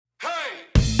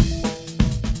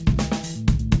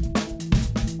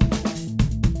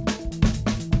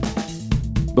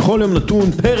בכל יום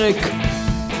נתון פרק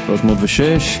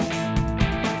 306.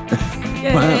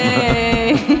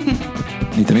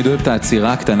 אני תמיד אוהב את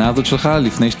העצירה הקטנה הזאת שלך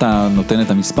לפני שאתה נותן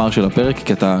את המספר של הפרק,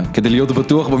 כדי להיות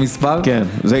בטוח במספר. כן,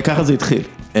 ככה זה התחיל.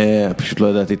 פשוט לא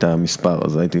ידעתי את המספר,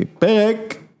 אז הייתי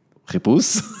פרק,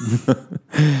 חיפוש.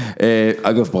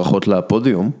 אגב, ברכות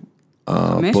לפודיום.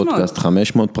 הפודקאסט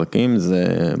 500 פרקים, זה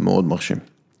מאוד מרשים.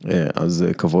 אז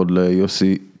כבוד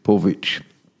ליוסי פוביץ'.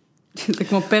 זה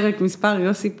כמו פרק מספר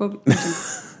יוסי פוביץ'.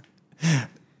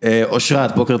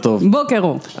 אושרת, בוקר טוב. בוקר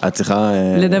אור. את צריכה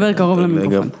לדבר קרוב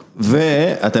למיקרופון.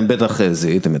 ואתם בטח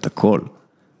זיהיתם את הקול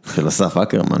של אסף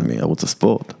אקרמן מערוץ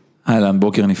הספורט. אהלן,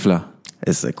 בוקר נפלא.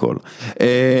 איזה קול.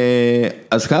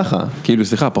 אז ככה. כאילו,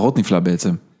 סליחה, פחות נפלא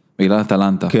בעצם. בגלל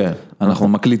הטלנטה. כן. אנחנו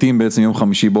מקליטים בעצם יום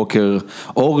חמישי בוקר,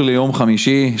 אור ליום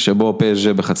חמישי, שבו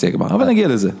PSG בחצי הגמר. אבל נגיע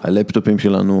לזה. הלפטופים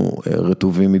שלנו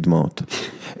רטובים מדמעות.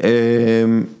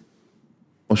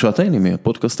 או שעתייני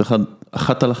מהפודקאסט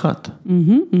אחת על אחת.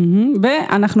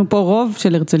 ואנחנו פה רוב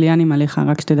של הרצליאנים עליך,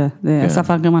 רק שתדע. זה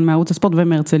אסף אקרמן מערוץ הספורט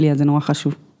ומהרצליה, זה נורא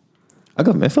חשוב.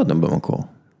 אגב, מאיפה אתם במקור?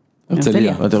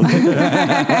 הרצליה.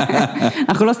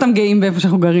 אנחנו לא סתם גאים באיפה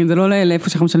שאנחנו גרים, זה לא לאיפה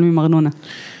שאנחנו משלמים ארנונה.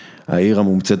 העיר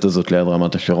המומצאת הזאת ליד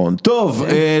רמת השרון. טוב,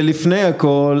 לפני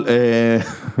הכל,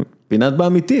 פינת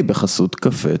באמיתי בחסות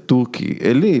קפה טורקי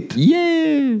אלית.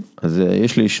 אז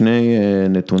יש לי שני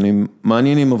נתונים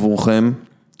מעניינים עבורכם,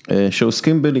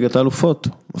 שעוסקים בליגת האלופות,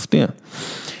 מפתיע.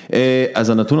 אז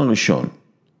הנתון הראשון,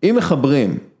 אם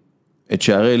מחברים את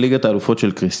שערי ליגת האלופות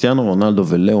של קריסטיאנו רונלדו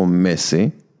ולאו מסי,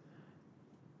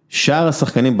 שער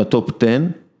השחקנים בטופ 10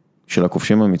 של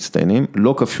הכובשים המצטיינים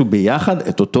לא כבשו ביחד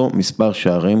את אותו מספר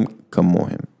שערים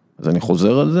כמוהם. אז אני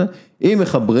חוזר על זה, אם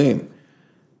מחברים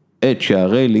את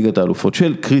שערי ליגת האלופות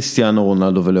של קריסטיאנו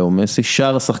רונלדו ולאו מסי,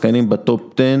 שער השחקנים בטופ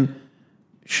 10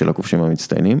 של הכובשים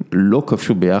המצטיינים לא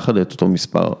כבשו ביחד את אותו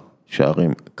מספר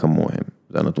שערים כמוהם.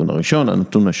 זה הנתון הראשון.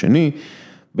 הנתון השני,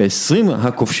 ב-20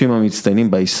 הכובשים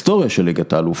המצטיינים בהיסטוריה של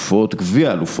ליגת האלופות, גביע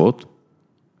האלופות,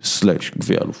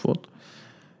 גביע האלופות,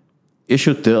 יש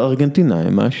יותר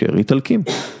ארגנטינאים מאשר איטלקים.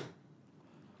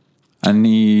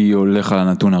 אני הולך על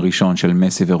הנתון הראשון של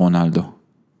מסי ורונלדו.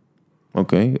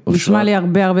 אוקיי. נשמע לי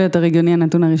הרבה יותר הגיוני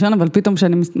הנתון הראשון, אבל פתאום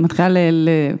שאני מתחילה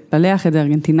לפלח את זה,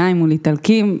 ארגנטינאים מול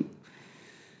איטלקים,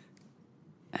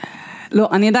 לא,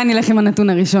 אני עדיין אלך עם הנתון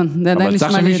הראשון. אבל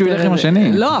צריך שמישהו ילך עם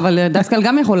השני. לא, אבל דסקל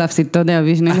גם יכול להפסיד, אתה יודע,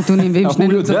 ויש שני נתונים, ואם שני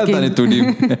הוא יודע את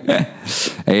הנתונים.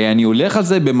 אני הולך על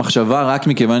זה במחשבה רק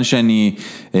מכיוון שאני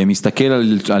מסתכל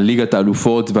על ליגת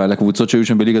האלופות ועל הקבוצות שהיו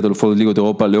שם בליגת האלופות וליגת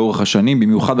אירופה לאורך השנים,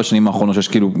 במיוחד בשנים האחרונות שיש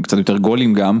כאילו קצת יותר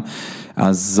גולים גם,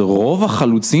 אז רוב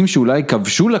החלוצים שאולי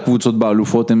כבשו לקבוצות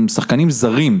באלופות הם שחקנים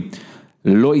זרים,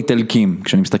 לא איטלקים.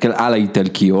 כשאני מסתכל על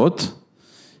האיטלקיות,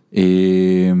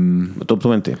 בטופ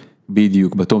 20.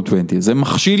 בדיוק, בטופ 20. זה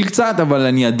מכשיל קצת, אבל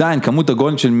אני עדיין, כמות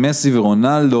הגולים של מסי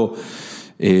ורונלדו,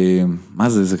 מה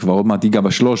זה, זה כבר עוד מעט ייגע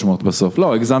ב-300 בסוף.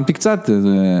 לא, הגזמתי קצת.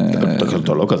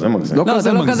 אתה לא כזה מגזים. לא,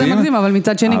 זה לא כזה מגזים, אבל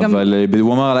מצד שני גם... אבל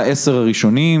הוא אמר על 10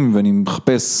 הראשונים, ואני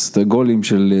מחפש את הגולים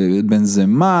של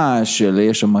בנזמה,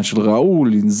 יש שם של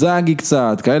ראול, אינזאגי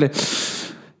קצת, כאלה.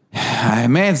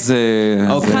 האמת זה...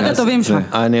 אחד הטובים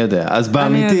שלך. אני יודע, אז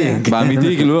באמיתי.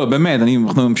 באמיתי, כאילו לא, באמת,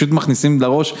 אנחנו פשוט מכניסים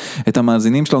לראש את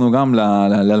המאזינים שלנו גם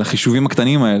לחישובים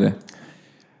הקטנים האלה.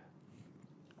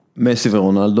 מסי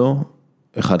ורונלדו,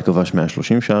 אחד כבש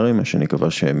 130 שערים, השני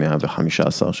כבש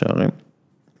 115 שערים,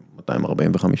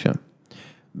 245.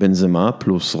 בנזמה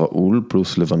פלוס ראול,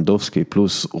 פלוס לבנדובסקי,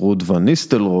 פלוס רוד ון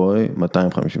ניסטלרוי,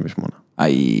 258.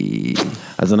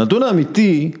 אז הנתון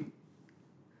האמיתי...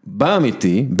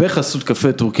 באמיתי, בחסות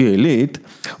קפה טורקי אלית,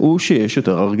 הוא שיש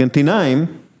יותר ארגנטינאים,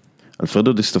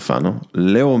 אלפרדו די סטפנו,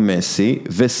 לאו מסי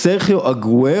וסרחיו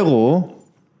אגוארו,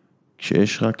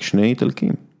 שיש רק שני איטלקים.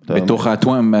 בתוך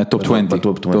הטופ 20,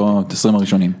 בטופ 20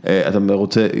 הראשונים. אתה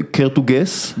רוצה care to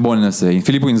guess? בוא ננסה,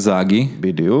 פיליפו אינזאגי.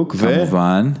 בדיוק.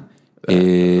 כמובן.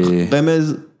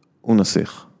 רמז, הוא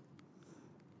נסיך.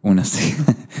 הוא נסיך.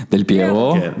 דל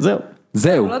פיירו. כן, זהו.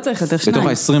 זהו, לא צריך יותר שניים.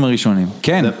 בתוך ה-20 הראשונים,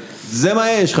 כן. זה מה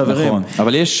יש, חברים. נכון,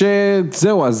 אבל יש,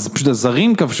 זהו, אז פשוט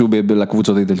הזרים כבשו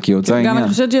לקבוצות האיטלקיות, זה העניין. גם אני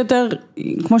חושבת שיותר,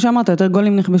 כמו שאמרת, יותר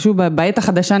גולים נכבשו בעת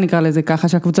החדשה נקרא לזה ככה,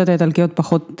 שהקבוצות האיטלקיות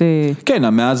פחות...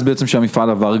 כן, מאז בעצם שהמפעל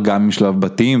עבר גם משלב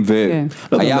בתים,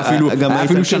 והיה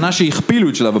אפילו שנה שהכפילו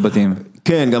את שלב הבתים.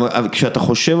 כן, גם כשאתה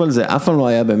חושב על זה, אף פעם לא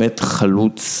היה באמת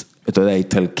חלוץ, אתה יודע,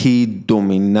 איטלקי,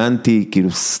 דומיננטי,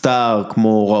 כאילו סטאר,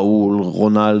 כמו ראול,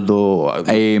 רונלדו.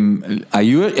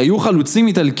 היו חלוצים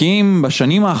איטלקיים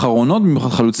בשנים האחרונות, במיוחד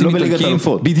חלוצים איטלקיים. לא בליגת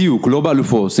האלופות. בדיוק, לא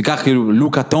באלופות. זה כך כאילו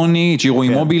לוקה טוני, צ'ירו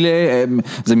אימובילה,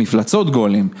 זה מפלצות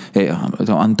גולים.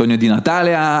 אנטוניו די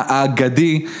נטליה,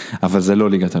 האגדי, אבל זה לא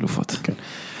ליגת האלופות. כן.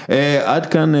 עד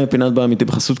כאן פינת באמיתי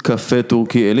בחסות קפה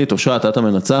טורקי עילית, אושרת, את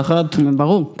המנצחת?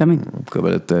 ברור, תמיד.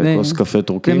 מקבלת כוס קפה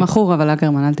טורקי. זה מכור, אבל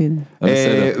אקרמן, אל תדע.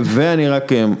 ואני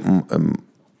רק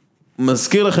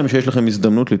מזכיר לכם שיש לכם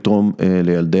הזדמנות לתרום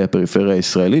לילדי הפריפריה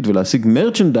הישראלית ולהשיג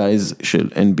מרצ'נדייז של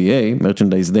NBA,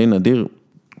 מרצ'נדייז די נדיר,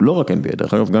 לא רק NBA,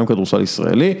 דרך אגב, גם כדורסל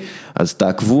ישראלי, אז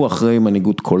תעקבו אחרי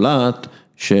מנהיגות קולעת,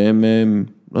 שהם,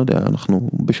 לא יודע, אנחנו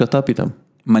בשת"פ איתם.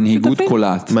 מנהיגות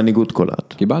קולעת. מנהיגות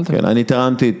קולעת. קיבלת? כן, אני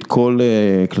תרמתי את כל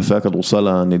קלפי הכדורסל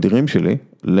הנדירים שלי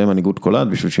למנהיגות קולעת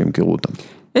בשביל שימכרו אותם.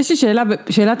 יש לי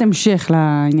שאלת המשך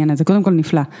לעניין הזה, קודם כל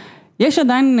נפלא. יש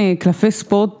עדיין קלפי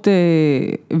ספורט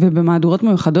ובמהדורות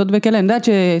מיוחדות וכאלה, אני יודעת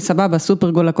שסבבה, סופר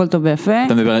גול, הכל טוב ויפה.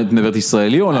 אתה מדברת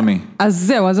ישראלי או עולמי? אז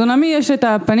זהו, אז עולמי יש את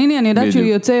הפניני, אני יודעת שהוא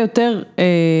יוצא יותר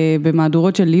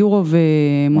במהדורות של יורו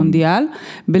ומונדיאל.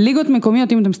 בליגות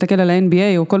מקומיות, אם אתה מסתכל על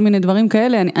ה-NBA או כל מיני דברים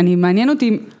כאלה, אני מעניין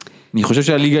אותי. אני חושב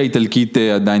שהליגה האיטלקית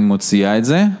עדיין מוציאה את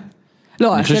זה.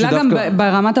 לא, השאלה גם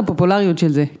ברמת הפופולריות של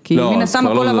זה. כי מן הסתם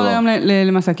הכל עבר היום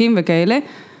למסקים וכאלה.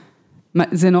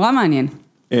 זה נורא מעניין.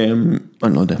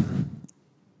 אני לא יודע.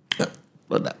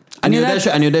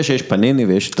 אני יודע שיש פניני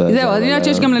ויש את... זהו, אני יודעת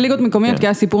שיש גם לליגות מקומיות, כי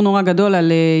היה סיפור נורא גדול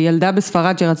על ילדה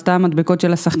בספרד שרצתה מדבקות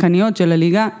של השחקניות של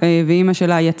הליגה, ואימא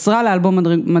שלה יצרה לאלבום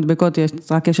מדבקות,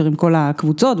 יצרה קשר עם כל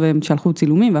הקבוצות, והם שלחו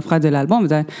צילומים והפכה את זה לאלבום,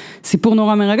 וזה סיפור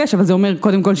נורא מרגש, אבל זה אומר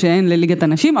קודם כל שאין לליגת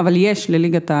הנשים, אבל יש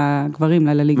לליגת הגברים,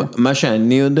 לליגה. מה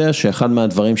שאני יודע שאחד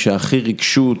מהדברים שהכי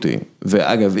ריגשו אותי,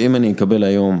 ואגב, אם אני אקבל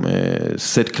היום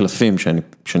סט קלפים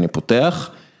שאני פותח,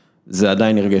 זה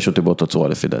עדיין ירגש אותי באותה צורה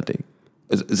לפי דעתי.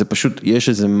 זה פשוט, יש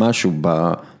איזה משהו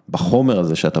בחומר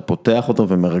הזה שאתה פותח אותו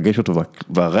ומרגש אותו,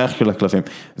 והריח של הקלפים,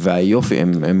 והיופי,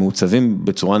 הם מעוצבים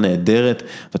בצורה נהדרת,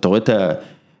 ואתה רואה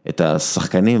את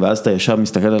השחקנים, ואז אתה ישר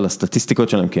מסתכל על הסטטיסטיקות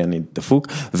שלהם, כי אני דפוק,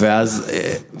 ואז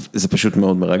זה פשוט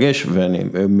מאוד מרגש, ואני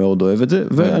מאוד אוהב את זה,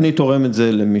 ואני תורם את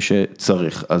זה למי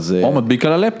שצריך. או מדביק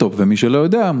על הלפטופ, ומי שלא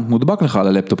יודע, מודבק לך על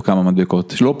הלפטופ כמה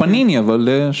מדביקות, שלא פניני, אבל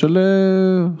של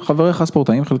חבריך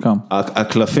הספורטאים חלקם.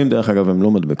 הקלפים, דרך אגב, הם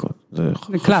לא מדבקות. זה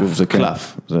חשוב, זה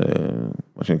קלף. זה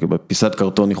מה שנקרא, פיסת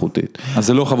קרטון איכותית. אז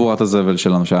זה לא חבורת הזבל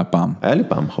שלנו שהיה פעם. היה לי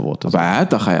פעם חבורת הזבל.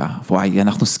 בטח היה. וואי,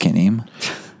 אנחנו סקנים.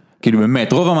 כאילו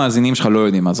באמת, רוב המאזינים שלך לא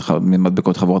יודעים מה זה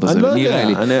מדבקות חברות הזה, נראה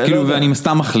לי, כאילו ואני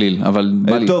סתם מכליל, אבל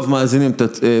בא לי. טוב, מאזינים,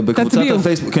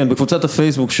 בקבוצת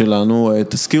הפייסבוק שלנו,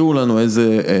 תזכירו לנו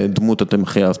איזה דמות אתם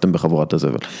הכי אהבתם בחבורת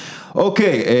הזבל.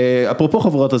 אוקיי, אפרופו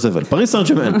חבורת הזבל, פריס סן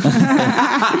ז'רמן.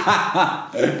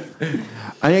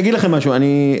 אני אגיד לכם משהו,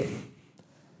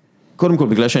 קודם כל,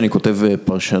 בגלל שאני כותב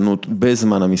פרשנות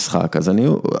בזמן המשחק, אז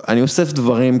אני אוסף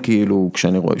דברים כאילו,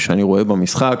 כשאני רואה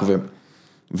במשחק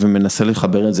ומנסה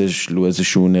לחבר את זה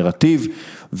לאיזשהו נרטיב,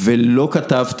 ולא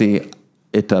כתבתי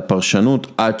את הפרשנות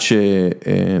עד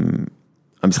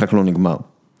שהמשחק לא נגמר.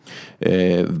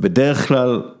 בדרך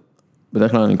כלל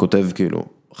אני כותב כאילו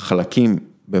חלקים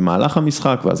במהלך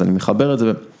המשחק, ואז אני מחבר את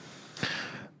זה,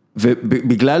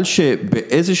 ובגלל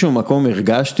שבאיזשהו מקום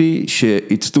הרגשתי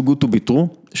ש-it's too good to be true,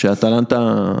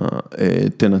 שהאטלנטה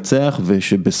תנצח,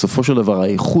 ושבסופו של דבר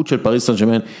האיכות של פריס סן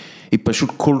ז'רמן, היא פשוט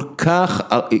כל כך,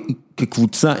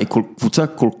 כקבוצה, היא קבוצה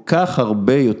כל כך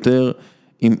הרבה יותר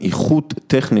עם איכות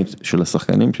טכנית של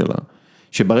השחקנים שלה,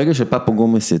 שברגע שפאפו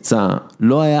גומס יצא,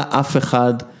 לא היה אף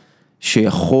אחד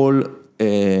שיכול,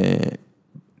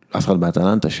 אף אחד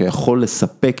באטלנטה, שיכול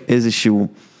לספק איזשהו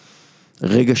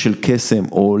רגע של קסם,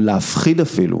 או להפחיד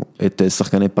אפילו את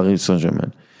שחקני פריס סן ז'רמן.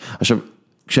 עכשיו,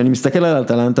 כשאני מסתכל על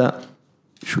אטלנטה,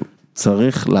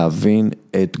 צריך להבין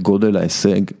את גודל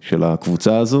ההישג של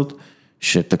הקבוצה הזאת,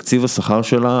 שתקציב השכר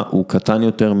שלה הוא קטן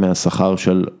יותר מהשכר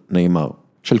של ניימר.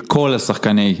 של כל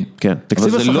השחקני. כן,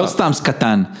 תקציב השכר. אבל זה לא סתם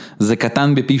קטן, זה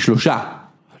קטן בפי 3.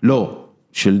 לא.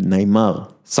 של ניימר.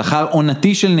 שכר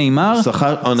עונתי של ניימר?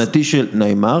 שכר עונתי של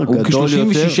ניימר גדול יותר.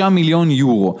 הוא כ-36 מיליון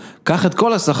יורו. קח את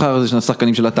כל השכר הזה של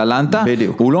השחקנים של אטלנטה,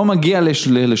 בדיוק. הוא לא מגיע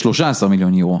ל-13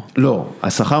 מיליון יורו. לא,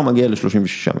 השכר מגיע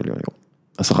ל-36 מיליון יורו.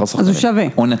 השכר שחקנים. אז הוא שווה.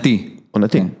 עונתי.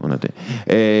 עונתי.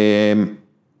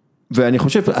 ואני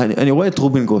חושב, אני רואה את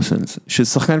רובין גוסנס,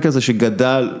 ששחקן כזה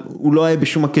שגדל, הוא לא היה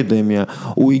בשום אקדמיה,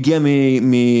 הוא הגיע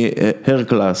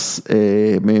מהרקלס,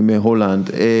 מהולנד,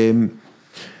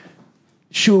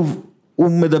 שוב,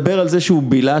 הוא מדבר על זה שהוא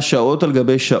בילה שעות על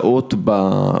גבי שעות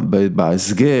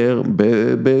בהסגר,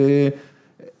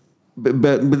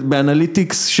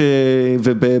 באנליטיקס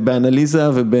ובאנליזה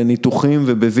ובניתוחים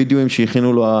ובווידאוים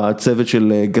שהכינו לו הצוות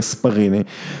של גספריני,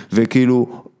 וכאילו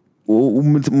הוא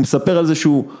מספר על זה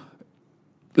שהוא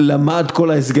למד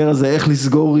כל ההסגר הזה, איך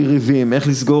לסגור יריבים,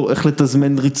 איך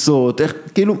לתזמן ריצות, איך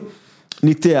כאילו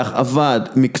ניתח, עבד,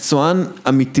 מקצוען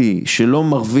אמיתי שלא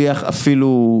מרוויח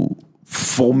אפילו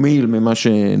פורמיל ממה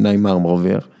שניימר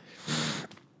מרוויח.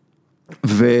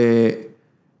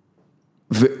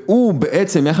 והוא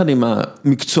בעצם יחד עם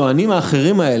המקצוענים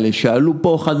האחרים האלה שעלו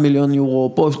פה 1 מיליון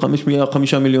יורו, פה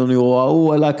 5 מיליון יורו,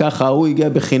 ההוא עלה ככה, ההוא הגיע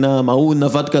בחינם, ההוא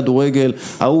נווט כדורגל,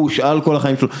 ההוא שאל כל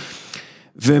החיים שלו,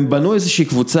 והם בנו איזושהי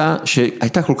קבוצה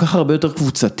שהייתה כל כך הרבה יותר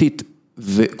קבוצתית,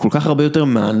 וכל כך הרבה יותר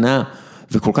מענה,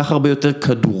 וכל כך הרבה יותר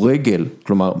כדורגל,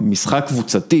 כלומר משחק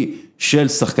קבוצתי של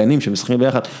שחקנים שמשחקים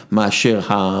ביחד, מאשר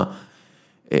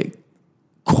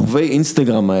כוכבי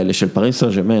אינסטגרם האלה של פריס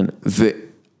סן ז'רמן,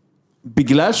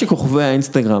 בגלל שכוכבי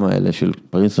האינסטגרם האלה של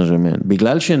פריס סן ז'רמן,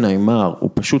 בגלל שניימר הוא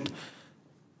פשוט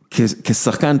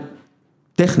כשחקן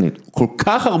טכנית, כל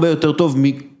כך הרבה יותר טוב,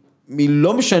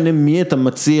 לא משנה מי אתה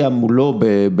מציע מולו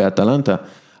באטלנטה,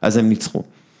 אז הם ניצחו.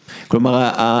 כלומר,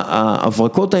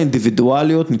 ההברקות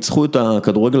האינדיבידואליות ניצחו את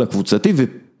הכדורגל הקבוצתי,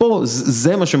 ופה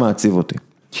זה מה שמעציב אותי.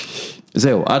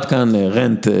 זהו, עד כאן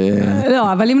רנט.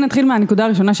 לא, אבל אם נתחיל מהנקודה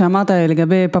הראשונה שאמרת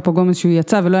לגבי פאפו גומז שהוא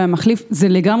יצא ולא היה מחליף, זה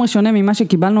לגמרי שונה ממה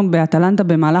שקיבלנו באטלנטה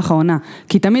במהלך העונה.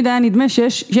 כי תמיד היה נדמה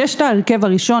שיש את ההרכב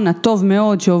הראשון הטוב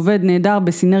מאוד שעובד נהדר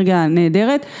בסינרגיה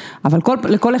נהדרת, אבל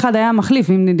לכל אחד היה מחליף.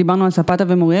 אם דיברנו על ספטה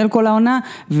ומוריאל כל העונה,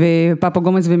 ופאפו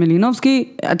גומז ומלינובסקי,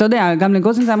 אתה יודע, גם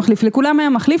לגוזן זה היה מחליף, לכולם היה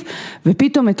מחליף,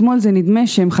 ופתאום אתמול זה נדמה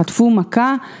שהם חטפו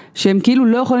מכה, שהם כאילו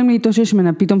לא יכולים להתאושש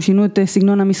ממנה, פתאום שינו את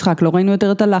סגנון המשחק, לא ראינו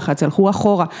יותר את הלחץ, הלכו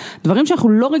אחורה, דברים שאנחנו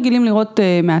לא רגילים לראות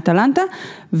מאטלנטה,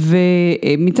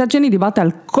 ומצד שני דיברת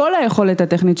על כל היכולת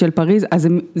הטכנית של פריז, אז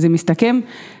זה מסתכם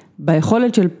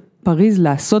ביכולת של פריז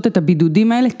לעשות את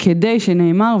הבידודים האלה, כדי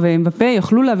שניימר ומבפה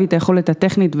יוכלו להביא את היכולת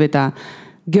הטכנית ואת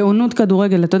הגאונות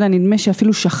כדורגל, אתה יודע, נדמה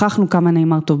שאפילו שכחנו כמה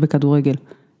ניימר טוב בכדורגל,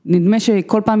 נדמה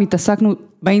שכל פעם התעסקנו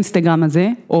באינסטגרם הזה,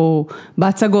 או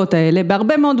בהצגות האלה,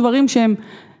 בהרבה מאוד דברים שהם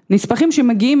נספחים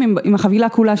שמגיעים עם החבילה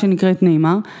כולה שנקראת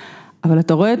ניימר, אבל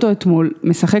אתה רואה אותו אתמול,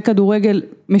 משחק כדורגל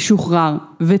משוחרר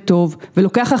וטוב,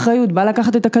 ולוקח אחריות, בא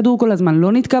לקחת את הכדור כל הזמן,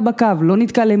 לא נתקע בקו, לא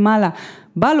נתקע למעלה,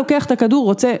 בא לוקח את הכדור,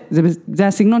 רוצה, זה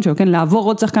הסגנון שלו, כן? לעבור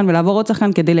עוד שחקן ולעבור עוד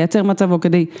שחקן, כדי לייצר מצב או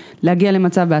כדי להגיע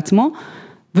למצב בעצמו,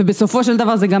 ובסופו של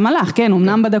דבר זה גם הלך, כן,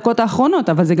 אמנם בדקות האחרונות,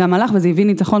 אבל זה גם הלך וזה הביא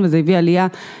ניצחון וזה הביא עלייה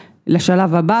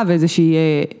לשלב הבא, ואיזושהי,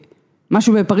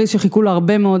 משהו בפריז שחיכו לו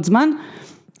הרבה מאוד זמן,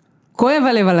 כואב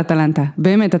הלב על אטלנטה,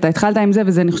 באמת, אתה התחלת עם זה,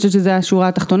 וזה, אני חושבת שזה השורה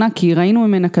התחתונה, כי ראינו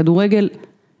ממנה כדורגל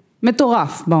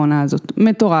מטורף בעונה הזאת,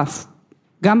 מטורף,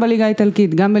 גם בליגה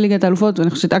האיטלקית, גם בליגת האלופות,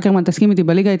 ואני חושבת אקרמן תסכים איתי,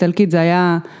 בליגה האיטלקית זה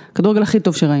היה הכדורגל הכי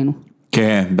טוב שראינו.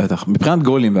 כן, בטח, מבחינת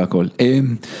גולים והכל.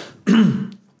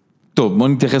 טוב, בואו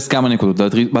נתייחס כמה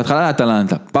נקודות. בהתחלה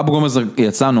לאטלנטה, פאפו גומז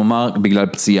יצא נאמר בגלל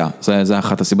פציעה, זה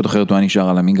אחת הסיבות אחרת, הוא היה נשאר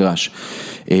על המגרש.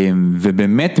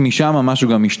 ובאמת משם משהו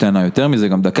גם השתנה, יותר מזה,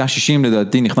 גם דקה 60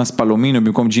 לדעתי נכנס פלומינו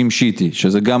במקום ג'ים שיטי,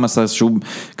 שזה גם עשה שוב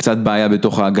קצת בעיה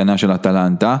בתוך ההגנה של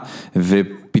אטלנטה,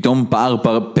 ופתאום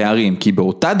פערים, כי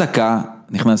באותה דקה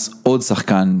נכנס עוד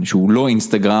שחקן, שהוא לא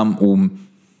אינסטגרם,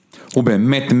 הוא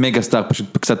באמת מגה סטאר,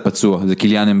 פשוט קצת פצוע, זה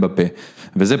קיליאן אמבפה.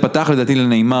 וזה פתח לדעתי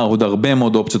לניימר עוד הרבה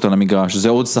מאוד אופציות על המגרש, זה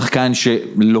עוד שחקן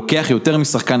שלוקח יותר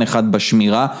משחקן אחד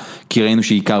בשמירה, כי ראינו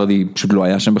שאיקרדי פשוט לא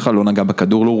היה שם בכלל, לא נגע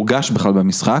בכדור, לא הורגש בכלל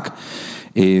במשחק,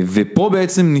 ופה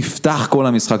בעצם נפתח כל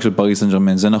המשחק של פריס סן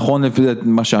ז'רמן, זה נכון לפי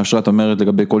מה שהאשרת אומרת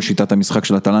לגבי כל שיטת המשחק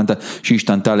של אטלנטה,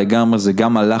 שהשתנתה לגמרי, זה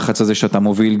גם הלחץ הזה שאתה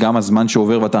מוביל, גם הזמן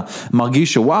שעובר ואתה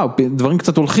מרגיש שוואו, דברים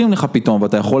קצת הולכים לך פתאום,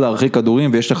 ואתה יכול להרחיק כדורים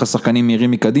ויש לך שחקנים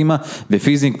מהירים מקדימה,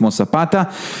 ופיזיים כמו ספטה,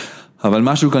 אבל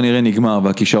משהו כנראה נגמר,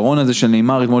 והכישרון הזה של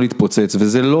ניימר אתמול התפוצץ,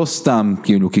 וזה לא סתם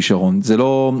כאילו כישרון, זה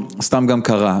לא סתם גם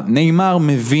קרה. ניימר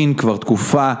מבין כבר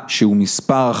תקופה שהוא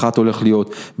מספר אחת הולך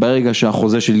להיות, ברגע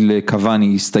שהחוזה של קוואני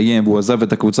יסתיים, והוא עזב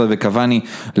את הקבוצה, וקוואני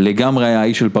לגמרי היה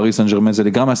האיש של פריס סן ז'רמן, זה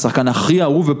לגמרי השחקן הכי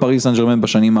אהוב בפריס סן ז'רמן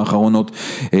בשנים האחרונות,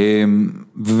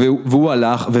 והוא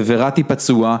הלך, ווראטי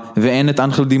פצוע, ואין את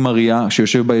אנחל די מריה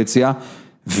שיושב ביציאה,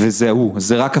 וזהו,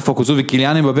 זה רק הפוקוס,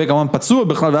 וקיליאן אמבפה כמובן פצוע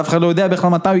בכלל, ואף אחד לא יודע בכלל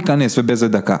מתי הוא ייכנס ובאיזה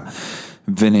דקה.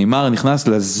 וניימר נכנס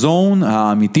לזון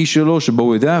האמיתי שלו, שבו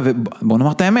הוא יודע, ובוא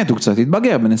נאמר את האמת, הוא קצת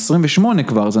התבגר, בין 28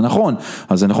 כבר, זה נכון.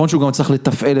 אז זה נכון שהוא גם צריך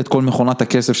לתפעל את כל מכונת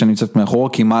הכסף שנמצאת מאחורה,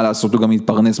 כי מה לעשות, הוא גם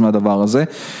יתפרנס מהדבר הזה.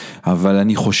 אבל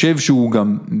אני חושב שהוא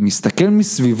גם מסתכל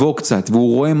מסביבו קצת,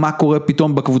 והוא רואה מה קורה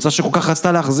פתאום בקבוצה שכל כך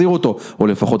רצתה להחזיר אותו, או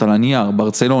לפחות על הנייר,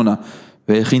 ברצלונה.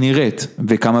 ואיך היא נראית,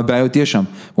 וכמה בעיות יש שם.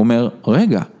 הוא אומר,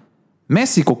 רגע,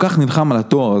 מסי כל כך נלחם על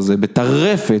התואר הזה,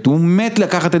 בטרפת, הוא מת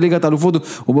לקחת את ליגת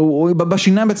האלופות, הוא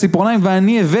בשיניים בציפורניים,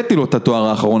 ואני הבאתי לו את התואר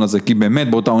האחרון הזה, כי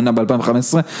באמת באותה עונה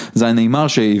ב-2015, זה הניימר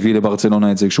שהביא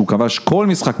לברצלונה את זה, כשהוא כבש כל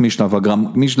משחק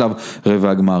משלב רבע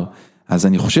הגמר. אז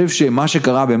אני חושב שמה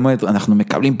שקרה באמת, אנחנו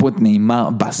מקבלים פה את ניימר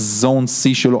בזון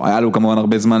C שלו, היה לו כמובן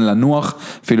הרבה זמן לנוח,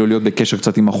 אפילו להיות בקשר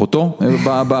קצת עם אחותו,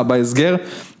 בהסגר,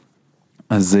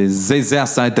 אז זה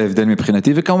עשה את ההבדל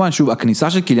מבחינתי, וכמובן שוב, הכניסה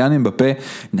של קיליאן אמבפה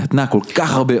נתנה כל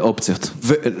כך הרבה אופציות.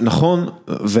 נכון,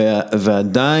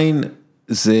 ועדיין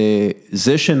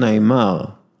זה שניימר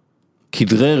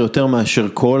כדרר יותר מאשר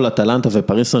כל אטלנטה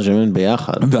ופריס סן ז'רמן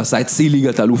ביחד. ועשה את סי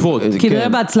ליגת האלופות. כדרר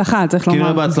בהצלחה, צריך לומר.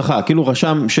 כדרר בהצלחה, כאילו הוא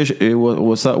רשם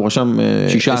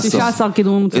 16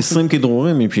 כדרורים מוצלחים. 20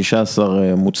 כדרורים עם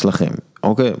 16 מוצלחים,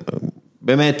 אוקיי?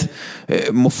 באמת,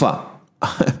 מופע.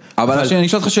 אבל אני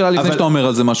אשאל אותך שאלה לפני שאתה אומר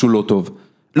על זה משהו לא טוב.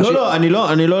 לא,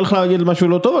 אני לא הולך להגיד משהו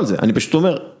לא טוב על זה, אני פשוט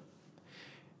אומר,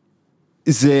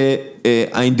 זה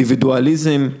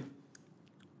האינדיבידואליזם,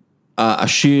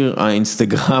 העשיר,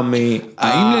 האינסטגרמי,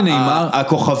 האם לניימר,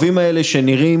 הכוכבים האלה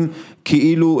שנראים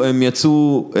כאילו הם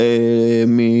יצאו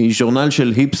מז'ורנל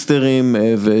של היפסטרים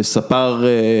וספר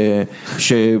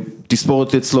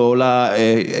שתספורת אצלו עולה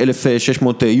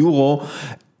 1,600 יורו,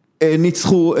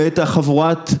 ניצחו את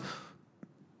החבורת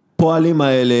פועלים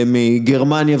האלה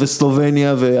מגרמניה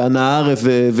וסלובניה והנהר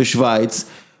ושוויץ,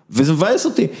 וזה מבאס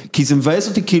אותי, כי זה מבאס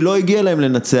אותי כי לא הגיע להם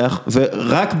לנצח,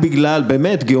 ורק בגלל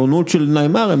באמת גאונות של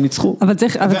ניימר הם ניצחו. אבל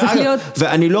צריך להיות...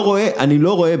 ואני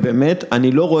לא רואה באמת,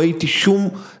 אני לא רואה איתי שום,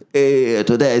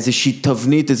 אתה יודע, איזושהי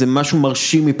תבנית, איזה משהו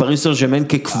מרשים מפריס סן ז'רמן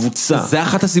כקבוצה. זה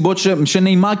אחת הסיבות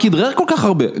שניימר כדרר כל כך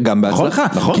הרבה, גם בהצלחה,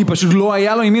 כי פשוט לא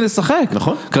היה לו עם מי לשחק.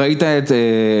 נכון. ראית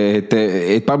את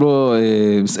פבלו,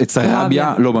 את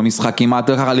סרביה, לא במשחק כמעט,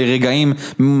 ככה לרגעים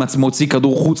מוציא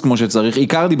כדור חוץ כמו שצריך,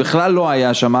 איקרדי בכלל לא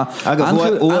היה שם. אגב,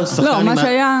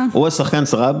 הוא השחקן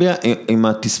סרביה עם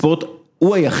התספורת,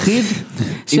 הוא היחיד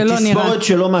עם תספורת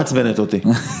שלא מעצבנת אותי.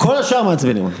 כל השאר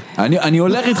מעצבנים אותי. אני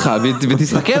הולך איתך,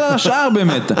 ותסתכל על השאר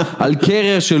באמת, על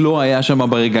קרר שלא היה שם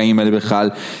ברגעים האלה בכלל.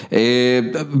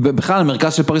 בכלל,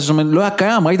 המרכז של פריס סן ז'רמן לא היה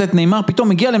קיים, ראית את ניימר, פתאום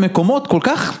מגיע למקומות כל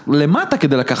כך למטה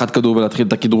כדי לקחת כדור ולהתחיל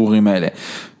את הכדרורים האלה.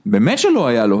 באמת שלא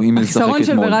היה לו, אם לשחק אתמול.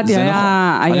 החיסרון של וראטי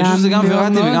היה... אני חושב שזה גם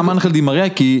וראטי וגם אנחל די מריה,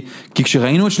 כי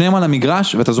כשראינו את שניהם על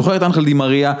המגרש, ואתה זוכר את אנחל די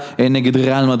מריה נגד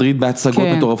ריאל מדריד בהצגות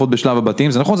מטורפות בשלב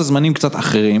הבתים, זה נכון, זה זמנים קצת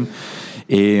אחרים,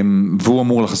 והוא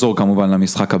אמור לחזור כמובן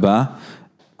למשחק הבא,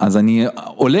 אז אני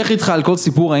הולך איתך על כל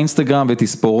סיפור האינסטגרם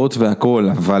ותספורות והכל,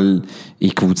 אבל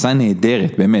היא קבוצה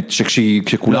נהדרת, באמת,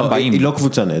 כשכולם באים. היא לא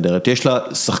קבוצה נהדרת, יש לה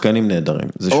שחקנים נהדרים,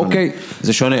 זה שונה. אוקיי.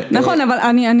 זה שונה. נכון, אבל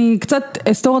אני קצת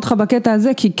אסתור אותך בקטע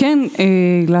הזה, כי כן,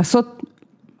 לעשות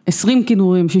 20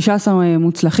 כדורים, 16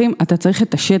 מוצלחים, אתה צריך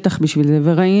את השטח בשביל זה,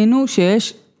 וראינו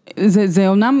שיש... זה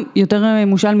אומנם יותר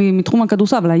מושל מתחום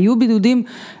הכדורסל, אבל היו בידודים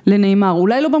לניימר,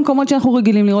 אולי לא במקומות שאנחנו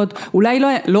רגילים לראות,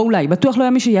 אולי, בטוח לא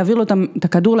היה מי שיעביר לו את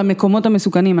הכדור למקומות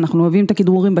המסוכנים, אנחנו אוהבים את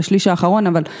הכדרורים בשליש האחרון,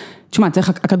 אבל תשמע,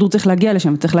 הכדור צריך להגיע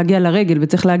לשם, צריך להגיע לרגל,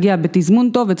 וצריך להגיע בתזמון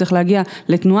טוב, וצריך להגיע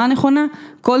לתנועה נכונה,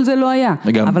 כל זה לא היה,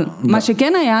 אבל מה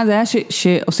שכן היה, זה היה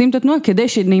שעושים את התנועה, כדי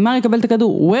שניימר יקבל את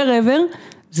הכדור, wherever,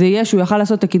 זה יהיה שהוא יוכל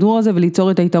לעשות את הכדרור הזה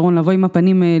וליצור את היתרון, לבוא עם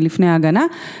הפנים לפני ההגנה,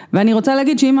 ואני רוצה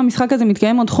להגיד שאם המשחק הזה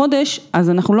מתקיים עוד חודש, אז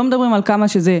אנחנו לא מדברים על כמה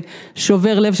שזה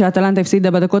שובר לב שהאטלנטה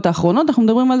הפסידה בדקות האחרונות, אנחנו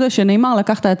מדברים על זה שניימר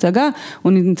לקח את ההצגה,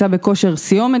 הוא נמצא בכושר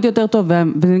סיומת יותר טוב,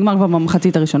 וזה נגמר כבר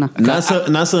במחצית הראשונה.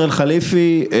 נאסר אל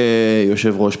חליפי,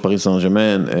 יושב ראש פריס סן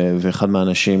ז'רמן, ואחד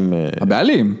מהאנשים...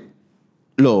 הבעלים.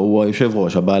 לא, הוא היושב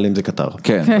ראש, הבעלים זה קטר.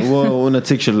 כן. הוא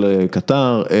נציג של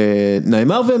קטר.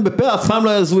 ניימר ואמבפה אף פעם לא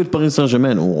יעזבו את פריס סן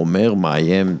ז'רמן. הוא אומר,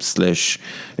 מאיים, סלש,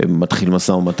 מתחיל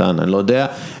משא ומתן, אני לא יודע.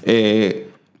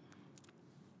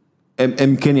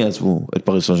 הם כן יעזבו את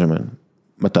פריס סן ז'רמן,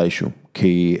 מתישהו.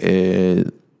 כי...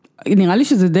 נראה לי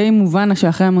שזה די מובן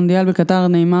שאחרי המונדיאל בקטר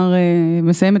ניימר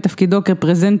מסיים את תפקידו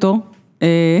כפרזנטור.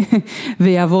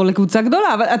 ויעבור לקבוצה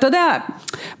גדולה, אבל אתה יודע,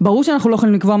 ברור שאנחנו לא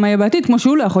יכולים לקבוע מה יהיה בעתיד, כמו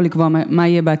שהוא לא יכול לקבוע מה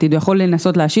יהיה בעתיד, הוא יכול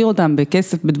לנסות להשאיר אותם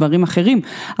בכסף, בדברים אחרים,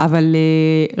 אבל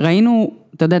ראינו,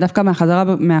 אתה יודע, דווקא מהחזרה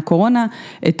מהקורונה,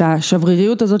 את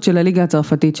השבריריות הזאת של הליגה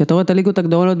הצרפתית, שאתה רואה את הליגות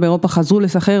הגדולות באירופה חזרו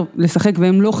לשחק,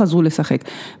 והם לא חזרו לשחק,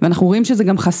 ואנחנו רואים שזה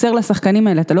גם חסר לשחקנים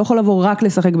האלה, אתה לא יכול לבוא רק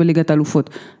לשחק בליגת האלופות,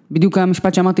 בדיוק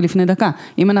המשפט שאמרתי לפני דקה,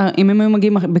 אם הם היו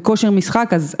מגיעים בכושר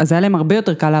משחק, אז היה להם הרבה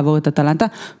יותר קל לעבור את אטלנטה,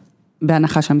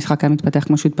 בהנחה שהמשחק היה מתפתח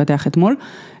כמו שהוא התפתח אתמול,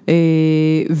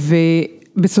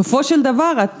 ובסופו של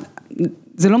דבר,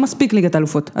 זה לא מספיק ליגת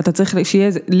האלופות, אתה צריך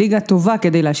שיהיה ליגה טובה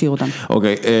כדי להשאיר אותם.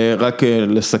 אוקיי, רק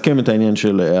לסכם את העניין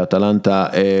של אטלנטה,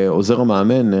 עוזר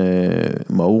המאמן,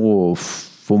 מאורו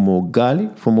פומוגלי?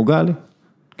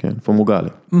 כן, פומוגלי.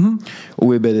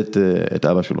 הוא איבד את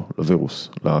אבא שלו לווירוס,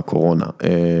 לקורונה.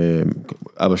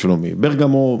 אבא שלו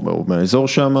מברגמו, הוא מהאזור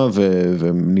שם,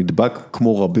 ונדבק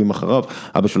כמו רבים אחריו.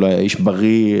 אבא שלו היה איש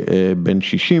בריא בן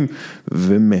 60,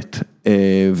 ומת.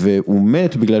 והוא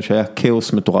מת בגלל שהיה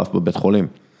כאוס מטורף בבית חולים.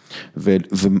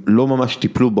 ולא ממש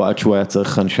טיפלו בו עד שהוא היה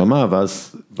צריך הנשמה,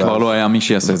 ואז... כבר לא היה מי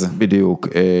שיעשה את זה. בדיוק.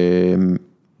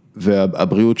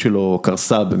 והבריאות שלו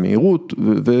קרסה במהירות,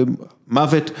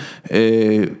 ומוות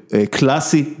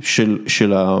קלאסי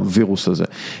של הווירוס הזה,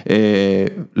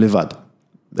 לבד,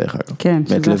 דרך אגב. כן,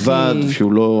 מת לבד,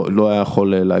 שהוא לא היה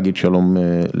יכול להגיד שלום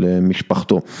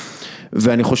למשפחתו.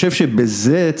 ואני חושב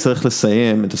שבזה צריך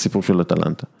לסיים את הסיפור של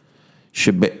אטלנטה.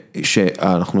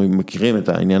 שאנחנו מכירים את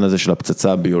העניין הזה של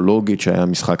הפצצה הביולוגית, שהיה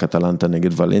משחק אטלנטה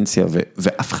נגד ולנסיה,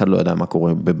 ואף אחד לא ידע מה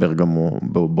קורה בברגמו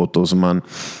באותו זמן,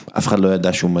 אף אחד לא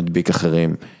ידע שהוא מדביק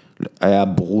אחרים, היה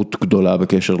בורות גדולה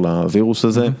בקשר לווירוס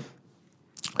הזה,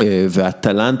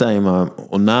 ואטלנטה עם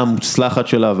העונה המוצלחת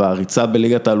שלה, והריצה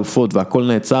בליגת האלופות, והכל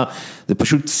נעצר, זה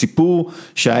פשוט סיפור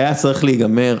שהיה צריך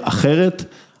להיגמר אחרת,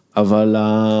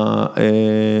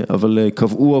 אבל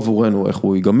קבעו עבורנו איך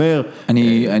הוא ייגמר.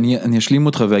 אני אשלים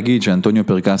אותך ואגיד שאנטוניו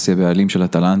פרקסיה, בעלים של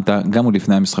אטלנטה, גם הוא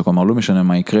לפני המשחק, הוא אמר, לא משנה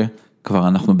מה יקרה, כבר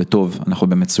אנחנו בטוב, אנחנו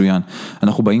במצוין,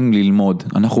 אנחנו באים ללמוד,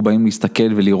 אנחנו באים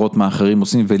להסתכל ולראות מה אחרים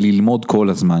עושים, וללמוד כל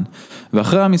הזמן.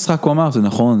 ואחרי המשחק הוא אמר, זה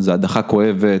נכון, זה הדחה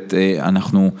כואבת,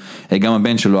 גם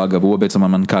הבן שלו אגב, הוא בעצם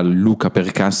המנכ"ל לוקה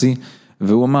פרקסי,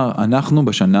 והוא אמר, אנחנו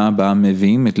בשנה הבאה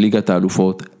מביאים את ליגת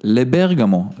האלופות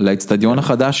לברגמו, לאצטדיון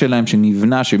החדש שלהם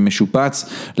שנבנה, שמשופץ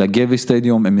לגבי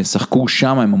סטדיום, הם משחקו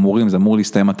שם, הם אמורים, זה אמור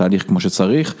להסתיים התהליך כמו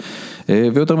שצריך,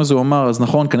 ויותר מזה הוא אמר, אז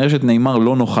נכון, כנראה שאת ניימר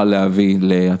לא נוכל להביא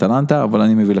לאטלנטה, אבל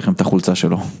אני מביא לכם את החולצה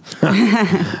שלו.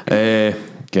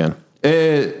 כן.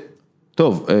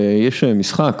 טוב, יש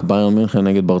משחק, ביירן מינכן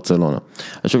נגד ברצלונה.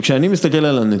 עכשיו, כשאני מסתכל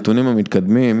על הנתונים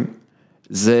המתקדמים,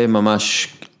 זה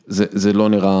ממש... זה לא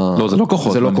נראה... לא, זה לא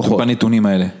כוחות, זה לא כוחות. בנתונים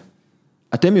האלה.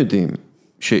 אתם יודעים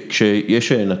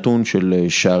שכשיש נתון של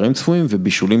שערים צפויים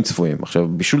ובישולים צפויים. עכשיו,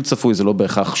 בישול צפוי זה לא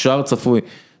בהכרח שער צפוי,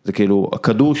 זה כאילו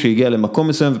הכדור שהגיע למקום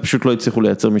מסוים ופשוט לא הצליחו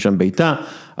לייצר משם ביתה,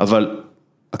 אבל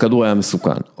הכדור היה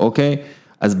מסוכן, אוקיי?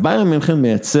 אז ביירן מינכן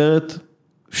מייצרת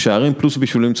שערים פלוס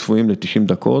בישולים צפויים ל-90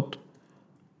 דקות,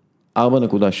 4.16.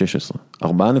 4.16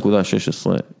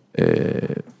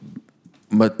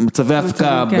 מצבי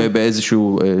הפקעה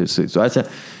באיזשהו סיטואציה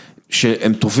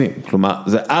שהם טובים, כלומר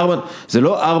זה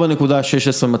לא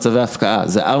 4.16 מצבי הפקעה,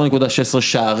 זה 4.16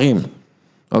 שערים,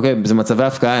 אוקיי, זה מצבי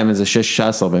הפקעה, הם איזה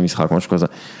 16 במשחק, משהו כזה.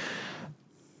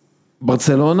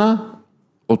 ברצלונה,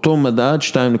 אותו מדד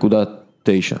 2.9,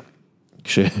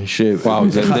 וואו,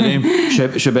 זה הבדלים.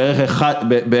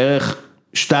 שבערך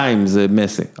 2 זה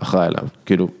מסי, אחראי אליו,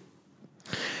 כאילו.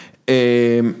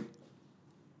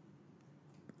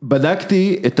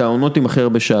 בדקתי את העונות עם הכי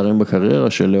הרבה שערים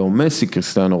בקריירה של לאו מסי,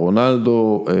 קריסטיאנו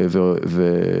רונלדו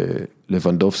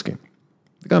ולבנדובסקי,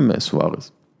 גם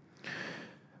סוארז.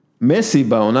 מסי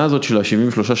בעונה הזאת של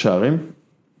ה-73 שערים,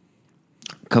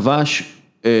 כבש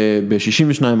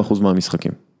ב-62%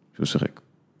 מהמשחקים שהוא שיחק.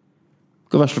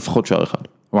 כבש לפחות שער אחד.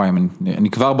 וואי, אני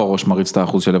כבר בראש מריץ את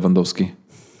האחוז של לבנדובסקי.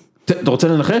 אתה רוצה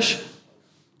לנחש?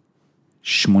 86%?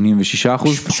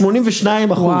 82%.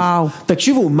 וואו.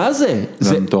 תקשיבו, מה זה?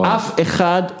 זה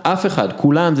אף אחד,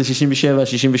 כולם זה 67,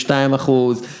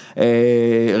 62%,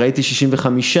 ראיתי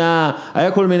 65,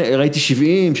 היה כל מיני, ראיתי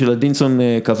 70 של הדינסון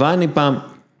קוואני פעם,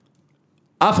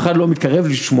 אף אחד לא מתקרב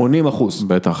ל-80%.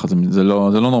 בטח, זה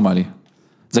לא נורמלי.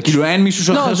 זה כאילו אין מישהו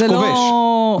שאחר שכובש.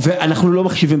 ואנחנו לא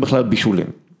מחשיבים בכלל בישולים.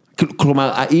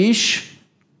 כלומר, האיש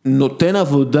נותן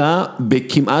עבודה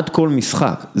בכמעט כל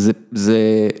משחק,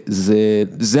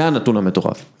 זה הנתון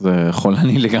המטורף. זה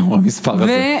חולני לגמרי המספר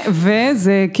הזה.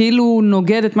 וזה כאילו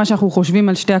נוגד את מה שאנחנו חושבים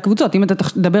על שתי הקבוצות, אם אתה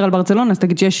תדבר על ברצלונה, אז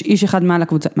תגיד שיש איש אחד מעל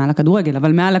הקבוצה, מעל הכדורגל,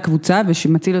 אבל מעל הקבוצה,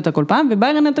 ושמציל אותה כל פעם,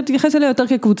 וביירן אתה תתייחס אליה יותר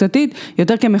כקבוצתית,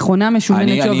 יותר כמכונה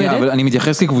משומנת שעובדת. אבל אני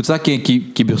מתייחס כקבוצה,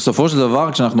 כי בסופו של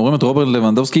דבר, כשאנחנו רואים את רוברט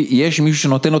לבנדובסקי, יש מישהו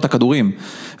שנותן לו את הכדורים,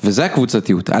 וזה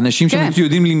הקבוצתיות. אנשים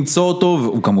שיודעים למצוא אותו,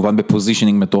 הוא כמובן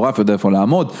בפוזישנינג מטורף, יודע איפה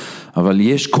לעמוד, אבל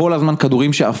יש כל הזמן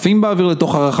כדורים שעפים באוויר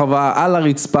לתוך הרחבה, על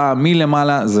הרצפה,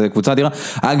 מלמעלה, זה קבוצה אדירה.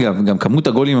 אגב, גם כמות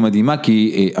הגולים המדהימה,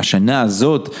 כי השנה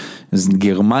הזאת,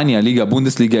 גרמניה, ליגה,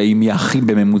 בונדסליגה, היא הכי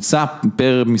בממוצע,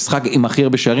 פר משחק עם הכי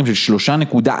הרבה שערים של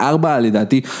 3.4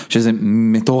 לדעתי, שזה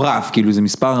מטורף, כאילו זה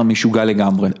מספר משוגע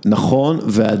לגמרי. נכון,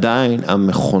 ועדיין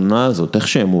המכונה הזאת, איך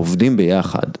שהם עובדים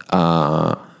ביחד,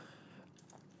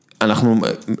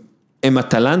 הם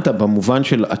אטלנטה במובן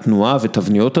של התנועה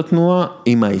ותבניות התנועה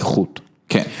עם האיכות.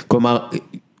 כן. כלומר,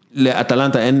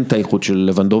 לאטלנטה אין את האיכות של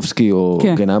לבנדובסקי או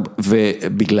גנב,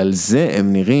 ובגלל זה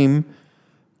הם נראים,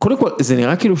 קודם כל, זה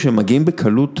נראה כאילו שהם מגיעים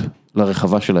בקלות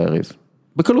לרחבה של היריב.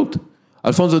 בקלות.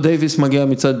 אלפונזו דייביס מגיע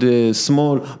מצד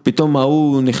שמאל, פתאום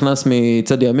הוא נכנס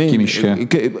מצד ימין. קימיש, כן.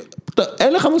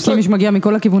 אין לך מושג. קימיש מגיע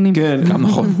מכל הכיוונים. כן. גם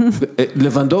נכון.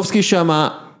 לבנדובסקי שמה,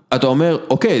 אתה אומר,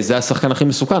 אוקיי, זה השחקן הכי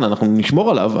מסוכן, אנחנו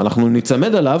נשמור עליו, אנחנו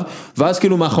נצמד עליו, ואז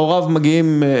כאילו מאחוריו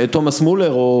מגיעים תומאס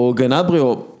מולר או גנברי,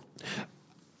 או...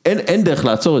 אין דרך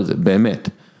לעצור את זה, באמת.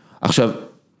 עכשיו,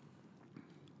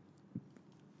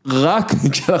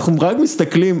 כשאנחנו רק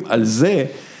מסתכלים על זה,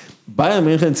 ביירן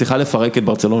מינכן צריכה לפרק את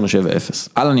ברצלונה 7-0.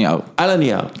 על הנייר. על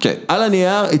הנייר. כן. על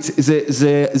הנייר,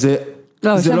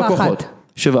 זה לא כוחות.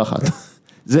 7-1.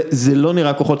 זה לא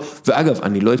נראה כוחות, ואגב,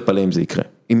 אני לא אתפלא אם זה יקרה.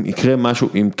 אם יקרה משהו,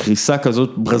 עם קריסה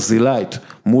כזאת ברזילאית,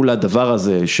 מול הדבר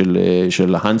הזה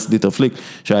של האנס דיטר פליק,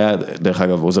 שהיה, דרך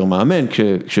אגב, עוזר מאמן,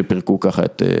 כשפרקו ככה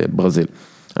את ברזיל.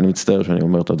 אני מצטער שאני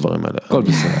אומר את הדברים האלה. כל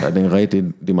בסדר. אני ראיתי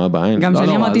דמעה בעין. גם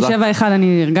כשאני אמרתי 7-1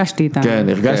 אני הרגשתי איתה. כן,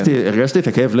 הרגשתי את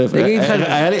הכאב לב.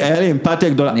 היה לי אמפתיה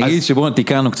גדולה. אני אגיד שבואו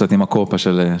תיקרנו קצת עם הקופה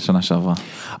של שנה שעברה.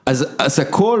 אז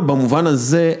הכל, במובן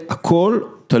הזה, הכל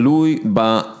תלוי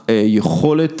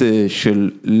ביכולת של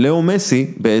לאו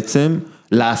מסי בעצם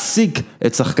להשיג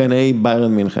את שחקני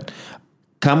ביירן מינכן.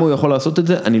 כמה הוא יכול לעשות את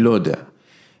זה? אני לא יודע.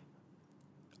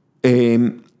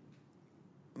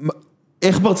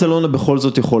 איך ברצלונה בכל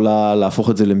זאת יכולה להפוך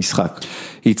את זה למשחק?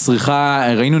 היא צריכה,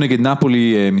 ראינו נגד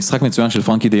נפולי משחק מצוין של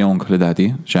פרנקי דה יונג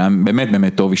לדעתי, שהיה באמת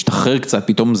באמת טוב, השתחרר קצת,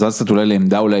 פתאום זז קצת אולי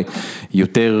לעמדה אולי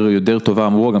יותר טובה,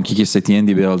 אמרו גם קיקי סטיין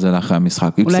דיבר על זה לאחרי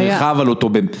המשחק, היא צריכה אבל אותו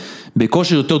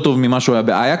בכושר יותר טוב ממה שהוא היה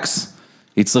באייקס,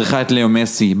 היא צריכה את לאו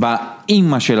מסי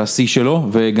באימא של השיא שלו,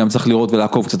 וגם צריך לראות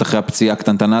ולעקוב קצת אחרי הפציעה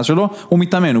הקטנטנה שלו, הוא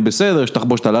מתאמן, הוא בסדר, יש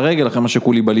תחבושת על הרגל, אחרי מה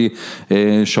שקולי בלי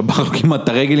שבר לו כמעט את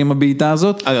הרגל עם הבעיטה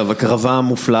הזאת. אגב, הקרבה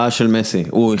המופלאה של מסי,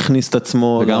 הוא הכניס את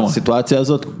עצמו לסיטואציה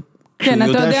הזאת,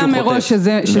 כן, אתה יודע מראש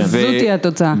שזו תהיה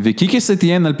התוצאה. וקיקי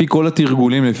סטיין, על פי כל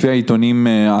התרגולים, לפי העיתונים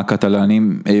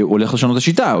הקטלנים, הולך לשנות את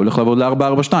השיטה, הולך לעבוד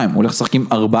ל-4-4-2, הולך לשחק עם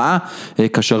 4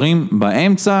 קשרים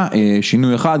באמצע,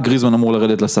 שינוי אחד, גריזמן אמור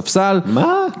לרדת לספסל.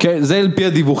 מה? כן, זה על פי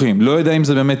הדיווחים, לא יודע אם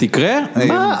זה באמת יקרה.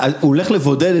 מה? הוא הולך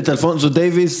לבודד את אלפונסו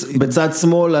דייביס בצד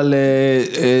שמאל על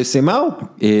סימאו?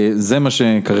 זה מה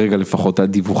שכרגע לפחות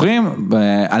הדיווחים,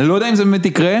 אני לא יודע אם זה באמת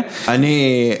יקרה.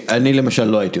 אני למשל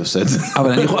לא הייתי עושה את זה.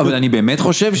 אבל אני באמת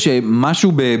חושב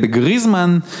שמשהו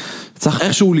בגריזמן צריך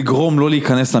איכשהו לגרום לא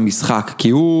להיכנס למשחק, כי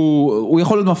הוא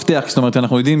יכול להיות מפתח, זאת אומרת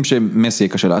אנחנו יודעים שמסי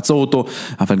קשה לעצור אותו,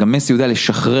 אבל גם מסי יודע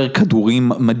לשחרר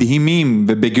כדורים מדהימים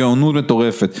ובגאונות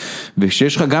מטורפת,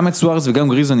 וכשיש לך גם את סוארס וגם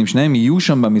גריזמן, אם שניהם יהיו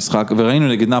שם במשחק, וראינו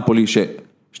נגד נפולי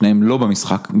ששניהם לא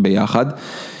במשחק ביחד,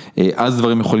 אז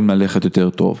דברים יכולים ללכת יותר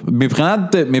טוב.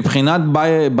 מבחינת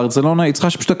ברצלונה, היא צריכה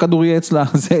שפשוט הכדור יהיה אצלה,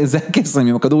 זה הקסם,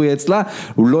 אם הכדור יהיה אצלה,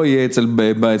 הוא לא יהיה אצל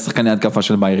שחקני התקפה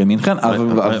של ביירן מינכן.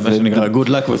 מה שנקרא, good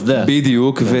luck with that.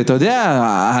 בדיוק, ואתה יודע,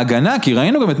 ההגנה, כי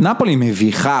ראינו גם את נפולי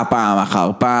מביכה פעם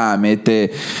אחר פעם,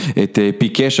 את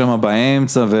פיקה שם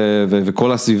באמצע,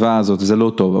 וכל הסביבה הזאת, זה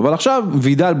לא טוב. אבל עכשיו,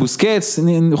 וידל, בוסקץ,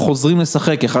 חוזרים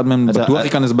לשחק, אחד מהם בטוח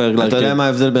ייכנס בהרכב. אתה יודע מה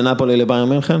ההבדל בין נפולי לביירן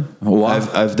מינכן?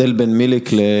 ההבדל בין מיליק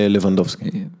לבנדובסקי.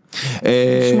 82%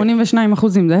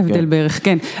 זה ההבדל בערך,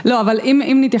 כן. לא, אבל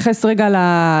אם נתייחס רגע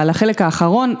לחלק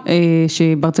האחרון,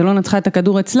 שברצלונה צריכה את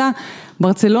הכדור אצלה,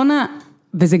 ברצלונה,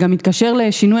 וזה גם מתקשר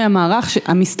לשינוי המערך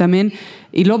המסתמן,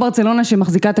 היא לא ברצלונה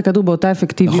שמחזיקה את הכדור באותה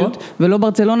אפקטיביות, ולא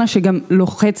ברצלונה שגם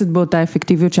לוחצת באותה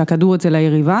אפקטיביות שהכדור אצל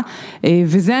היריבה,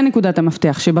 וזה הנקודת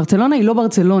המפתח, שברצלונה היא לא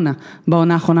ברצלונה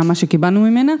בעונה האחרונה, מה שקיבלנו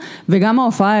ממנה, וגם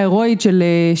ההופעה ההירואית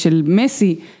של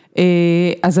מסי,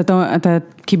 אז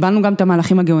קיבלנו גם את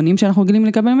המהלכים הגאונים שאנחנו רגילים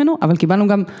לקבל ממנו, אבל קיבלנו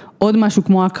גם עוד משהו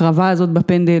כמו הקרבה הזאת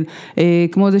בפנדל,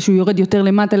 כמו זה שהוא יורד יותר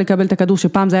למטה לקבל את הכדור,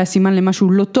 שפעם זה היה סימן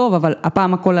למשהו לא טוב, אבל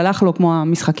הפעם הכל הלך לו כמו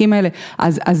המשחקים האלה,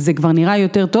 אז זה כבר נראה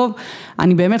יותר טוב.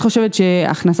 אני באמת חושבת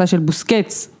שההכנסה של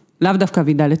בוסקץ, לאו דווקא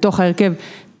וידל, לתוך ההרכב,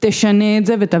 תשנה את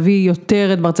זה ותביא יותר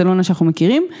את ברצלונה שאנחנו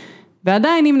מכירים,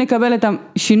 ועדיין אם נקבל את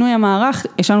שינוי המערך,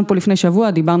 יש לנו פה לפני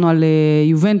שבוע, דיברנו על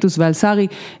יובנטוס ועל סארי,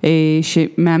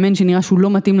 שמאמן שנראה שהוא לא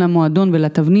מתאים למועדון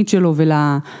ולתבנית שלו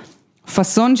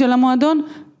ולפסון של המועדון,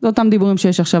 זה אותם דיבורים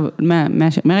שיש עכשיו,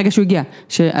 מהרגע שהוא הגיע,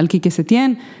 על קיקי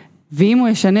סטיין, ואם הוא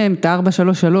ישנה את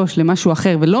ה-4-3-3 למשהו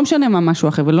אחר, ולא משנה מה משהו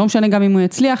אחר, ולא משנה גם אם הוא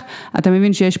יצליח, אתה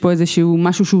מבין שיש פה איזשהו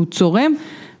משהו שהוא צורם,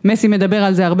 מסי מדבר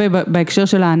על זה הרבה בהקשר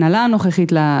של ההנהלה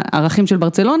הנוכחית לערכים של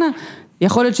ברצלונה,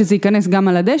 יכול להיות שזה ייכנס גם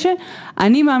על הדשא,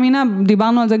 אני מאמינה,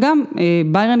 דיברנו על זה גם,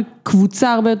 ביירן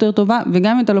קבוצה הרבה יותר טובה,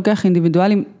 וגם אם אתה לוקח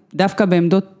אינדיבידואלים, דווקא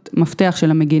בעמדות מפתח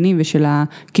של המגנים ושל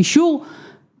הקישור,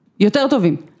 יותר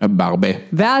טובים. בהרבה.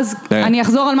 ואז אני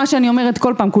אחזור על מה שאני אומרת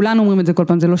כל פעם, כולנו אומרים את זה כל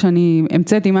פעם, זה לא שאני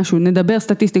המצאתי משהו, נדבר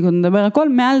סטטיסטיקות, נדבר הכל,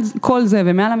 מעל כל זה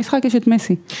ומעל המשחק יש את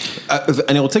מסי.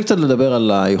 אני רוצה קצת לדבר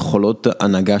על היכולות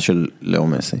הנהגה של לאו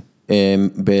מסי.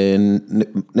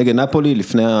 נגד נפולי,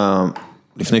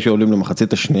 לפני שעולים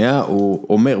למחצית השנייה, הוא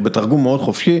אומר, בתרגום מאוד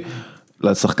חופשי,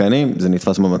 לשחקנים, זה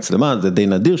נתפס במצלמה, זה די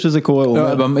נדיר שזה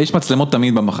קורה. יש מצלמות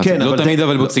תמיד במחצית, לא תמיד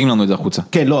אבל מוציאים לנו את זה החוצה.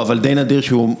 כן, לא, אבל די נדיר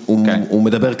שהוא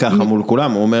מדבר ככה מול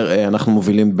כולם, הוא אומר, אנחנו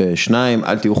מובילים בשניים,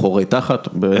 אל תהיו חורי תחת,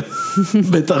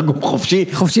 בתרגום חופשי.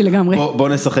 חופשי לגמרי. בוא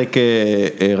נשחק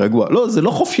רגוע. לא, זה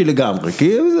לא חופשי לגמרי,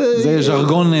 כי זה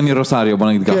ז'רגון מרוסריו, בוא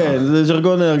נגיד ככה. כן, זה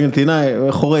ז'רגון ארגנטינאי,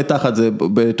 חורי תחת זה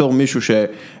בתור מישהו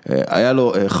שהיה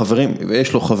לו חברים,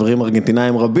 ויש לו חברים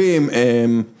ארגנטינאים רבים,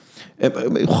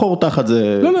 חור תחת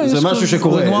זה משהו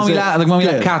שקורה. זה כמו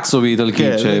מילה קאצו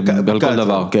באיטלקית, על כל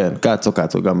דבר. כן,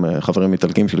 קאצו, גם חברים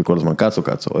איטלקים שלי כל הזמן, קאצו.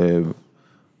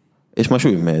 יש משהו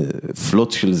עם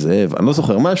פלוט של זאב, אני לא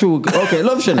זוכר, משהו, אוקיי,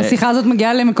 לא משנה. השיחה הזאת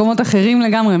מגיעה למקומות אחרים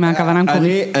לגמרי מהכוונה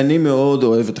המקורית. אני מאוד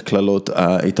אוהב את הכללות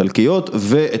האיטלקיות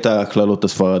ואת הכללות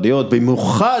הספרדיות,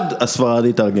 במיוחד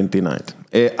הספרדית הארגנטינאית.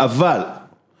 אבל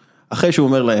אחרי שהוא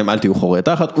אומר להם, אל תהיו חורי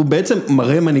תחת, הוא בעצם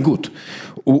מראה מנהיגות.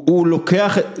 הוא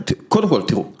לוקח, קודם כל,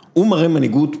 תראו, הוא מראה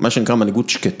מנהיגות, מה שנקרא מנהיגות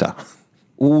שקטה.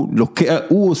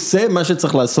 הוא עושה מה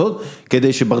שצריך לעשות,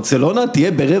 כדי שברצלונה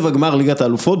תהיה ברבע גמר ליגת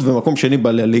האלופות, ומקום שני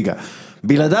בליגה.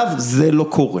 בלעדיו זה לא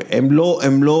קורה,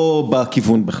 הם לא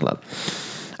בכיוון בכלל.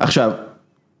 עכשיו,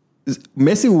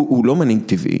 מסי הוא לא מנהיג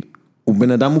טבעי, הוא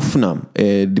בן אדם מופנם.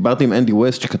 דיברתי עם אנדי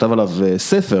ווסט שכתב עליו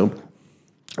ספר,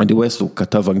 אנדי ווסט הוא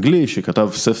כתב אנגלי, שכתב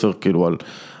ספר כאילו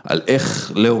על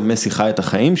איך לאו מסי חי את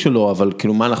החיים שלו, אבל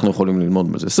כאילו מה אנחנו יכולים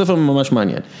ללמוד מזה. ספר ממש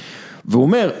מעניין. והוא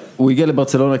אומר, הוא הגיע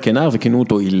לברצלונה כנער וכינו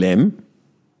אותו אילם,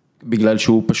 בגלל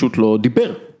שהוא פשוט לא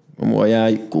דיבר. הוא היה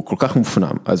כל כך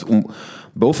מופנם. אז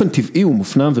באופן טבעי הוא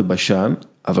מופנם ובשן,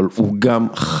 אבל הוא גם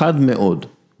חד מאוד,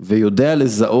 ויודע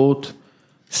לזהות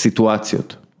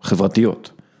סיטואציות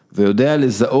חברתיות, ויודע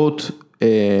לזהות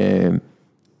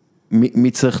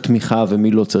מי צריך תמיכה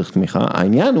ומי לא צריך תמיכה.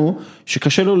 העניין הוא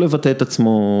שקשה לו לבטא את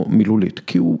עצמו מילולית,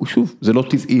 כי הוא, שוב, זה לא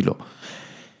טבעי לו.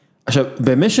 עכשיו,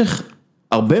 במשך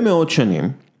הרבה מאוד שנים,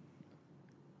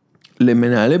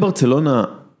 למנהלי ברצלונה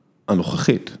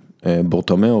הנוכחית,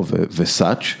 בורטומאו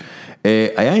וסאץ',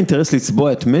 היה אינטרס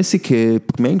לצבוע את מסי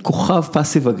כמעין כוכב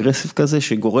פאסיב אגרסיב כזה,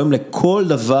 שגורם לכל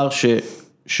דבר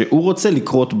שהוא רוצה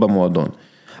לקרות במועדון.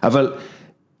 אבל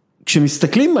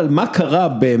כשמסתכלים על מה קרה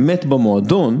באמת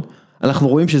במועדון, אנחנו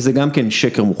רואים שזה גם כן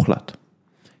שקר מוחלט.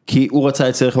 כי הוא רצה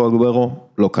את סרחיו אגוארו,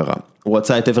 לא קרה. הוא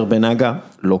רצה את אבר בנאגה,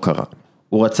 לא קרה.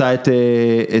 הוא רצה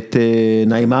את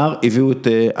ניימר, הביאו את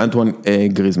אנטואן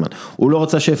גריזמן. הוא לא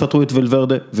רצה שיפטרו את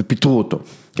ולוורדה ופיטרו אותו,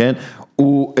 כן?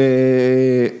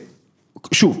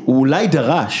 שוב, הוא אולי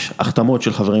דרש החתמות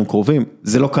של חברים קרובים,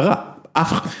 זה לא קרה.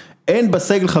 אין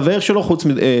בסגל חבר שלו חוץ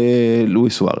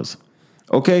מלואיס סוארז.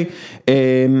 אוקיי?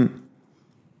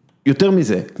 יותר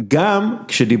מזה, גם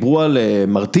כשדיברו על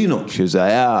מרטינו, שזה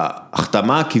היה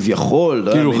החתמה כביכול,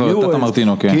 כאילו חרטת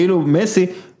מרטינו, כן. כאילו מסי,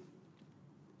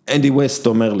 אנדי ווסט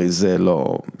אומר לי, זה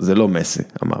לא מסי,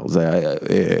 אמר, זה היה,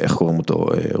 איך קוראים אותו,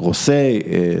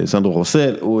 סנדרו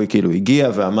רוסל, הוא כאילו הגיע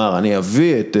ואמר, אני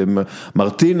אביא את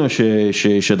מרטינו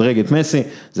ששדרג את מסי,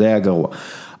 זה היה גרוע.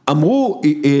 אמרו,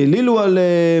 העלילו על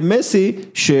מסי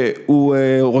שהוא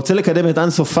רוצה לקדם את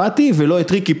אנסו פאטי ולא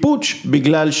את ריקי פוץ',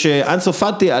 בגלל שאנסו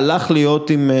פאטי הלך להיות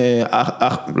עם,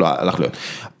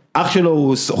 אח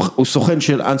שלו הוא סוכן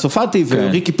של אנסו פאטי,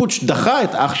 וריקי פוץ' דחה את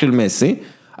אח של מסי,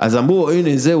 אז אמרו,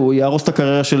 הנה זה, הוא יהרוס את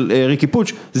הקריירה של ריקי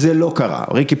פוץ', זה לא קרה,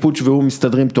 ריקי פוץ' והוא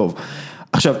מסתדרים טוב.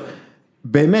 עכשיו,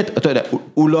 באמת, אתה יודע,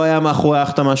 הוא לא היה מאחורי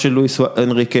ההחתמה של לואיס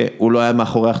אנריקה, הוא לא היה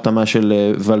מאחורי ההחתמה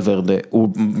של ולוורדה, הוא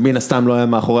מן הסתם לא היה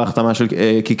מאחורי ההחתמה של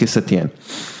קיקי סטיין.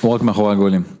 הוא רק מאחורי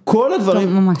הגולים.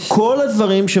 כל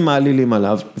הדברים שמעלילים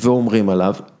עליו ואומרים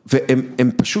עליו,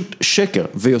 והם פשוט שקר,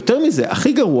 ויותר מזה,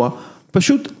 הכי גרוע,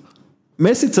 פשוט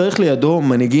מסי צריך לידו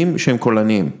מנהיגים שהם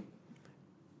קולניים,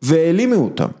 והעלימו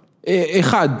אותם.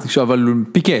 אחד, אבל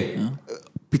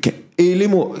פיקה.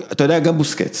 העלימו, אתה יודע, גם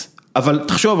בוסקץ, אבל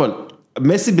תחשוב על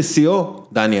מסי בסיו,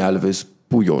 דני אלווס,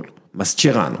 פויול,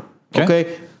 מסצ'רנו, אוקיי?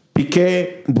 פיקה,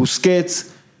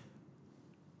 בוסקץ,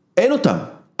 אין אותם.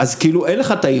 אז כאילו אין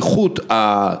לך את האיכות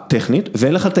הטכנית,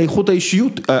 ואין לך את האיכות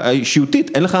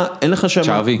האישיותית, אין לך שם...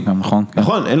 שעבי, נכון.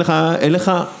 נכון,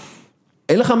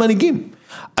 אין לך מנהיגים.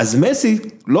 אז מסי,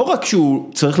 לא רק שהוא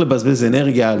צריך לבזבז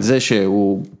אנרגיה על זה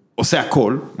שהוא עושה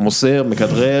הכל, מוסר,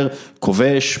 מכדרר,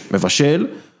 כובש, מבשל,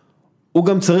 הוא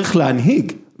גם צריך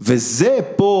להנהיג. וזה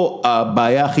פה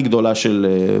הבעיה הכי גדולה של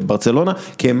ברצלונה,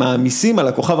 כי הם מעמיסים על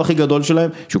הכוכב הכי גדול שלהם,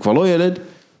 שהוא כבר לא ילד,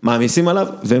 מעמיסים עליו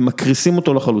ומקריסים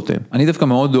אותו לחלוטין. אני דווקא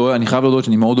מאוד אוהב, אני חייב להודות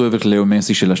שאני מאוד אוהב את לאו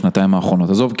מסי של השנתיים האחרונות,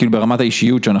 עזוב, כאילו ברמת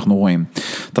האישיות שאנחנו רואים.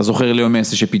 אתה זוכר לאו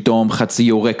מסי שפתאום חצי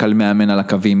יורק על מאמן על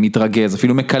הקווים, מתרגז,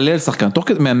 אפילו מקלל שחקן,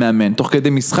 תוך כדי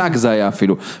משחק זה היה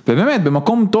אפילו. ובאמת,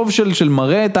 במקום טוב של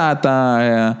מראה אתה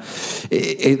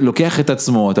לוקח את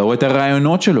עצמו, אתה רואה את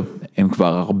הרעיונות שלו. הם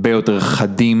כבר הרבה יותר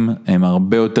חדים, הם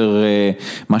הרבה יותר,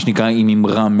 מה שנקרא, עם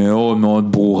אמרה מאוד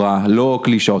מאוד ברורה, לא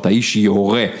קלישאות, האיש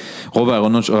יורה. רוב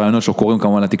הרעיונות שלו קוראים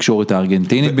כמובן לתקשורת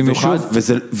הארגנטינית במיוחד.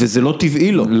 וזה לא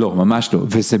טבעי לו. לא, ממש לא.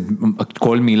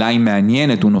 כל מילה היא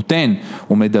מעניינת, הוא נותן,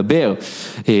 הוא מדבר.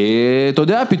 אתה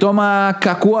יודע, פתאום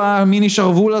הקעקוע המיני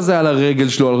שרוול הזה על הרגל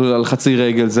שלו, על חצי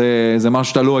רגל, זה משהו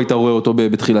שאתה לא היית רואה אותו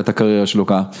בתחילת הקריירה שלו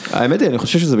ככה. האמת היא, אני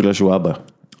חושב שזה בגלל שהוא אבא.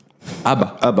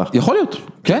 אבא. יכול להיות,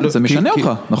 כן, זה משנה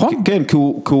אותך, נכון? כן, כי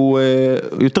הוא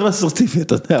יותר אסרטיבי,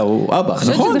 אתה יודע, הוא אבא. אני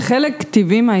חושבת שזה חלק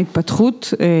טבעי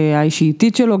מההתפתחות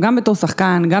האישיותית שלו, גם בתור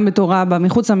שחקן, גם בתור אבא,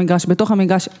 מחוץ למגרש, בתוך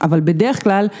המגרש, אבל בדרך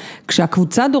כלל,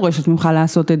 כשהקבוצה דורשת ממך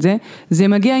לעשות את זה, זה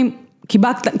מגיע עם,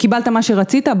 קיבלת מה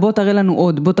שרצית, בוא תראה לנו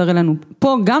עוד, בוא תראה לנו.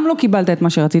 פה גם לא קיבלת את מה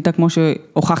שרצית, כמו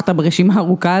שהוכחת ברשימה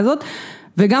הארוכה הזאת,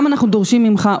 וגם אנחנו דורשים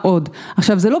ממך עוד.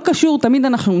 עכשיו, זה לא קשור, תמיד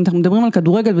אנחנו מדברים על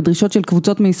כדורגל ודרישות של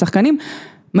קבוצות משחקנים,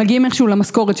 מגיעים איכשהו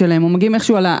למשכורת שלהם, או מגיעים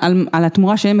איכשהו על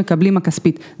התמורה שהם מקבלים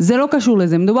הכספית. זה לא קשור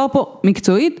לזה, מדובר פה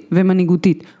מקצועית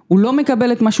ומנהיגותית. הוא לא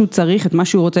מקבל את מה שהוא צריך, את מה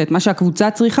שהוא רוצה, את מה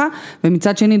שהקבוצה צריכה,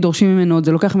 ומצד שני דורשים ממנו עוד,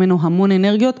 זה לוקח ממנו המון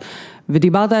אנרגיות,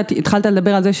 התחלת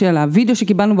לדבר על זה של הוידאו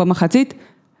שקיבלנו במחצית,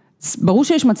 ברור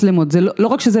שיש מצלמות, זה לא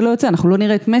רק שזה לא יוצא, אנחנו לא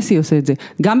נראה את מסי עושה את זה,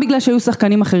 גם בגלל שהיו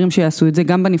שחקנים אחרים שיעשו את זה,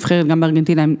 גם בנבחרת, גם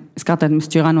בארגנטינה, הזכרת את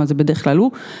מסצ'רנו, אז זה בדרך כלל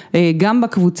הוא, גם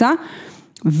בקבוצה,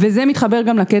 וזה מתחבר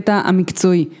גם לקטע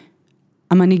המקצועי.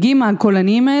 המנהיגים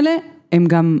הקולניים האלה, הם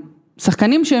גם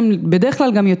שחקנים שהם בדרך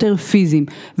כלל גם יותר פיזיים,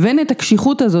 ואין את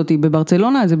הקשיחות הזאת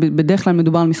בברצלונה, זה בדרך כלל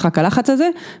מדובר על משחק הלחץ הזה,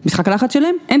 משחק הלחץ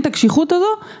שלהם, אין את הקשיחות הזו,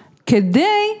 כדי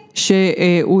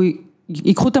שהוא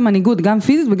ייקחו את המנהיגות גם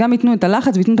פיזית וגם ייתנו את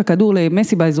הלחץ ויתנו את הכדור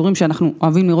למסי באזורים שאנחנו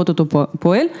אוהבים לראות אותו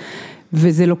פועל,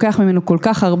 וזה לוקח ממנו כל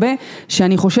כך הרבה,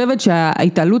 שאני חושבת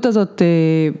שההתעלות הזאת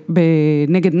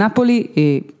נגד נפולי,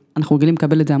 אנחנו רגילים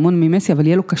לקבל את זה המון ממסי, אבל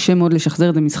יהיה לו קשה מאוד לשחזר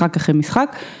את זה משחק אחרי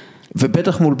משחק.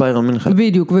 ובטח מול ביירן מינכן.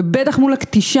 בדיוק, ובטח מול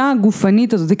הקטישה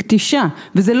הגופנית הזאת, זה קטישה,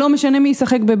 וזה לא משנה מי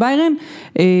ישחק בביירן,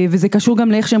 וזה קשור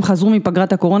גם לאיך שהם חזרו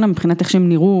מפגרת הקורונה, מבחינת איך שהם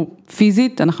נראו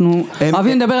פיזית, אנחנו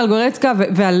אוהבים לדבר על גורצקה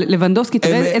ועל לבנדובסקי,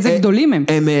 תראה איזה גדולים הם.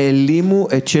 הם העלימו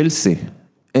את צ'לסי,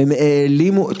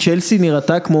 צ'לסי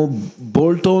נראתה כמו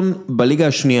בולטון בליגה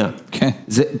השנייה. כן.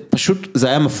 זה פשוט, זה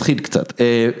היה מפחיד קצת.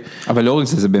 אבל לא רק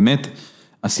זה, זה באמת,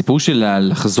 הסיפור של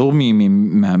לחזור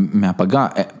מהפגרה,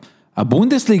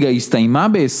 הבונדסליגה הסתיימה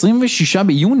ב-26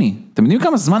 ביוני, אתם יודעים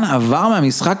כמה זמן עבר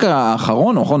מהמשחק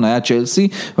האחרון, נכון, היה צ'לסי,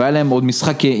 והיה להם עוד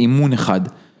משחק אימון אחד,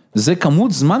 זה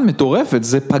כמות זמן מטורפת,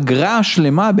 זה פגרה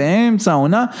שלמה באמצע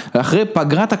העונה, אחרי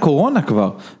פגרת הקורונה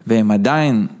כבר, והם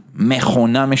עדיין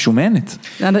מכונה משומנת.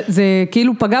 זה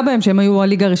כאילו פגע בהם שהם היו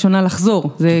הליגה הראשונה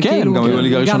לחזור. כן, גם היו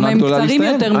הליגה הראשונה גדולה להסתיים. גם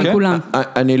הם קצרים יותר מכולם.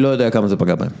 אני לא יודע כמה זה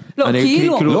פגע בהם. לא,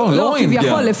 כאילו, לא,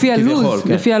 כביכול,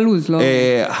 לפי הלוז.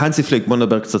 הנסי פליק, בוא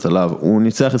נדבר קצת עליו. הוא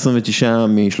ניצח 29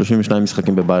 מ-32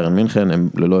 משחקים בביירן מינכן, הם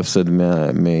ללא הפסד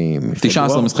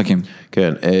 19 משחקים.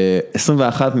 כן,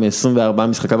 21 מ-24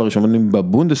 משחקיו הראשונים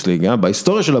בבונדסליגה,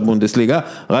 בהיסטוריה של הבונדסליגה,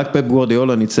 רק פפ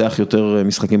גוארדיולה ניצח יותר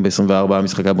משחקים ב-24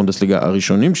 משחקי הבונדסליגה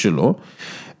הראשונים שלו,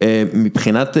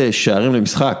 מבחינת שערים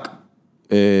למשחק,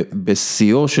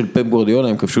 בשיאו של פפ גוארדיולה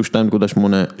הם כבשו 2.8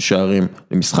 שערים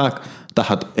למשחק,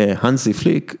 תחת הנסי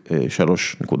פליק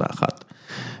 3.1.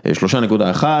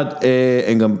 3.1,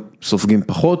 הם גם סופגים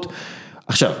פחות.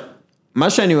 עכשיו, מה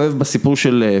שאני אוהב בסיפור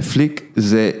של פליק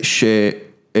זה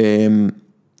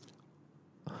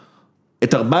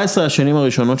את 14 השנים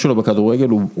הראשונות שלו בכדורגל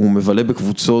הוא מבלה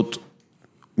בקבוצות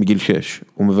מגיל 6,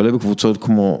 הוא מבלה בקבוצות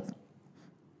כמו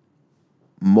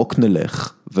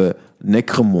מוקנלך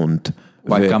ונקרמונט.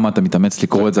 וואי, כמה אתה מתאמץ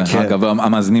לקרוא את זה, אגב,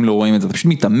 המאזינים לא רואים את זה, אתה פשוט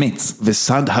מתאמץ.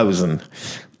 וסנדהאוזן.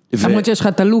 למרות שיש לך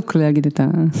את הלוק להגיד את ה...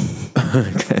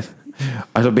 כן.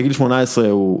 עכשיו, בגיל 18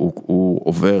 הוא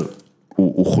עובר,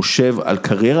 הוא חושב על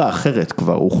קריירה אחרת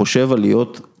כבר, הוא חושב על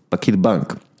להיות פקיד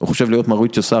בנק, הוא חושב להיות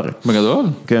מרויציו סארי. בגדול?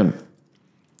 כן.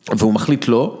 והוא מחליט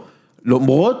לא,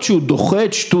 למרות שהוא דוחה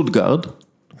את שטוטגרד,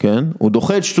 כן? הוא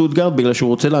דוחה את שטוטגרד בגלל שהוא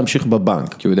רוצה להמשיך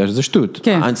בבנק. כי הוא יודע שזה שטוט.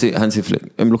 כן. הנסי פליק.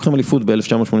 הם לוקחים אליפות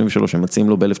ב-1983, הם מציעים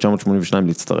לו ב-1982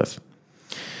 להצטרף.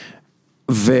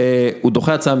 והוא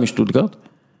דוחה הצעה משטוטגרד,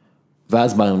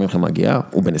 ואז ביירן מינכן מגיע,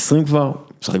 הוא בן 20 כבר,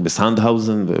 משחק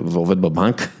בסנדהאוזן ועובד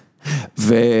בבנק,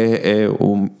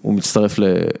 והוא מצטרף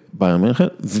לביירן מינכן,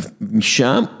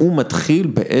 ומשם הוא מתחיל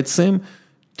בעצם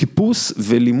טיפוס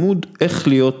ולימוד איך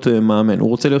להיות מאמן, הוא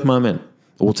רוצה להיות מאמן,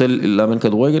 הוא רוצה לאמן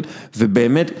כדורגל,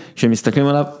 ובאמת, כשמסתכלים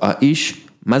עליו, האיש,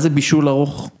 מה זה בישול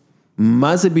ארוך?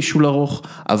 מה זה בישול ארוך?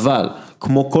 אבל,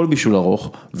 כמו כל בישול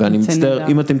ארוך, ואני מצטער,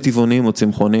 אם אתם טבעונים או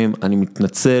צמחונים, אני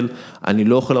מתנצל, אני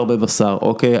לא אוכל הרבה בשר,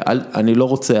 אוקיי, אני לא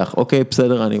רוצח, אוקיי,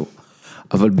 בסדר,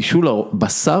 אבל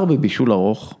בשר בבישול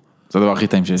ארוך, זה הדבר הכי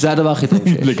טעים שיש. זה הדבר הכי טעים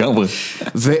שיש. לגמרי.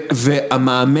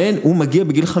 והמאמן, הוא מגיע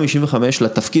בגיל 55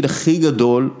 לתפקיד הכי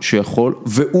גדול שיכול,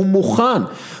 והוא מוכן.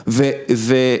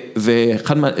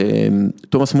 ואחד,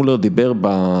 תומאס מולר דיבר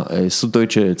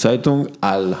בסודויטשה צייטונג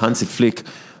על הנסי פליק,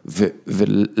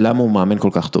 ולמה הוא מאמן כל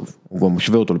כך טוב. הוא גם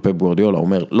משווה אותו לפפ גוארדיולה, הוא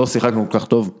אומר, לא שיחקנו כל כך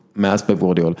טוב מאז פפ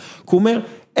גוארדיולה. כי הוא אומר,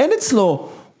 אין אצלו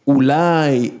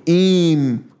אולי,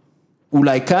 אם,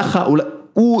 אולי ככה, אולי,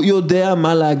 הוא יודע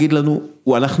מה להגיד לנו,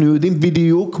 אנחנו יודעים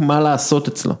בדיוק מה לעשות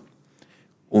אצלו.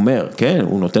 הוא אומר, כן,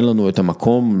 הוא נותן לנו את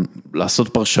המקום לעשות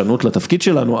פרשנות לתפקיד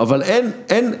שלנו, אבל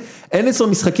אין אצלו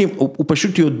משחקים, הוא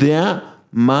פשוט יודע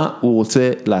מה הוא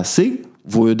רוצה להשיג,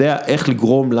 והוא יודע איך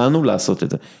לגרום לנו לעשות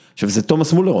את זה. עכשיו, זה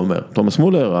תומאס מולר אומר, תומאס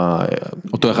מולר,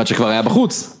 אותו אחד שכבר היה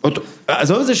בחוץ.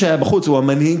 עזוב את זה שהיה בחוץ, הוא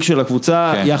המנהיג של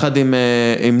הקבוצה, יחד עם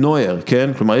נויר, כן?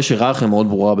 כלומר, יש היררכיה מאוד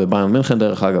ברורה בביירן מינכן,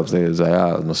 דרך אגב, זה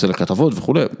היה נושא לכתבות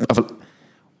וכו', אבל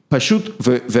פשוט,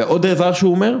 ועוד דבר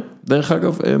שהוא אומר, דרך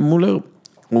אגב, מולר,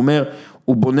 הוא אומר,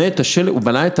 הוא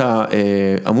בנה את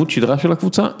העמוד שדרה של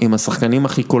הקבוצה, עם השחקנים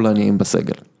הכי קולניים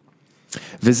בסגל.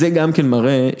 וזה גם כן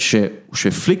מראה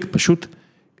שפליק פשוט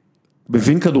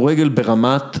מבין כדורגל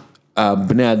ברמת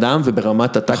הבני אדם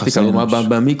וברמת הטקטיקה,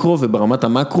 במיקרו וברמת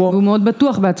המקרו. והוא מאוד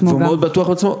בטוח בעצמו. והוא מאוד בטוח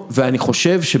בעצמו, ואני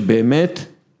חושב שבאמת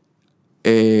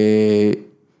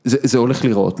זה הולך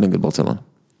לראות נגד ברצלונה.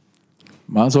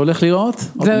 מה זה הולך לראות?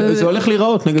 זה הולך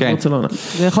לראות נגד ברצלונה.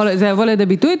 זה יבוא לידי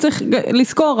ביטוי, צריך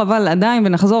לזכור, אבל עדיין,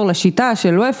 ונחזור לשיטה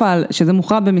של וופא, שזה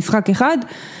מוכרע במשחק אחד,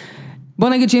 בוא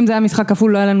נגיד שאם זה היה משחק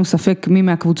כפול, לא היה לנו ספק מי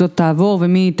מהקבוצות תעבור,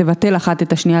 ומי תבטל אחת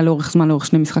את השנייה לאורך זמן, לאורך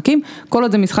שני משחקים. כל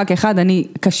עוד זה משחק אחד,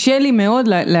 קשה לי מאוד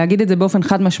להגיד את זה באופן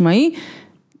חד משמעי,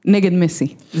 נגד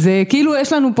מסי. זה כאילו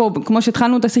יש לנו פה, כמו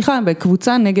שהתחלנו את השיחה,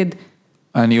 בקבוצה נגד...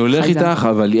 אני הולך איתך,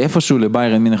 אבל איפשהו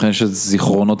לביירן מינכן יש את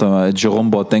זיכרונות, את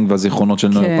ג'רום בואטנג והזיכרונות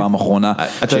של פעם אחרונה,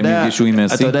 שהם נפגשו עם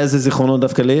מסי. אתה יודע איזה זיכרונות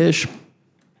דווקא לי יש?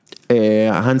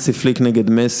 הנסי פליק נגד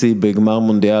מסי בגמר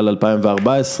מונדיאל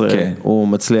 2014, הוא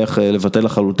מצליח לבטל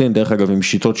לחלוטין, דרך אגב עם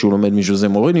שיטות שהוא לומד מז'וזה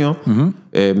מוריניו,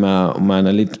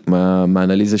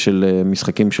 מהאנליזה של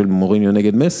משחקים של מוריניו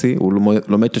נגד מסי, הוא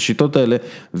לומד את השיטות האלה,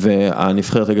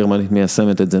 והנבחרת הגרמנית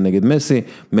מיישמת את זה נגד מסי,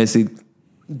 מסי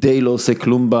די לא עושה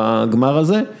כלום בגמר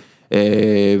הזה,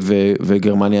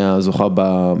 וגרמניה זוכה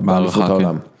באליפות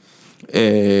העולם.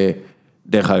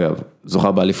 דרך אגב,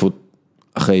 זוכה באליפות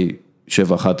אחרי 7-1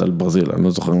 על ברזיל, אני לא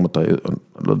זוכר מתי, אני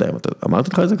לא יודע אם אתה, אמרתי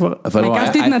לך את זה כבר?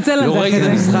 ביקשתי להתנצל על זה. לא ראיתי את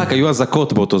המשחק, היו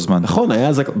הזקות באותו זמן. נכון, היה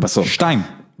הזקות, בסוף. 2.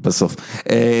 בסוף.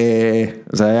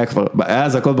 זה היה כבר, היה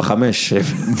הזקות ב5.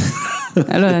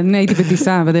 אני הייתי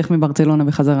בטיסה בדרך מברצלונה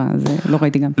בחזרה, אז לא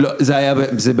ראיתי גם. לא,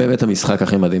 זה באמת המשחק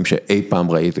הכי מדהים שאי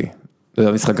פעם ראיתי. זה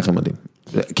המשחק הכי מדהים.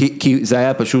 כי זה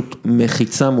היה פשוט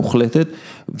מחיצה מוחלטת,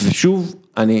 ושוב,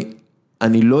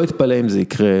 אני לא אתפלא אם זה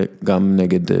יקרה גם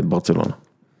נגד ברצלונה.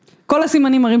 כל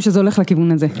הסימנים מראים שזה הולך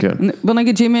לכיוון הזה. בוא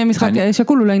נגיד שאם יהיה משחק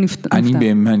שקול אולי נפתע.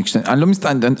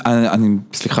 אני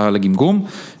סליחה על הגמגום,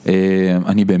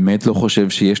 אני באמת לא חושב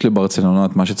שיש לברצלונה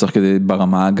את מה שצריך כדי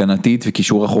ברמה הגנתית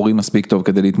וקישור אחורי מספיק טוב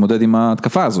כדי להתמודד עם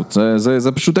ההתקפה הזאת.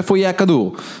 זה פשוט איפה יהיה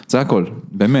הכדור. זה הכל,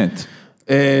 באמת.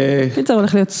 פיצר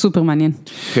הולך להיות סופר מעניין.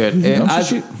 כן,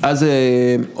 אז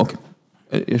אוקיי.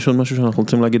 יש עוד משהו שאנחנו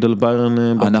רוצים להגיד על ביירן?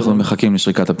 אנחנו מחכים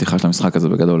לשריקת הפתיחה של המשחק הזה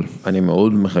בגדול. אני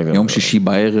מאוד מחכה. יום שישי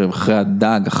בערב, אחרי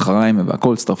הדג, אחריים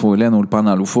והכל, הצטרפו אלינו, אולפן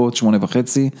האלופות, 8:30,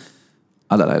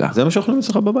 עד הלילה. זה מה שאוכלים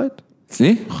אצלך בבית?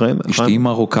 אצלי? אשתי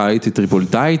מרוקאית,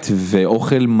 טריפוליטאית,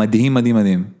 ואוכל מדהים, מדהים,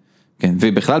 מדהים. כן,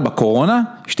 ובכלל בקורונה,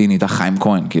 אשתי נהייתה חיים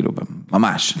כהן, כאילו,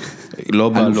 ממש. לא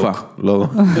בלוק. לא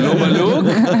בלוק,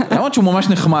 למרות שהוא ממש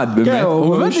נחמד, באמת.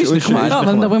 הוא באמת איש נחמד. לא,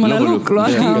 אבל מדברים על הלוק, לא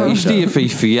על... אשתי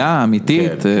יפהפייה,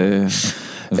 אמיתית,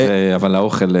 אבל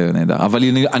האוכל נהדר. אבל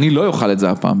אני לא אוכל את זה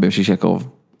הפעם, בשישי הקרוב.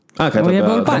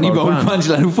 אני באולפן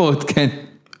של האלופות, כן.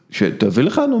 שתביא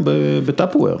לכנו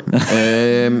בטאפוור.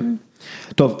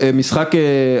 טוב, משחק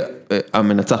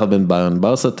המנצחת בין ביירן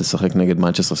ברסה, תשחק נגד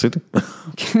מנצ'סטר סיטי,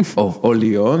 או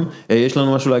ליון. יש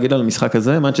לנו משהו להגיד על המשחק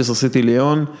הזה, מנצ'סטר סיטי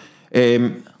ליון.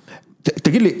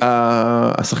 תגיד לי,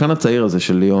 השחקן הצעיר הזה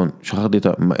של ליון, שכחתי את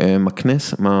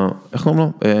מקנס, איך קוראים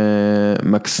לו?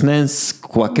 מקסנס,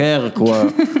 קוואקר,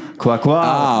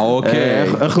 קוואקוואר. אוקיי.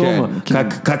 איך קוראים?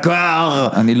 קקואר.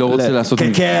 אני לא רוצה לעשות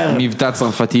מבטא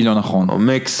צרפתי לא נכון.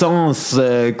 מקסנס,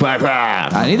 קוואקוואר.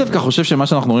 אני דווקא חושב שמה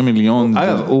שאנחנו רואים מליון...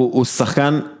 אגב, הוא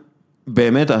שחקן,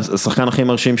 באמת, השחקן הכי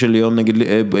מרשים של ליון נגיד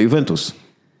ביובנטוס.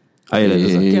 הילד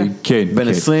הזה. כן. בן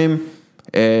 20,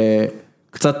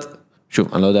 קצת, שוב,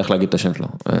 אני לא יודע איך להגיד את השם שלו.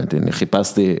 אני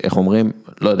חיפשתי, איך אומרים,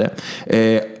 לא יודע.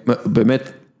 באמת,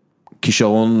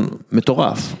 כישרון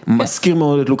מטורף. מזכיר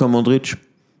מאוד את לוקה מודריץ'.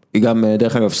 היא גם,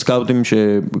 דרך אגב, סקאוטים,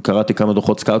 שקראתי כמה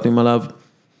דוחות סקאוטים עליו,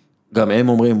 גם הם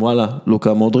אומרים, וואלה,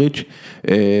 לוקה מודריץ'.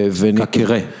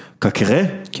 קקרה. קקרה?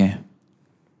 כן.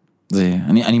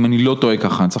 אני לא טועה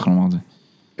ככה, אני צריך לומר את זה.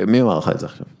 מי אמר לך את זה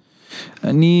עכשיו?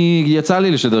 יצא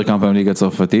לי לשדר כמה פעמים ליגה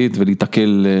צרפתית,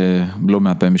 ולהתקל לא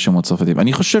מהפעמים בשמות צרפתיים.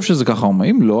 אני חושב שזה ככה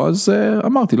אומרים, לא, אז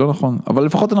אמרתי, לא נכון. אבל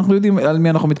לפחות אנחנו יודעים על מי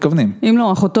אנחנו מתכוונים. אם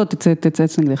לא, אחותו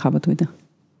תצייץ נגדך בטוויטר.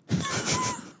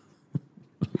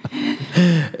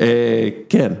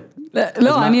 כן.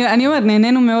 לא, אני אומרת,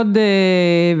 נהנינו מאוד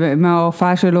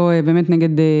מההופעה שלו באמת נגד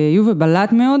יובה,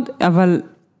 בלט מאוד, אבל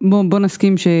בוא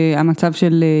נסכים שהמצב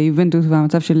של יובנטוס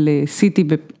והמצב של סיטי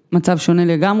במצב שונה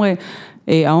לגמרי,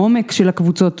 העומק של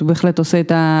הקבוצות בהחלט עושה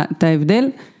את ההבדל.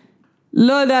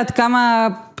 לא יודעת כמה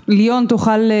ליון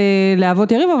תוכל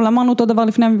להוות יריב, אבל אמרנו אותו דבר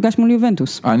לפני המפגש מול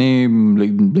יובנטוס. אני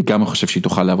לגמרי חושב שהיא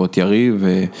תוכל להוות יריב,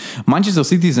 ומנצ'סטר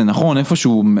סיטי זה נכון,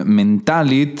 איפשהו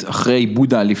מנטלית, אחרי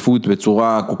איבוד האליפות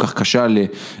בצורה כל כך קשה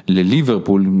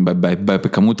לליברפול,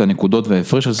 בכמות הנקודות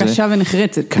וההפרש הזה. קשה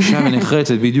ונחרצת. קשה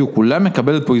ונחרצת, בדיוק. אולי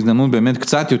מקבלת פה הזדמנות באמת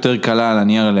קצת יותר קלה על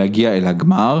הנייר להגיע אל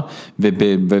הגמר,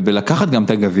 ולקחת גם את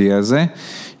הגביע הזה,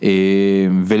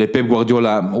 ולפפ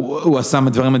גוארדיולה, הוא עשה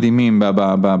דברים מדהימים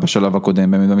בשלב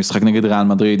הקודם, במשחק נגד ריאל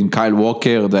מדריד, עם קייל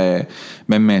ווקר,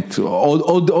 באמת,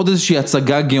 עוד איזושהי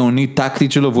הצגה גאונית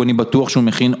טקטית שלו, ואני בטוח שהוא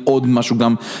מכין עוד משהו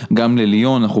גם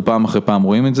לליון, אנחנו פעם אחרי פעם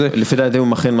רואים את זה. לפי דעתי הוא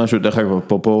מכין משהו, דרך אגב,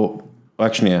 פה,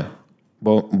 רק שנייה,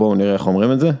 בואו נראה איך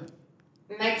אומרים את זה.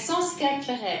 מקסנס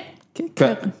קקרה.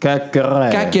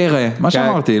 קקרה, מה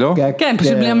שאמרתי, לא? כן,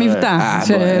 פשוט בלי המבטא.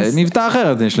 מבטא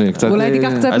אחרת יש לי, קצת... אולי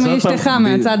תיקח קצת מאשתך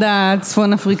מהצד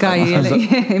הצפון אפריקאי,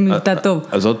 מבטא טוב.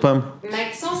 אז עוד פעם.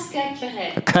 מקסנס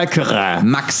קקרה. קקרה.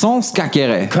 מקסנס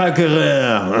קקרה.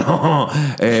 קקרה.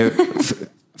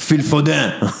 פיל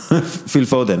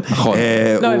פודן. נכון.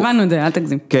 לא, הבנו את זה, אל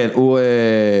תגזים. כן,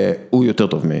 הוא יותר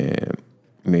טוב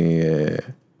מקסנס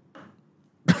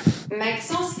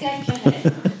קקרה.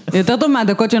 יותר טוב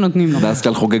מהדקות שנותנים לו.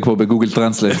 דסקל חוגג פה בגוגל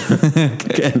טרנסלייט.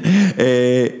 כן.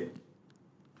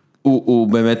 הוא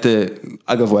באמת,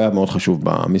 אגב הוא היה מאוד חשוב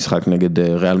במשחק נגד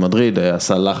ריאל מדריד,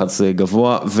 עשה לחץ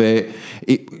גבוה,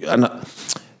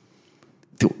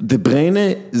 דה בריינה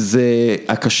זה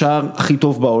הקשר הכי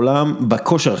טוב בעולם,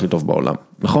 בכושר הכי טוב בעולם,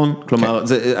 נכון? כלומר,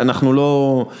 אנחנו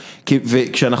לא,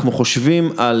 וכשאנחנו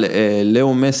חושבים על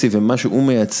לאו מסי ומה שהוא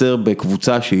מייצר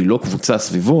בקבוצה שהיא לא קבוצה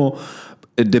סביבו,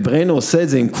 דה בריינה עושה את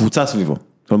זה עם קבוצה סביבו.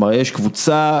 כלומר, יש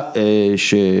קבוצה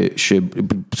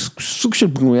שסוג של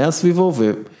בנויה סביבו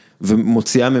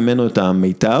ומוציאה ממנו את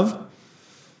המיטב.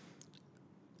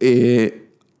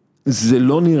 זה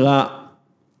לא נראה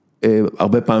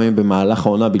הרבה פעמים במהלך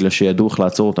העונה, בגלל שידעו איך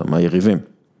לעצור אותם, היריבים.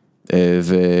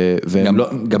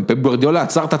 גם פפ גוארדיולה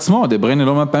עצר את עצמו, דה בריינה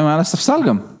לא מהפעמים היה לספסל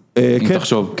גם, אם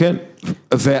תחשוב. כן,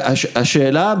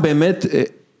 והשאלה באמת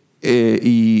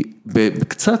היא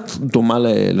קצת דומה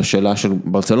לשאלה של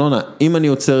ברצלונה, אם אני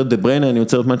יוצר את דה בריינה, אני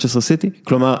יוצר את מנצ'סטר סיטי,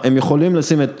 כלומר, הם יכולים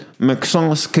לשים את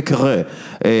מקסנס קקרה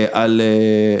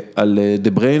על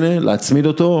דה בריינה, להצמיד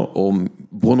אותו, או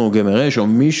ברונו גמרש, או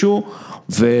מישהו,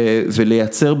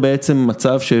 ולייצר בעצם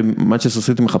מצב שמנצ'סטר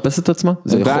סיטי מחפש את עצמה.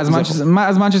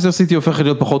 אז מנצ'סטר סיטי הופך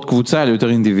להיות פחות קבוצה, יותר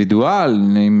אינדיבידואל,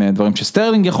 עם דברים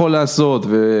שסטרלינג יכול לעשות,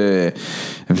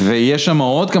 ויש שם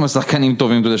עוד כמה שחקנים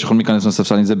טובים, אתה יודע, שיכולים להיכנס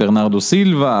לספסל, זה ברנרדו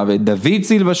סילבה, ודוד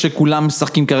סילבה, שכולם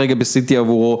משחקים כרגע בסיטי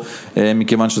עבורו,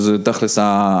 מכיוון שזה תכלס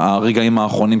הרגעים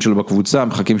האחרונים שלו בקבוצה,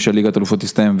 מחכים של ליגת האלופות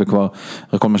תסתיים, וכבר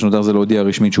כל מה שנותר זה להודיע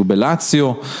רשמית שהוא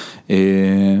בלאציו.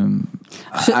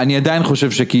 אני עדיין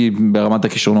חושב שכי ברמת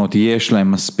הכישרונות יש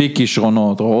להם מספיק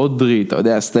כישרונות, רודרי, אתה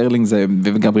יודע, סטרלינג זה,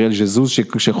 וגבריאל ז'זוס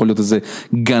שיכול להיות איזה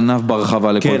גנב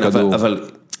ברחבה לכל כדור. אבל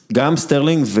גם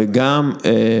סטרלינג וגם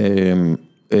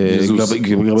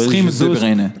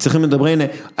צריכים את דה בריינה,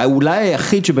 אולי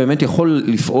היחיד שבאמת יכול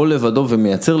לפעול לבדו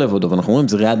ומייצר לבדו, ואנחנו אומרים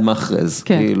זה ריאד מחרז,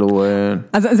 כאילו.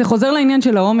 אז זה חוזר לעניין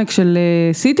של העומק של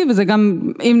סיטי, וזה גם,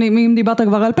 אם דיברת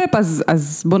כבר על פפ,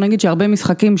 אז בוא נגיד שהרבה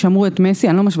משחקים שמרו את מסי,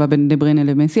 אני לא משווה בין דה בריינה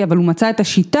למסי, אבל הוא מצא את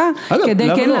השיטה כדי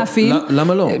כן להפעיל,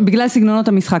 למה לא? בגלל סגנונות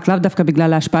המשחק, לאו דווקא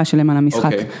בגלל ההשפעה שלהם על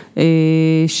המשחק,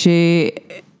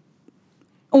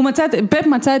 פפ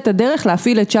מצא את הדרך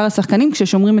להפעיל את שאר השחקנים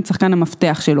כששומרים את שחקן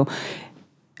המפתח שלו.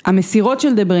 המסירות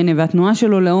של דה בריינה והתנועה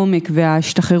שלו לעומק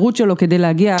וההשתחררות שלו כדי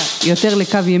להגיע יותר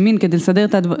לקו ימין, כדי לסדר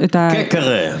את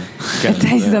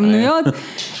ההזדמנויות,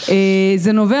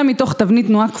 זה נובע מתוך תבנית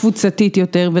תנועה קבוצתית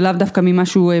יותר, ולאו דווקא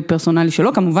ממשהו פרסונלי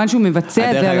שלו, כמובן שהוא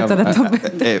מבצע את זה על הצד הטוב.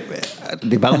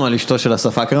 דיברנו על אשתו של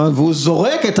הספק, והוא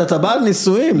זורק את הטבעת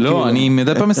נישואים. לא, אני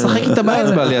מדי פעם משחק איתה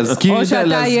באצבע, להזכיר. או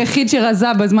שאתה היחיד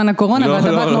שרזה בזמן הקורונה,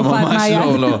 והטבעת נופעת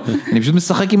מהיד. לא, אני פשוט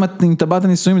משחק עם טבעת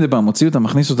הנישואים מדי פעם, מוציא אותה,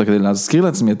 מכניס אותה כדי להזכיר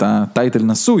לעצמי את הטייטל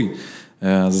נשוי.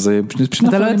 אז פשוט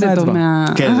אתה לא יוצא טוב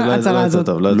מההצהרה הזאת.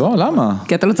 לא, למה?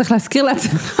 כי אתה לא צריך להזכיר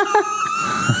לעצמך.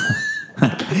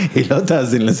 היא לא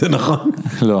תאזין לזה, נכון?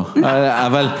 לא,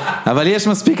 אבל יש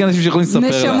מספיק אנשים שיכולים לספר לה.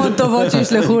 נשמות טובות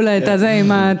שישלחו לה את הזה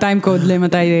עם הטיים קוד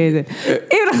למתי זה.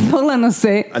 אם נחזור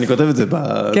לנושא. אני כותב את זה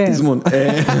בתזמון.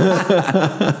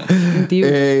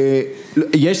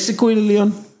 יש סיכוי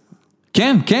לליון?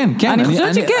 כן. אני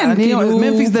חושבת שכן.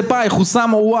 ממפיס דפאי, חוסם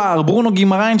אוואר, ברונו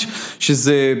גימריינש,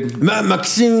 שזה...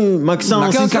 מקסים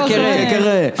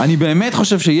קקרה. אני באמת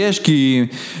חושב שיש, כי...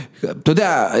 אתה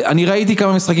יודע, אני ראיתי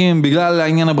כמה משחקים בגלל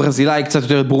העניין הברזילאי, קצת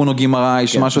יותר את ברונו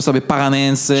גימריינש, מה שהוא עושה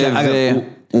בפרננס,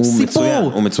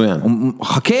 הוא מצוין.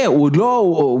 חכה, הוא עוד לא,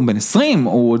 הוא בן 20,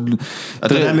 הוא עוד...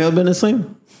 אתה יודע מי עוד בן 20?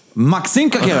 מקסים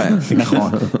קקרה,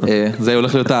 נכון, זה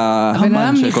הולך להיות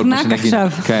האמן של כל מה שנגיד.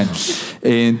 כן.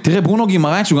 תראה, ברונו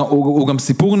גימריינש הוא גם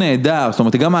סיפור נהדר, זאת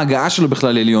אומרת, גם ההגעה שלו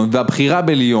בכלל לליון, והבחירה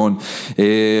בליון,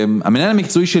 המנהל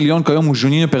המקצועי של ליון כיום הוא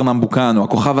ז'וניניו פרנמבוקנו,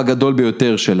 הכוכב הגדול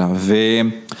ביותר שלה,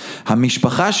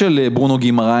 והמשפחה של ברונו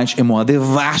גימריינש הם אוהדי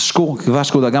ושקו,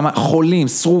 גם חולים,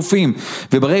 שרופים,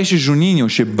 וברגע שז'וניניו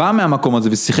שבא מהמקום הזה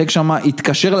ושיחק שם,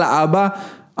 התקשר לאבא,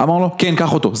 אמר לו, כן,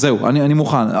 קח אותו, זהו, אני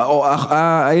מוכן.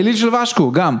 האליל של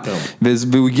ושקו, גם.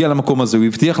 והוא הגיע למקום הזה, הוא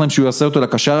הבטיח להם שהוא יעשה אותו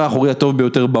לקשר האחורי הטוב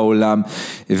ביותר בעולם,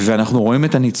 ואנחנו רואים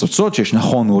את הניצוצות שיש,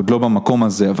 נכון, הוא עוד לא במקום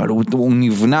הזה, אבל הוא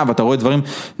נבנה, ואתה רואה דברים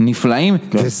נפלאים,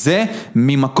 וזה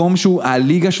ממקום שהוא,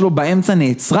 הליגה שלו באמצע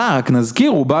נעצרה, רק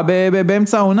נזכיר, הוא בא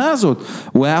באמצע העונה הזאת.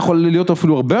 הוא היה יכול להיות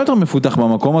אפילו הרבה יותר מפותח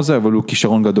במקום הזה, אבל הוא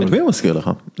כישרון גדול. את מי הוא מזכיר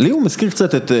לך? לי הוא מזכיר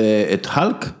קצת את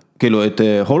הלק, כאילו את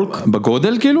הולק.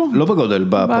 בגודל כאילו? לא בגודל,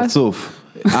 בפרצוף.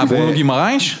 ברונו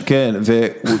גימריינש? כן,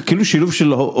 וכאילו שילוב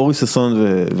של אורי ששון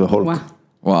והולק.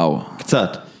 וואו.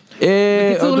 קצת.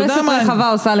 בקיצור, לסת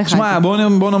רחבה עושה לך. שמע,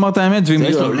 בוא נאמר את האמת.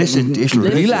 יש לו לסת.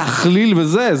 בלי להכליל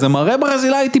וזה, זה מראה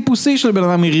ברזילאי טיפוסי של בן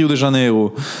אדם מריו דה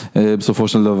ז'ניירו, בסופו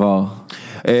של דבר.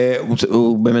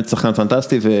 הוא באמת שחקן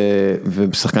פנטסטי,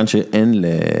 ושחקן שאין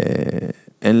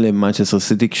למנצ'סטר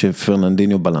סיטי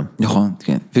כשפרננדיניו בלם. נכון,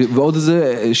 כן. ועוד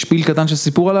איזה שפיל קטן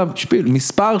שסיפור עליו,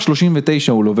 מספר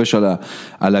 39 הוא לובש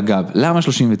על הגב. למה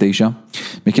 39?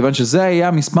 מכיוון שזה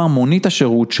היה מספר מונית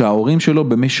השירות שההורים שלו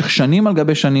במשך שנים על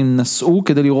גבי שנים נסעו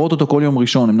כדי לראות אותו כל יום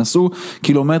ראשון. הם נסעו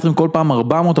קילומטרים כל פעם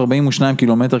 442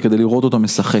 קילומטר כדי לראות אותו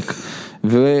משחק.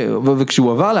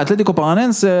 וכשהוא עבר לאתלטיקו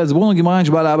פרננס, אז ברונו גימריינש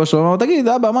בא לאבא שלו ואמר, תגיד,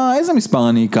 אבא, איזה מספר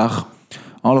אני אקח?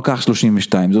 אמר לו, קח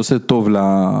 32, זה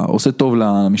עושה טוב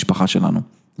למשפחה שלנו.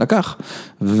 לקח.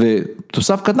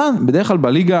 ותוסף קטן, בדרך כלל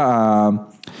בליגה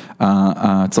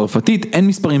הצרפתית אין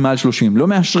מספרים מעל 30, לא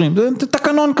מאשרים, זה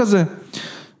תקנון כזה.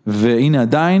 והנה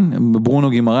עדיין, ברונו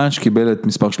גימריינש קיבל את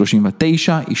מספר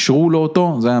 39, אישרו לו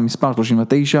אותו, זה היה מספר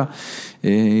 39,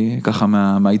 ככה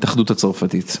מההתאחדות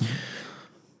הצרפתית.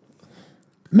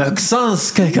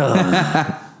 מקסנס קקרה.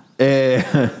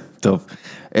 טוב.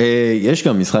 יש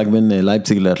גם משחק בין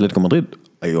לייפציג לאתלטיקו מדריד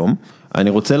היום. אני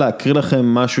רוצה להקריא לכם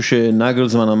משהו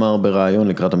שנגלזמן אמר ברעיון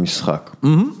לקראת המשחק.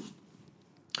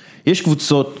 יש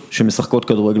קבוצות שמשחקות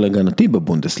כדורגל הגנתי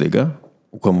בבונדסליגה,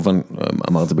 הוא כמובן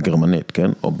אמר את זה בגרמנית,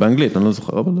 כן? או באנגלית, אני לא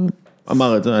זוכר, אבל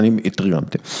אמר את זה, אני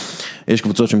התרגמתי. יש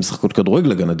קבוצות שמשחקות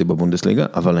כדורגל הגנתי בבונדסליגה,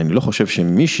 אבל אני לא חושב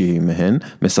שמישהי מהן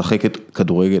משחקת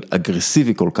כדורגל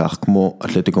אגרסיבי כל כך כמו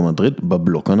אתלטיקו מדריד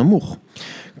בבלוק הנמוך.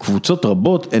 קבוצות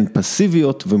רבות הן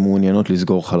פסיביות ומעוניינות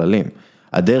לסגור חללים.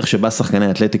 הדרך שבה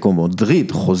שחקני אתלטיקו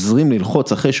מדריד חוזרים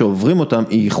ללחוץ אחרי שעוברים אותם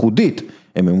היא ייחודית,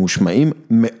 הם ממושמעים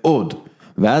מאוד.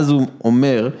 ואז הוא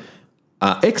אומר,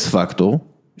 האקס פקטור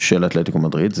של אתלטיקו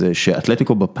מדריד זה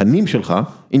שאתלטיקו בפנים שלך,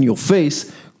 in your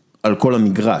face, על כל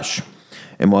המגרש.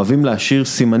 הם אוהבים להשאיר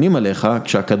סימנים עליך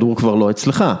כשהכדור כבר לא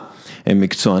אצלך. הם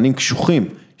מקצוענים קשוחים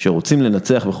שרוצים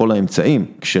לנצח בכל האמצעים,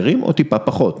 קשרים או טיפה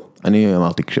פחות. אני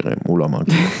אמרתי קשרים, הוא לא אמר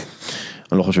קשרים.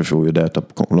 אני לא חושב שהוא יודע,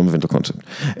 הוא לא מבין את הקונספט.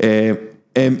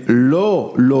 הם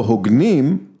לא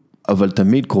הוגנים, אבל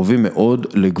תמיד קרובים מאוד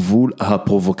לגבול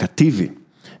הפרובוקטיבי.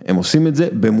 הם עושים את זה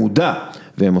במודע,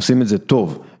 והם עושים את זה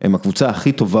טוב. הם הקבוצה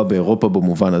הכי טובה באירופה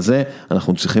במובן הזה,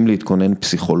 אנחנו צריכים להתכונן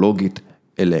פסיכולוגית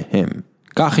אליהם.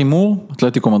 כך הימור,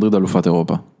 אתלטיקו מדריד אלופת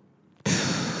אירופה.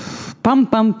 פם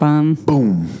פם פם.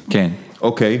 בום. כן.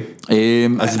 אוקיי,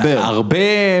 הסבר. הרבה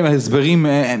הסברים,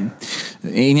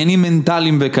 עניינים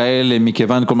מנטליים וכאלה,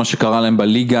 מכיוון כל מה שקרה להם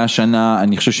בליגה השנה,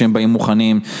 אני חושב שהם באים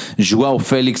מוכנים, ז'ואאו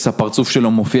פליקס, הפרצוף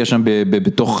שלו מופיע שם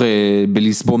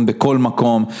בליסבון, בכל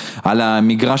מקום, על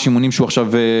המגרש אימונים שהוא עכשיו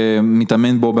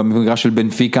מתאמן בו, במגרש של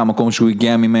בנפיקה, המקום שהוא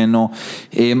הגיע ממנו,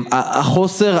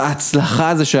 החוסר ההצלחה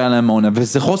הזה שהיה להם העונה,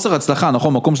 וזה חוסר הצלחה,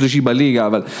 נכון, מקום שלישי בליגה,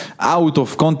 אבל out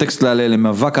of context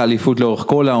למאבק האליפות לאורך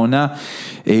כל העונה,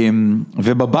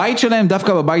 ובבית שלהם,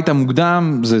 דווקא בבית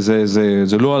המוקדם,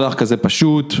 זה לא הלך כזה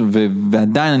פשוט,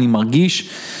 ועדיין אני מרגיש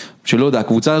שלא יודע,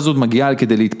 הקבוצה הזאת מגיעה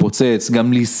כדי להתפוצץ,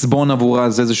 גם ליסבון עבורה,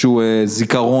 זה איזשהו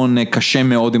זיכרון קשה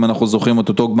מאוד, אם אנחנו זוכרים את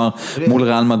אותו גמר מול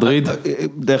ריאל מדריד.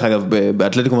 דרך אגב,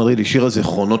 באתלטיקו מדריד השאירה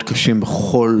זיכרונות קשים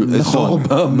בכל אזור.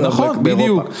 נכון,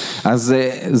 בדיוק. אז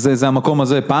זה המקום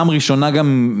הזה, פעם ראשונה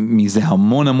גם מזה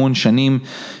המון שנים,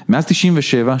 מאז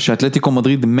 97, שאתלטיקו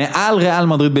מדריד מעל ריאל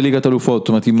מדריד בליגת האלופות, זאת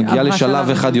אומרת, היא מגיעה לשלב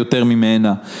אחד יותר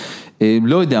ממנה.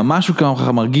 לא יודע, משהו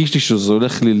ככה מרגיש לי שזה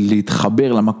הולך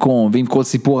להתחבר למקום, ועם כל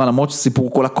סיפור, למרות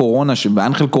שסיפור כל הקורונה,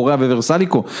 באנחל קוריאה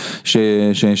וורסליקו,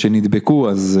 שנדבקו,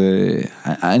 אז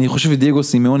אני חושב שדייגו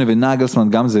סימאונה ונגלסמן,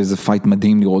 גם זה פייט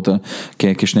מדהים לראות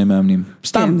כשני מאמנים.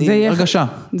 סתם, הרגשה.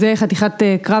 זה חתיכת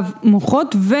קרב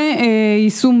מוחות,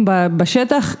 ויישום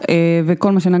בשטח,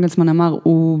 וכל מה שנגלסמן אמר,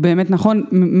 הוא באמת נכון,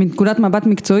 מנקודת מבט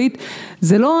מקצועית,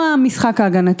 זה לא המשחק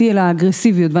ההגנתי, אלא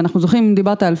האגרסיביות, ואנחנו זוכרים,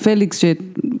 דיברת על פליקס,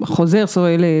 שחוזר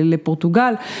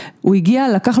לפורטוגל, הוא הגיע,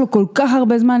 לקח לו כל כך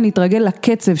הרבה זמן להתרגל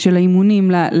לקצב של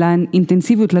האימונים,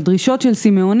 לאינטנסיביות, לדרישות של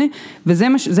סימאונה,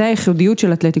 וזה הייחודיות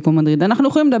של אתלטיקו מדריד. אנחנו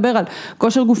יכולים לדבר על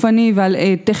כושר גופני ועל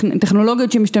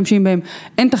טכנולוגיות שמשתמשים בהם,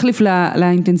 אין תחליף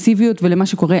לאינטנסיביות ולמה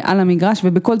שקורה על המגרש,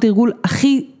 ובכל תרגול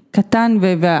הכי קטן,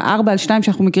 וה4 על 2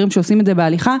 שאנחנו מכירים שעושים את זה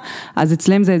בהליכה, אז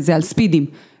אצלם זה על ספידים.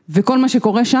 וכל מה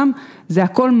שקורה שם, זה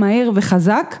הכל מהר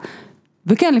וחזק,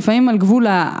 וכן, לפעמים על גבול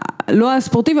לא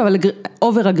הספורטיבי, אבל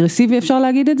אובר אגרסיבי אפשר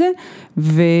להגיד את זה,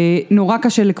 ונורא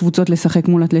קשה לקבוצות לשחק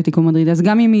מול אתלטיקו מדריד, אז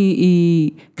גם אם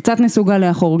היא קצת נסוגה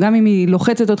לאחור, גם אם היא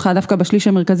לוחצת אותך דווקא בשליש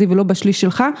המרכזי ולא בשליש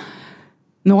שלך,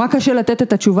 נורא קשה לתת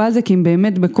את התשובה על זה, כי הם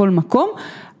באמת בכל מקום.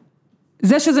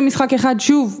 זה שזה משחק אחד,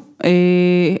 שוב,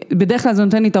 בדרך כלל זה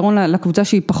נותן יתרון לקבוצה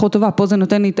שהיא פחות טובה, פה זה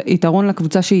נותן יתרון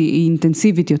לקבוצה שהיא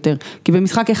אינטנסיבית יותר, כי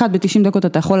במשחק אחד ב-90 דקות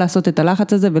אתה יכול לעשות את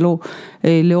הלחץ הזה, ולא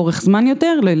לאורך זמן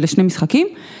יותר, לשני משחקים.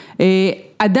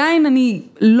 עדיין אני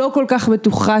לא כל כך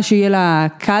בטוחה שיהיה לה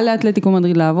קל לאתלטיקו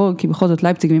מדריד לעבור, כי בכל זאת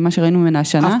לייפציג ממה שראינו ממנה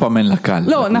השנה. אף פעם אין לה קל.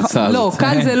 לא,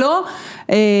 קל זה לא.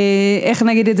 איך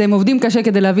נגיד את זה, הם עובדים קשה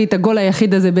כדי להביא את הגול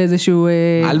היחיד הזה באיזשהו...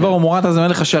 אלברו מורטה זה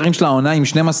מלך השערים של העונה עם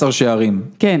 12 שערים.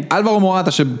 כן. אלברו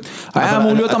מורטה שהיה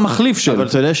אמור להיות המחליף שלו. אבל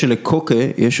אתה יודע שלקוקה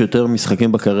יש יותר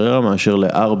משחקים בקריירה מאשר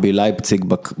לארבי לייפציג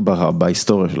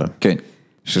בהיסטוריה שלה. כן.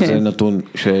 שזה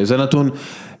נתון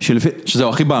שזהו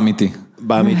הכי באמיתי.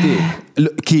 באמיתי.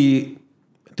 כי...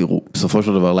 תראו, בסופו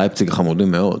של דבר לייפציג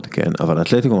חמודים מאוד, כן, אבל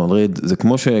אתלטיקו מדריד זה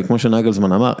כמו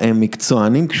שנגלסמן אמר, הם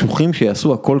מקצוענים קשוחים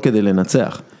שיעשו הכל כדי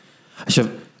לנצח. עכשיו,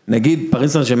 נגיד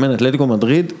פריס סן ז'רמן אתלטיקו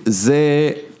מדריד, זה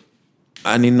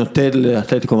אני נוטה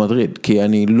לאתלטיקו מדריד, כי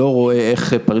אני לא רואה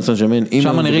איך פריס סן ז'רמן...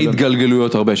 שם נראה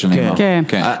התגלגלויות הרבה שנים. כן,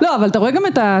 לא, אבל אתה רואה גם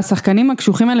את השחקנים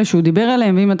הקשוחים האלה שהוא דיבר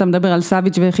עליהם, ואם אתה מדבר על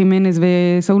סאביץ' וחימנז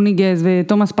וסאול ניגז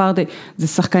ותומאס פארטי, זה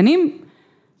שחקנים...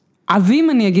 עבים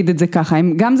אני אגיד את זה ככה,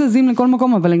 הם גם זזים לכל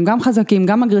מקום, אבל הם גם חזקים,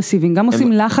 גם אגרסיביים, גם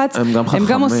עושים לחץ, הם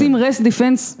גם עושים רסט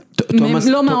דיפנס,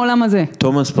 לא מהעולם הזה.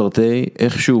 תומאס פרטי,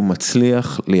 איכשהו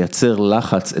מצליח לייצר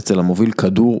לחץ אצל המוביל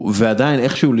כדור, ועדיין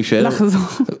איכשהו להישאר,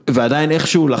 ועדיין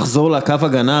איכשהו לחזור לקו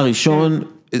הגנה הראשון,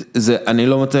 אני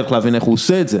לא מצליח להבין איך הוא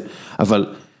עושה את זה, אבל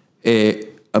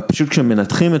פשוט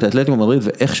כשמנתחים את אתלטיקו מדריד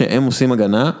ואיך שהם עושים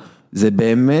הגנה, זה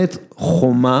באמת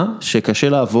חומה שקשה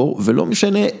לעבור, ולא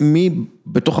משנה מי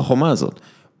בתוך החומה הזאת.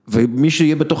 ומי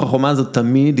שיהיה בתוך החומה הזאת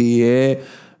תמיד יהיה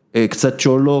קצת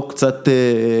צ'ולו,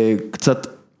 קצת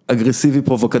אגרסיבי,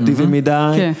 פרובוקטיבי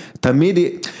מדי. תמיד,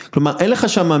 כלומר, אין לך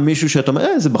שם מישהו שאתה אומר,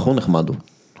 זה בחור נחמד הוא.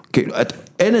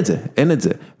 אין את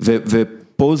זה.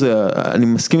 ופה זה, אני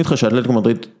מסכים איתך שאתלטיקו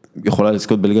מדריד יכולה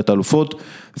לזכות בליגת האלופות,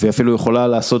 ואפילו יכולה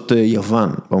לעשות יוון,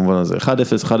 במובן הזה, 1-0,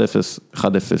 1-0.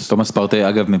 תומאס פרטי,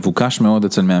 אגב, מבוקש מאוד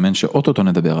אצל מאמן שאוטוטו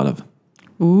נדבר עליו.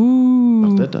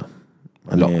 פרטטה.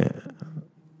 לא.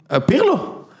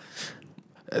 פירלו.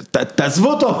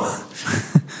 תעזבו אותו.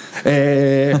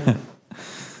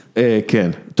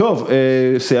 כן. טוב,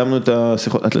 סיימנו את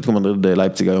השיחות, אתלטיקו מדריד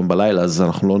לייפציג היום בלילה, אז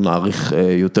אנחנו לא נאריך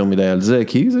יותר מדי על זה,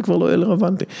 כי זה כבר לא יהיה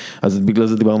רלוונטי. אז בגלל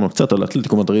זה דיברנו קצת על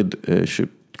אתלטיקו מדריד,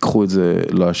 שתיקחו את זה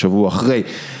לשבוע אחרי.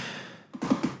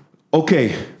 אוקיי,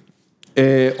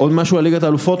 עוד משהו על ליגת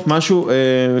האלופות, משהו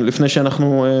לפני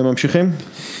שאנחנו ממשיכים?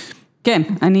 כן,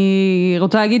 אני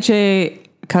רוצה להגיד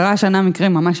קרה השנה מקרה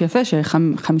ממש יפה,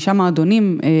 ש5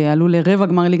 מועדונים עלו לרבע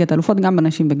גמר ליגת האלופות, גם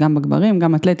בנשים וגם בגברים,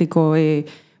 גם אתלטיקו,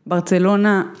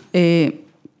 ברצלונה,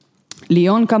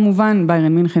 ליון כמובן,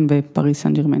 ביירן מינכן ופריס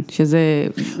סן ז'רמן, שזה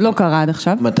לא קרה עד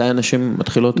עכשיו. מתי אנשים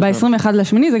מתחילות?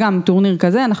 ב-21/8 זה גם טורניר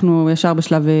כזה, אנחנו ישר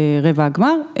בשלב רבע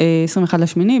הגמר, 21/8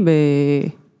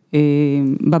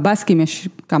 בבסקים יש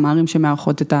כמה ערים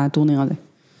שמארחות את הטורניר הזה.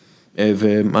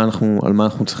 ועל מה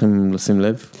אנחנו צריכים לשים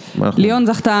לב? ליון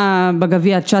זכתה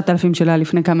בגביע 9,000 שלה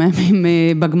לפני כמה ימים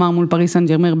בגמר מול פריס סן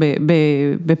ז'רמן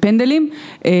בפנדלים.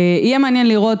 יהיה מעניין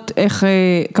לראות איך,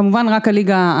 כמובן רק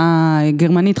הליגה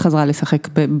הגרמנית חזרה לשחק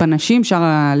בנשים, שאר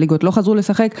הליגות לא חזרו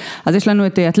לשחק, אז יש לנו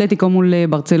את אתלטיקו מול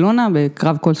ברצלונה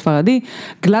בקרב קול ספרדי,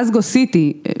 גלסגו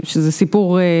סיטי, שזה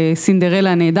סיפור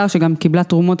סינדרלה נהדר, שגם קיבלה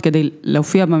תרומות כדי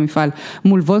להופיע במפעל,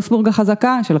 מול וולפסבורג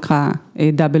החזקה, שלקחה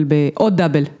עוד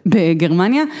דאבל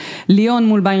בגרמניה, ליון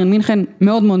מול ביירן מינכן,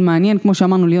 מאוד מאוד מעניין, כמו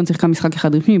שאמרנו, ליון שיחקה משחק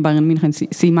אחד רשמי, ביירן מינכן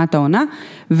סיימה את העונה,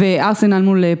 וארסנל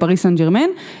מול פריס סן ז'רמן,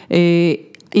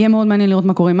 יהיה מאוד מעניין לראות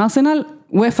מה קורה עם ארסנל,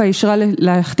 וופא אישרה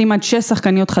להחתים עד 6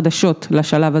 שחקניות חדשות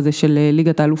לשלב הזה של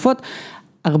ליגת האלופות,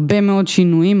 הרבה מאוד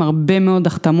שינויים, הרבה מאוד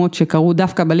החתמות שקרו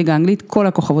דווקא בליגה האנגלית, כל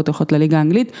הכוכבות הולכות לליגה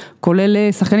האנגלית,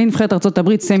 כולל שחקנים נבחרת ארצות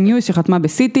הברית, סם ניוס שחתמה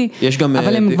בסיטי,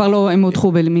 אבל הם כבר לא, הם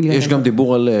הודחו במיליארד. יש גם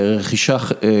דיבור על רכישה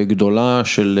גדולה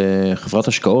של חברת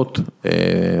השקעות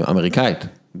אמריקאית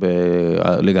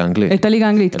בליגה האנגלית. את הליגה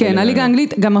האנגלית, כן, הליגה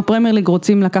האנגלית, גם הפרמייר ליג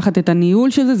רוצים לקחת את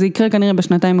הניהול של זה, זה יקרה כנראה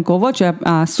בשנתיים הקרובות,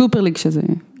 שהסופר ליג שזה,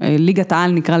 ליגת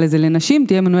העל נקרא לזה לנשים,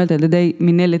 תהיה מנוהלת על ידי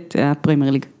מנהלת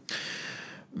הפרמייר ליג.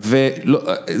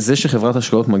 וזה שחברת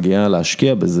השקעות מגיעה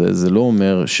להשקיע בזה, זה לא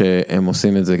אומר שהם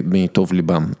עושים את זה מטוב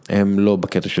ליבם. הם לא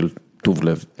בקטע של טוב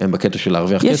לב, הם בקטע של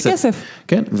להרוויח כסף. יש כסף.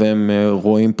 כן, והם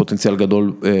רואים פוטנציאל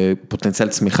גדול, פוטנציאל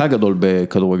צמיחה גדול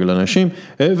בכדורגל הנשים,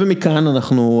 ומכאן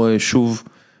אנחנו שוב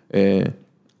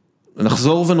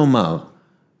נחזור ונאמר,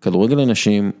 כדורגל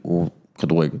הנשים הוא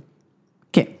כדורגל.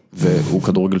 כן. והוא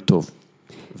כדורגל טוב,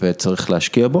 וצריך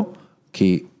להשקיע בו,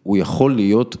 כי הוא יכול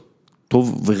להיות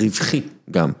טוב ורווחי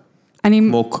גם,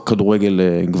 כמו כדורגל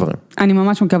גברים. אני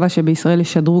ממש מקווה שבישראל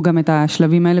ישדרו גם את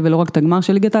השלבים האלה, ולא רק את הגמר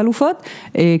של ליגת האלופות,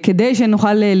 כדי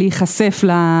שנוכל להיחשף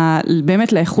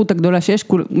באמת לאיכות הגדולה שיש,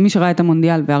 מי שראה את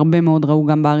המונדיאל, והרבה מאוד ראו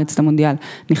גם בארץ את המונדיאל,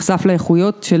 נחשף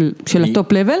לאיכויות של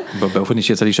הטופ לבל. באופן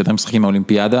אישי יצא לי שאתם משחקים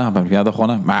באולימפיאדה, באולימפיאדה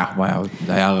האחרונה,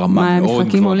 זה היה רמה מאוד גבוהה.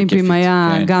 המשחקים האולימפיים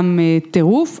היה גם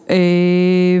טירוף,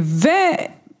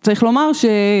 צריך לומר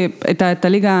שאת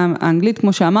הליגה האנגלית,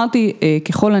 כמו שאמרתי,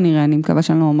 ככל הנראה, אני מקווה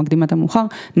שאני לא מקדימה את המאוחר,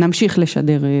 נמשיך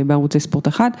לשדר בערוצי ספורט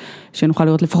אחד, שנוכל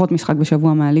לראות לפחות משחק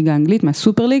בשבוע מהליגה האנגלית,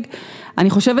 מהסופר ליג. אני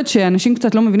חושבת שאנשים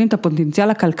קצת לא מבינים את הפוטנציאל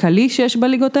הכלכלי שיש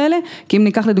בליגות האלה, כי אם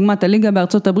ניקח לדוגמת הליגה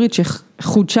בארצות הברית,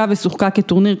 שחודשה ושוחקה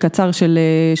כטורניר קצר של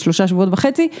 3.5 שבועות,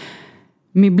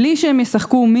 מבלי שהם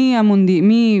ישחקו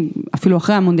אפילו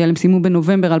אחרי המונדיאל, הם סיימו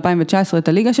בנובמבר 2019 את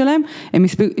הליגה שלהם, הם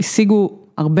השיגו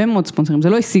הרבה מאוד ספונסרים, זה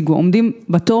לא השיגו, עומדים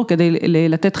בתור כדי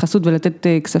לתת חסות ולתת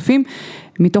כספים,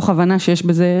 מתוך הבנה שיש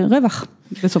בזה רווח,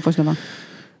 בסופו של דבר.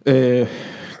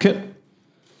 כן.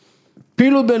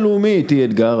 פעילות בינלאומית היא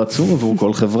אתגר עצום עבור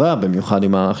כל חברה, במיוחד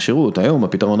עם מערך שירות. היום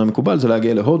הפתרון המקובל זה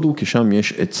להגיע להודו, כי שם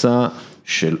יש היצע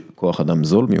של כוח אדם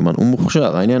זול, מיומן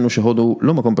ומוכשר. העניין הוא שהודו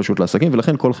לא מקום פשוט לעסקים,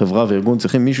 ולכן כל חברה וארגון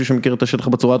צריכים מישהו שמכיר את השטח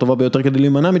בצורה הטובה ביותר כדי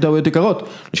להימנע מטעויות יקרות.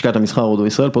 לשכת המסחר הודו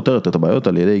ישראל פותרת את הבעיות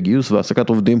על ידי גיוס והעסקת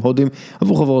עובדים הודים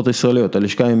עבור חברות ישראליות.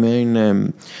 הלשכה היא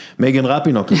מייגן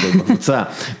רפינוק כזה בקבוצה,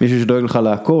 מישהו שדואג לך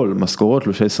להכל, משכורות,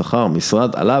 תלושי שכר,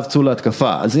 משרד, עליו צאו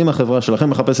להתקפה. אז אם החברה שלכם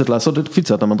מחפשת לעשות את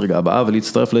קפיצת המדרגה הבאה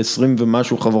ולהצטרף ל20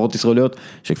 ומשהו חברות ישראליות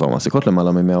שכבר מעסיקות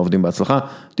למעלה מ100 עובדים בהצלחה,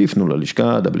 תפנו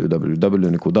ללשכה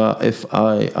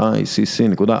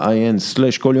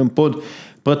www.fiicc.in/כל יום פוד,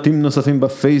 פרטים נוספים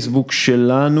בפייסבוק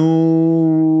שלנו,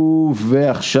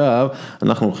 ועכשיו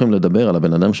אנחנו הולכים לדבר על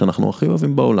הבן אדם שאנחנו הכי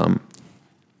אוהבים בעולם.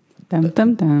 טם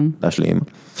טם טם. להשלים.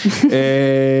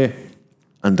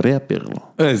 אנדריה פירלו.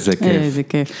 איזה כיף. איזה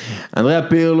כיף. אנדריה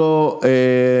פירלו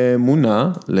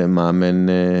מונה למאמן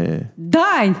די!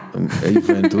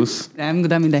 יובנטוס. זה היה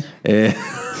מוקדם מדי.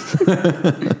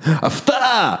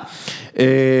 הפתעה!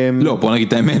 לא, בוא נגיד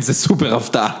את האמת, זה סופר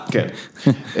הפתעה. כן.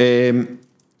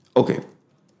 אוקיי.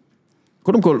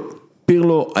 קודם כל,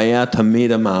 פירלו היה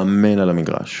תמיד המאמן על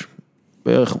המגרש.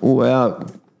 בערך, הוא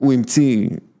המציא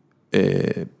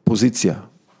פוזיציה.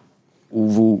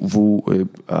 והוא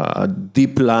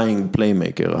ה-deep lying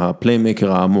playmaker,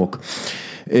 הפליימקר העמוק.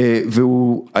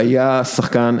 והוא היה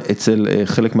שחקן אצל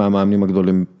חלק מהמאמנים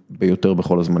הגדולים ביותר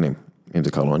בכל הזמנים. אם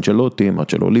זה קרלו אנצ'לוטי,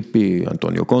 מרצ'לו ליפי,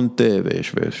 אנטוניו קונטה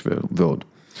ועוד.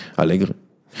 אלגרי.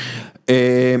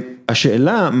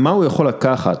 השאלה, מה הוא יכול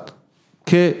לקחת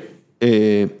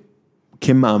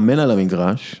כמאמן על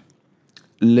המגרש,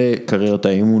 לקריירת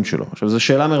האימון שלו. עכשיו, זו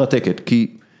שאלה מרתקת,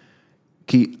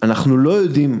 כי אנחנו לא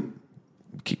יודעים,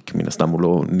 כי מן הסתם הוא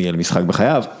לא ניהל משחק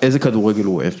בחייו, איזה כדורגל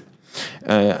הוא אוהב.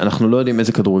 אנחנו לא יודעים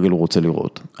איזה כדורגל הוא רוצה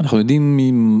לראות. אנחנו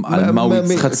יודעים על מה הוא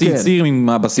חצי ציר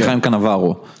בשיחה עם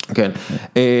קנברו. כן.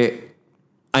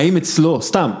 האם אצלו,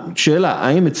 סתם, שאלה,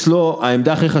 האם אצלו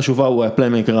העמדה הכי חשובה הוא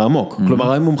הפליימקר העמוק?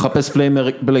 כלומר, האם הוא מחפש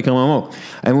פליימקר העמוק?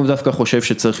 האם הוא דווקא חושב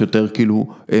שצריך יותר כאילו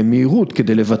מהירות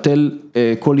כדי לבטל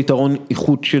כל יתרון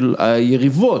איכות של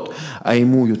היריבות? האם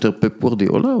הוא יותר פפ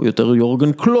גוארדיולה, הוא יותר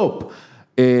יורגן קלופ?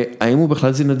 האם הוא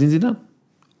בכלל זינדין זידן?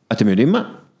 אתם יודעים מה?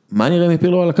 מה נראה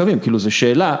מפירלו על הקווים? כאילו זו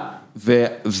שאלה,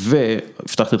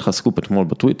 והבטחתי לך סקופ אתמול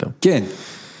בטוויטר. כן.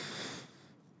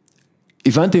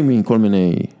 הבנתי מכל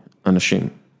מיני אנשים,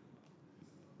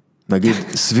 נגיד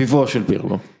סביבו של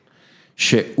פירלו,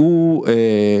 שהוא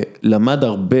למד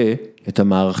הרבה את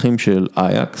המערכים של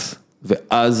אייקס,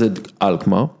 ואז את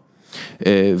אלקמר,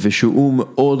 ושהוא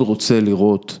מאוד רוצה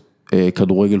לראות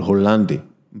כדורגל הולנדי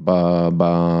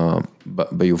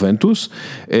ביובנטוס,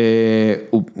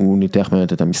 הוא ניתח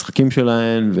באמת את המשחקים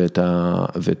שלהם,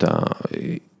 ואת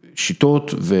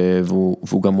השיטות,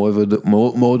 והוא גם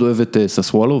מאוד אוהב את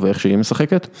ססוולו, ואיך שהיא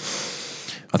משחקת,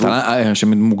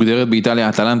 שמוגדרת באיטליה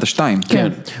אטלנטה 2. כן,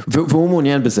 והוא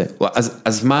מעוניין בזה.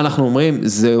 אז מה אנחנו אומרים?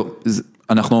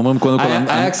 אנחנו אומרים קודם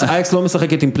כל, אייקס לא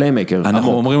משחקת עם פליימקר.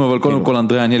 אנחנו אומרים אבל קודם כל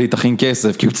אנדריאה אניאלי תכין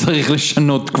כסף, כי הוא צריך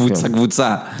לשנות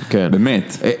קבוצה,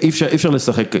 באמת. אי אפשר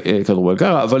לשחק כדורגל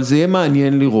קרה, אבל זה יהיה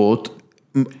מעניין לראות,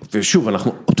 ושוב,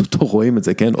 אנחנו אוטוטו רואים את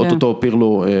זה, כן? אוטוטו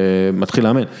פירלו מתחיל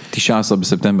לאמן. 19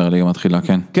 בספטמבר ליגה מתחילה,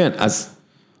 כן. כן, אז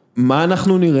מה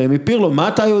אנחנו נראה מפירלו? מה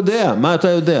אתה יודע? מה אתה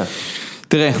יודע?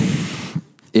 תראה,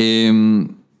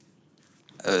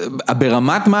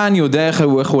 ברמת מה אני יודע איך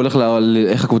הוא הולך,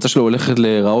 איך הקבוצה שלו הולכת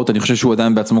להיראות, אני חושב שהוא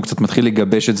עדיין בעצמו קצת מתחיל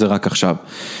לגבש את זה רק עכשיו.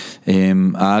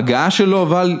 ההגעה שלו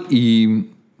אבל היא,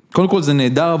 קודם כל זה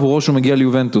נהדר עבורו שהוא מגיע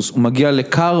ליובנטוס, הוא מגיע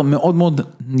לקר מאוד מאוד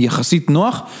יחסית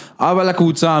נוח, אבל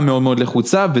הקבוצה מאוד מאוד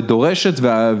לחוצה ודורשת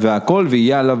והכל,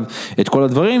 ויהיה עליו את כל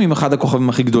הדברים עם אחד הכוכבים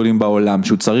הכי גדולים בעולם,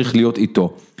 שהוא צריך להיות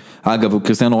איתו. אגב,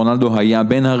 קריסטיאנו רונלדו היה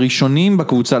בין הראשונים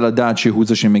בקבוצה לדעת שהוא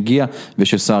זה שמגיע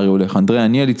ושסארי הולך. אנדריאה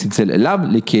אניאלי צלצל אליו,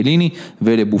 לקיאליני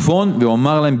ולבופון, והוא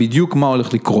אמר להם בדיוק מה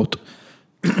הולך לקרות.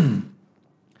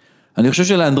 אני חושב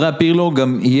שלאנדריאה פירלו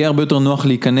גם יהיה הרבה יותר נוח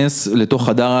להיכנס לתוך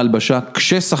חדר ההלבשה,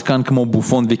 כששחקן כמו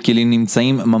בופון וקיאליני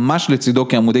נמצאים ממש לצידו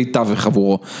כעמודי תווך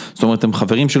עבורו. זאת אומרת, הם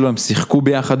חברים שלו, הם שיחקו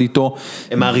ביחד איתו.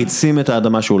 הם מעריצים את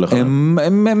האדמה שהוא הולך.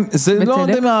 זה לא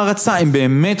יודע מהערצה, הם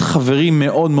באמת חברים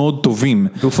מאוד מאוד טובים.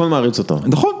 בופון מעריץ אותו.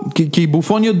 נכון, כי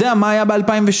בופון יודע מה היה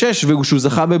ב-2006, וכשהוא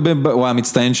זכה, הוא היה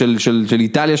מצטיין של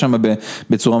איטליה שם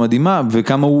בצורה מדהימה,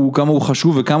 וכמה הוא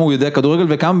חשוב, וכמה הוא יודע כדורגל,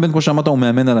 וכמה בין כמו שאמרת הוא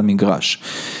מאמן על המגרש.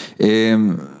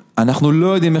 אנחנו לא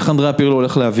יודעים איך אנדריאה פירלו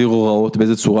הולך להעביר הוראות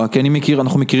באיזה צורה, כי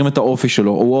אנחנו מכירים את האופי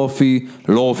שלו, הוא אופי,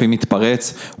 לא אופי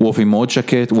מתפרץ, הוא אופי מאוד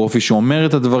שקט, הוא אופי שאומר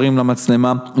את הדברים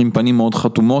למצלמה, עם פנים מאוד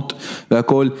חתומות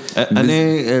והכל.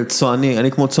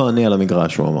 אני כמו צועני על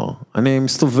המגרש, הוא אמר. אני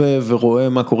מסתובב ורואה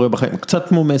מה קורה בחיים, קצת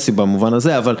כמו מסי במובן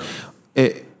הזה, אבל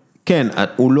כן,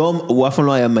 הוא אף פעם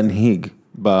לא היה מנהיג.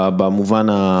 במובן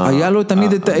היה לו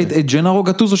תמיד את ג'נרו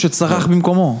גטוזו שצרח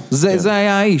במקומו, זה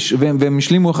היה האיש, והם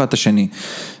השלימו אחד את השני,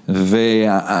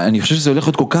 ואני חושב שזה הולך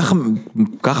להיות כל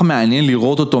כך מעניין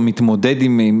לראות אותו מתמודד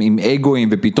עם אגואים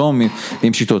ופתאום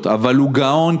עם שיטות, אבל הוא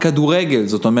גאון כדורגל,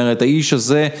 זאת אומרת האיש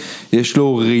הזה יש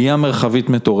לו ראייה מרחבית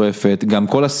מטורפת, גם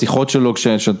כל השיחות שלו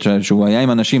כשהוא היה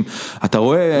עם אנשים, אתה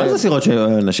רואה... מה זה שיחות של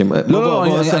אנשים?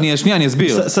 אני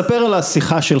אסביר. ספר על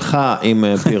השיחה שלך עם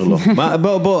פירלו.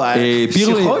 בוא,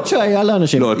 שיחות שהיה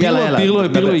לאנשים.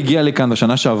 פירלו הגיע לכאן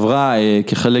בשנה שעברה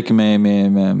כחלק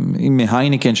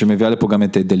מהייניקן שמביאה לפה גם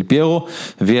את דל פיירו,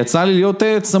 ויצא לי להיות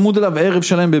צמוד אליו ערב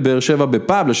שלם בבאר שבע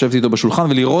בפאב, לשבת איתו בשולחן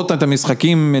ולראות את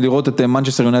המשחקים, לראות את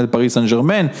מנצ'סטר יונייטד פריס סן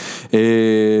ז'רמן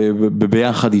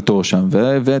ביחד איתו שם,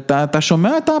 ואתה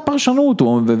שומע את הפרשנות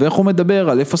ואיך הוא מדבר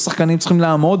על איפה השחקנים צריכים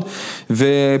לעמוד,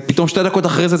 ופתאום 2 דקות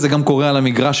אחרי זה גם קורה על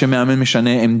המגרש שמאמן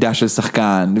משנה עמדה של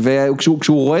שחקן, וכשהוא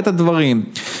רואה את הדברים,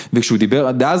 וכשהוא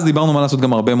דיבר, אז דיברנו מה לעשות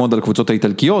גם הרבה מאוד על קבוצות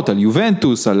האיטלקיות, על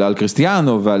יובנטוס, על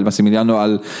קריסטיאנו ועל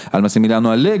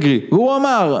מסימיליאנו אלגרי, והוא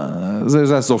אמר,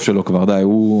 זה הסוף שלו כבר, די,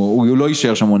 הוא לא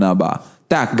יישאר שם עונה הבאה.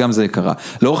 טק, גם זה קרה.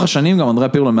 לאורך השנים גם אנדריאה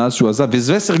פירלו מאז שהוא עזב,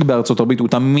 וזווסרג בארצות הברית, הוא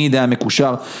תמיד היה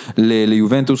מקושר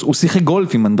ליובנטוס, הוא שיחק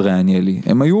גולף עם אנדריאה אניאלי,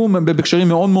 הם היו בקשרים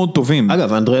מאוד מאוד טובים.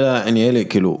 אגב, אנדריאה אניאלי,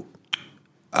 כאילו,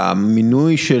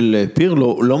 המינוי של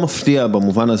פירלו לא מפתיע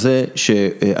במובן הזה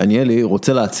שאניאלי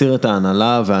רוצה להציר את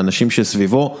ההנהלה והאנשים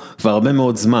שסביבו כבר הרבה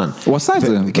מאוד זמן. הוא עשה את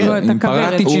זה, עם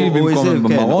פרטיצ'י במקום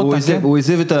במרות.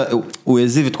 הוא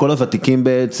העזיב את כל הוותיקים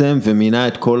בעצם ומינה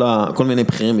את כל מיני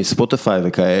בכירים מספוטיפיי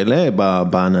וכאלה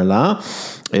בהנהלה.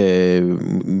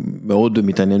 מאוד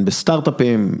מתעניין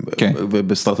בסטארט-אפים,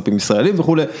 ובסטארט-אפים ישראלים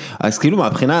וכו'. אז כאילו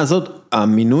מהבחינה הזאת,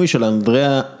 המינוי של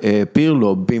אנדריאה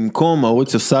פירלו, במקום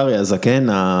מאוריציו סארי, הזקן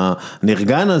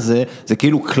הנרגן הזה, זה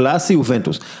כאילו קלאסי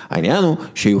יובנטוס. העניין הוא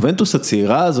שיובנטוס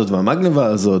הצעירה הזאת, והמגניבה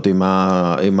הזאת,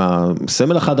 עם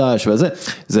הסמל החדש וזה,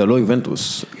 זה לא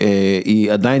יובנטוס.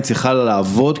 היא עדיין צריכה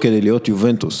לעבוד כדי להיות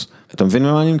יובנטוס. אתה מבין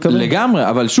מה אני מתכוון? לגמרי,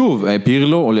 אבל שוב,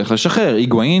 פירלו הולך לשחרר,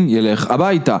 היגואין ילך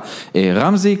הביתה,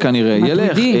 רמזי כנראה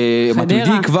ילך,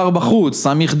 מטוידי כבר בחוץ,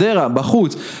 סמי חדרה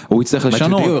בחוץ, הוא יצטרך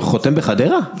לשנות. מטוידי חותם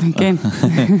בחדרה? כן.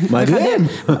 מדהים.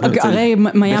 הרי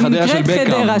מיאמי נקראת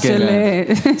חדרה של...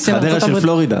 חדרה של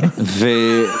פלורידה.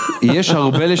 ויש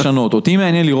הרבה לשנות, אותי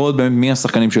מעניין לראות מי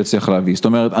השחקנים שיצליח להביא, זאת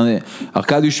אומרת,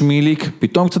 ארקדיוש מיליק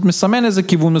פתאום קצת מסמן איזה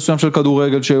כיוון מסוים של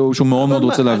כדורגל שהוא מאוד מאוד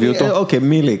רוצה להביא אותו. אוקיי,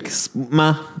 מיליק,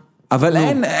 מה? אבל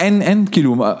אין,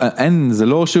 כאילו, אין, זה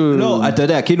לא שהוא... לא, אתה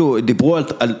יודע, כאילו, דיברו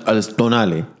על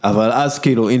טונאלי, אבל אז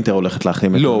כאילו אינטר הולכת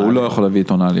להחתים את טונאלי. לא, הוא לא יכול להביא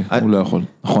טונאלי, הוא לא יכול,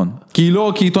 נכון.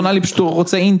 כי טונאלי פשוט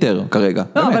רוצה אינטר כרגע.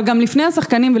 לא, אבל גם לפני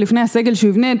השחקנים ולפני הסגל שהוא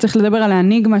יבנה, צריך לדבר על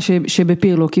האניגמה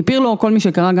שבפירלו, כי פירלו, כל מי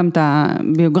שקרא גם את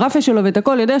הביוגרפיה שלו ואת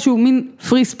הכל, יודע שהוא מין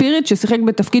פרי ספיריט ששיחק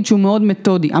בתפקיד שהוא מאוד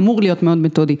מתודי, אמור להיות מאוד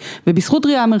מתודי, ובזכות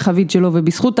ראייה המרחבית שלו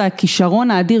ובזכות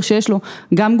הכישרון האדיר שיש לו,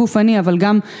 גם גופני, אבל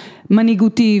גם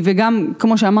מנהיגותי וגם,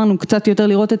 כמו שאמרנו, קצת יותר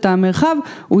לראות את המרחב,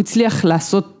 הוא הצליח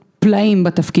לעשות פלאים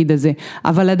בתפקיד הזה.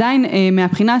 אבל עדיין,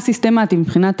 מהבחינה הסיסטמטית,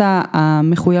 מבחינת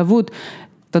המחויבות,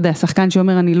 אתה יודע, שחקן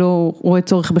שאומר, אני לא רואה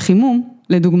צורך בחימום,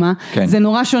 לדוגמה, כן. זה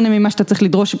נורא שונה ממה שאתה צריך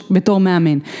לדרוש בתור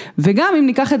מאמן. וגם אם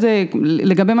ניקח את זה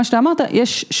לגבי מה שאתה אמרת,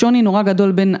 יש שוני נורא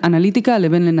גדול בין אנליטיקה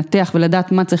לבין לנתח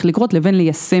ולדעת מה צריך לקרות, לבין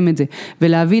ליישם את זה,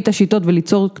 ולהביא את השיטות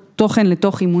וליצור תוכן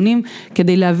לתוך אימונים,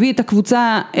 כדי להביא את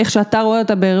הקבוצה, איך שאתה רואה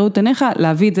אותה בראות עיניך,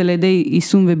 להביא את זה לידי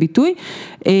יישום וביטוי.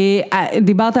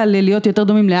 דיברת על להיות יותר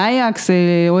דומים לאייקס,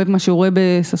 אוהב מה שהוא רואה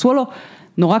בססוולו,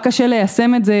 נורא קשה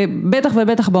ליישם את זה, בטח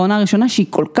ובטח בעונה הראשונה, שהיא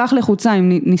כל כך לחוצה,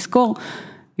 אם נזכור,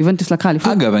 יובנטוס לקחה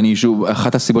אליפות. אגב,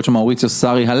 אחת הסיבות שמאוריציו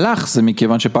סארי הלך, זה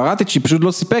מכיוון שפרטיצ'י פשוט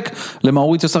לא סיפק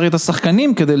למאוריציו סארי את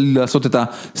השחקנים, כדי לעשות את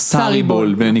הסארי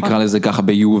בול, נקרא לזה ככה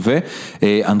ביובה.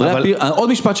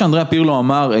 עוד משפט שאנדריאה פירלו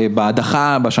אמר,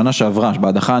 בהדחה בשנה שעברה,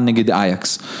 בהדחה נגד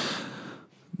אייקס.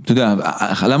 אתה יודע,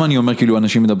 למה אני אומר כאילו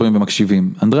אנשים מדברים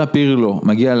ומקשיבים? אנדריאה פירלו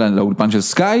מגיע לאולפן של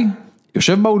סקאי,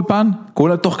 יושב באולפן,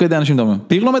 תוך כדי אנשים מדברים.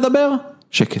 פירלו מדבר,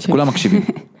 שקט, כולם מקשיבים.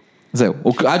 זהו,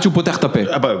 עד שהוא פותח את הפה.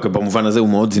 במובן הזה הוא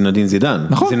מאוד זינדין זידן.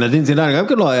 נכון. זינדין זידן גם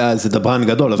כן לא היה איזה דברן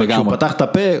גדול, אבל כשהוא פתח את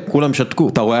הפה, כולם שתקו.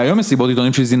 אתה רואה היום מסיבות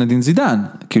עיתונים של זינדין זידן.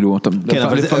 כאילו, כן,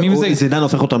 אבל לפעמים זידן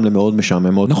הופך אותם למאוד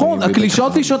משעמם. נכון,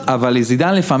 הקלישות, אבל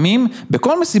לזידן לפעמים,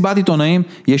 בכל מסיבת עיתונאים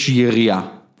יש ירייה.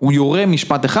 הוא יורה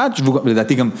משפט אחד,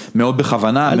 לדעתי גם מאוד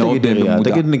בכוונה, מאוד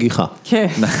במודע. תגיד נגיחה. כן.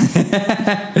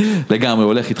 לגמרי,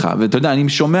 הולך איתך. ואתה יודע, אני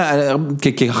שומע,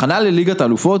 כהכנה לליגת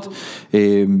האלופות,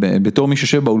 בתור מי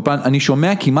שיושב באולפן, אני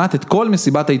שומע כמעט את כל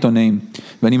מסיבת העיתונאים,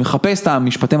 ואני מחפש את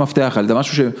המשפטי מפתח, זה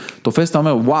משהו שתופס, אתה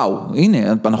אומר, וואו, הנה,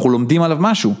 אנחנו לומדים עליו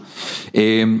משהו.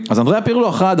 אז אנדריאה פירלו,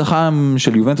 אחרי ההדחה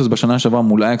של יובנטוס בשנה שעברה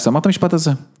מול אייקס, אמר את המשפט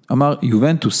הזה, אמר,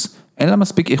 יובנטוס, אין לה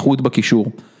מספיק איכות בקישור,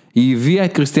 היא הביאה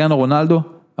את קריסטיאנו רונלדו,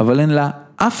 אבל אין לה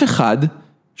אף אחד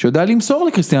שיודע למסור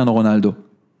לקריסטיאנו רונלדו.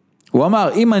 הוא אמר,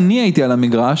 אם אני הייתי על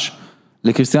המגרש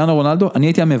לקריסטיאנו רונלדו, אני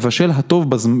הייתי המבשל הטוב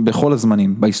בכל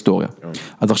הזמנים, בהיסטוריה.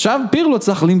 אז עכשיו פירלו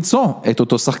צריך למצוא את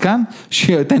אותו שחקן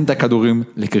שיתן את הכדורים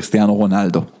לקריסטיאנו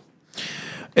רונלדו.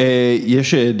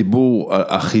 יש דיבור,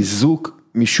 החיזוק,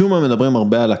 משום מה מדברים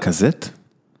הרבה על הקזט,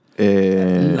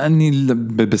 אני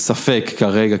בספק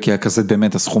כרגע, כי הכזה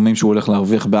באמת הסכומים שהוא הולך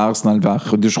להרוויח בארסנל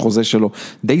והחידוש חוזה שלו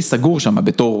די סגור שם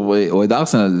בתור אוהד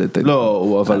ארסנל.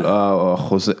 לא, אבל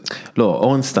החוזה, לא,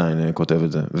 אורנסטיין כותב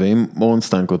את זה, ואם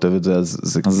אורנסטיין כותב את זה,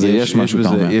 אז יש משהו,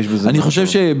 אני חושב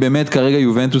שבאמת כרגע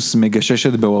יובנטוס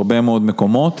מגששת בהרבה מאוד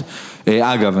מקומות.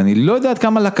 אגב, אני לא יודעת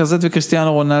כמה לקזט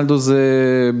וקריסטיאנו רונלדו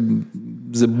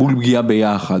זה בול פגיעה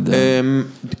ביחד.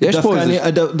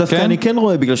 דווקא אני כן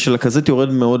רואה, בגלל שלקזט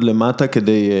יורד מאוד למטה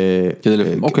כדי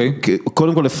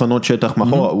קודם כל לפנות שטח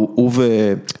מאחורה, הוא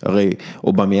והרי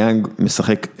אובמיאנג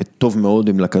משחק טוב מאוד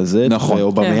עם לקזט,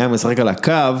 ואובמיאנג משחק על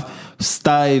הקו,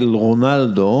 סטייל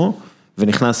רונלדו,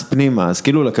 ונכנס פנימה, אז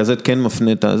כאילו לקזט כן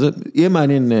מפנה את זה, יהיה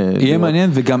מעניין. יהיה מעניין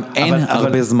וגם אין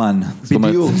הרבה זמן.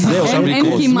 בדיוק, זהו, אין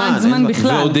כמעט זמן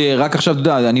בכלל. ועוד רק עכשיו, אתה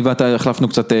יודע, אני ואתה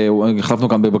החלפנו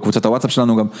גם בקבוצת הוואטסאפ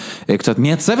שלנו גם קצת,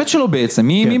 מי הצוות שלו בעצם,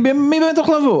 מי באמת הולך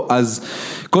לבוא? אז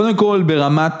קודם כל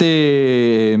ברמת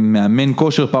מאמן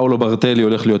כושר, פאולו ברטלי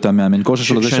הולך להיות המאמן כושר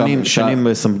שלו. שנים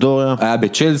בסמפדוריה. היה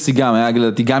בצ'לסי גם, היה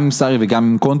גם עם סארי וגם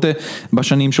עם קונטה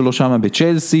בשנים שלו שם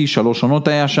בצ'לסי, 3 עונות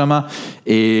היה שם,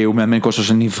 הוא מאמן כושר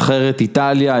של נבחרת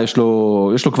איטליה, יש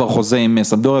לו כבר חוזה עם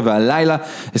סמפדוריה והלילה,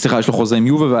 סליחה, יש לו חוזה עם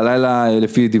יובה והלילה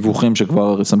לפי דיווחים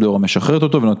שכבר סמפדוריה משחררת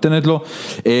אותו ונותנת לו.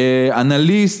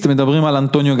 אנליסט, מדברים על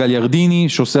אנטוניו גליארדיני,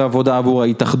 שעושה עבודה עבור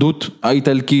ההתאחדות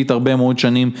האיטלקית הרבה מאוד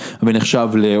שנים, ונחשב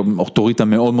לאוטוריטה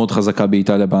מאוד מאוד חזקה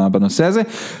באיטליה בנושא הזה.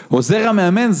 עוזר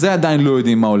המאמן, זה עדיין לא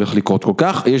יודעים מה הולך לקרות כל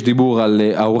כך, יש דיבור על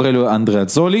אורליו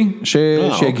אנדריאצולי,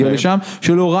 שהגיע לשם,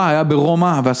 שלא רע, היה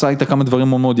ברומא, ועשה איתה כמה דברים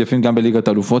מאוד מאוד יפים, גם בליגת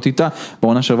האלופות איתה,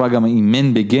 בעונה שעברה גם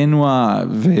אימן בגנואה,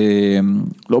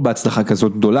 ולא בהצלחה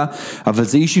כזאת גדולה, אבל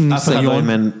זה איש עם ניסיון. אף אחד לא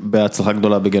אימן בהצלחה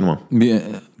גדולה בגנואה.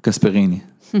 קספריני.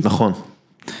 נכון.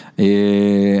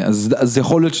 אז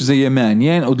יכול להיות שזה יהיה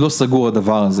מעניין, עוד לא סגור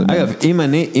הדבר הזה. אגב, אם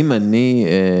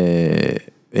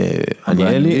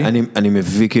אני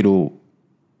מביא כאילו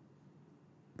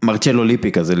מרצ'לו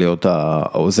ליפי כזה להיות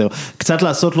העוזר, קצת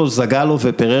לעשות לו זגלו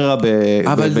ופררה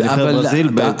בנבחרת ברזיל.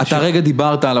 אתה רגע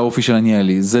דיברת על האופי של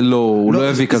אניאלי, זה לא, הוא לא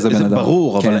הביא כזה בן אדם. זה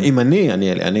ברור, אבל אם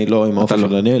אני לא עם האופי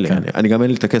של אניאלי, אני גם אין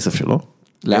לי את הכסף שלו.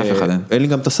 לאף אחד אין. אין לי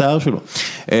גם את השיער שלו.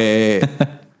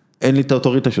 אין לי את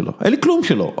האוטוריטה שלו, אין לי כלום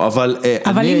שלו, אבל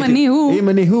אם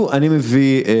אני הוא, אני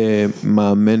מביא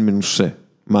מאמן מנוסה,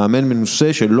 מאמן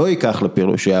מנוסה שלא ייקח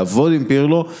לפירלו, שיעבוד עם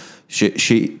פירלו,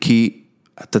 כי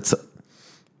אתה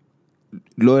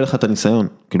לא יהיה לך את הניסיון,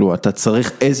 כאילו אתה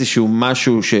צריך איזשהו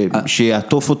משהו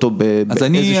שיעטוף אותו באיזשהו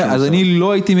ניסיון. אז אני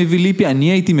לא הייתי מביא ליפי, אני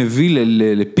הייתי מביא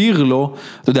לפירלו,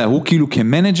 אתה יודע, הוא כאילו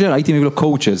כמנג'ר, הייתי מביא לו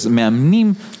קואוצ'ז,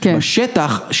 מאמנים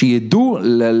בשטח שידעו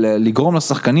לגרום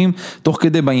לשחקנים, תוך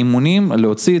כדי באימונים,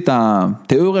 להוציא את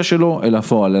התיאוריה שלו אל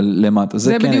הפועל, למטה.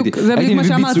 זה בדיוק מה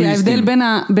שאמרתי, ההבדל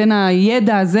בין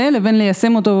הידע הזה לבין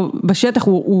ליישם אותו בשטח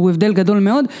הוא הבדל גדול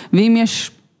מאוד, ואם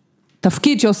יש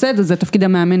תפקיד שעושה את זה, תפקיד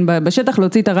המאמן בשטח,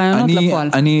 להוציא את הרעיונות לפועל.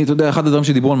 אתה יודע, אחד הדברים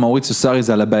שדיברו על מאוריציו סארי,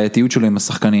 זה על הבעייתיות שלו עם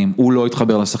השחקנים, הוא לא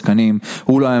התחבר לשחקנים,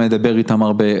 הוא לא היה מדבר איתם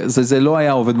הרבה, זה לא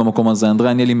היה עובד במקום הזה,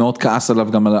 אנדרי אניאלי מאוד כעס עליו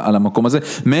גם על המקום הזה,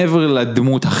 מעבר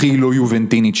לדמות הכי לא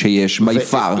יובנטינית שיש,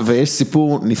 ביפר. ויש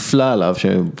סיפור נפלא עליו,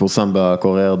 שפורסם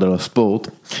בקורייר דל הספורט,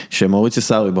 שמאוריציו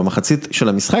סארי, במחצית של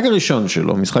המשחק הראשון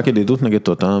שלו, משחק ידידות נגד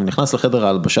טוטנהאם, נכנס לחדר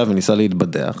ההלבשה וניסה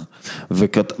להתבדח,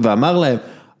 ואמר להם,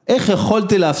 איך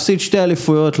יכולתי להפסיד 2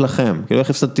 אליפויות לכם? כאילו איך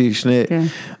הפסדתי 2,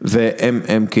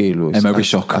 והם כאילו, הם היו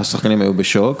בשוק. השחקנים היו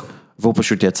בשוק, והוא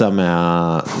פשוט יצא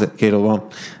כאילו,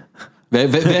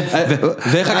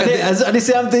 אז אני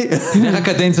סיימתי. איך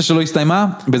הקדנציה שלו הסתיימה?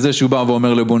 בזה שהוא בא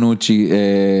ואומר לבונוצ'י,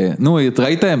 נו,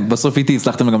 ראיתם? בסוף איתי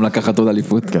הצלחתם גם לקחת עוד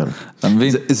אליפות. כן. אתה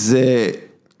מבין? זה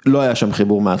לא היה שם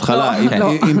חיבור מההתחלה,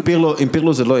 עם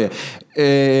פירלו זה לא יהיה.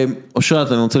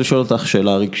 אושרת, אני רוצה לשאול אותך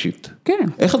שאלה רגשית. כן.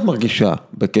 איך את מרגישה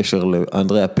בקשר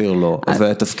לאנדריאה פירלו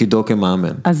ותפקידו כמאמן?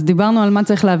 אז דיברנו על מה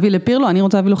צריך להביא לפירלו, אני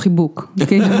רוצה להביא לו חיבוק.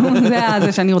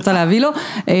 זה שאני רוצה להביא לו.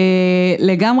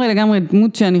 לגמרי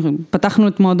דמות פתחנו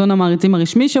את מועדון המעריצים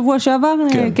הרשמי שבוע שעבר,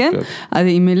 כן?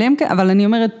 עם למקה, אבל אני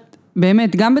אומרת,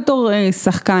 באמת, גם בתור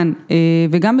שחקן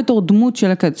וגם בתור דמות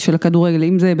של הכדורגל,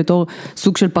 אם זה בתור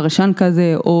סוג של פרשן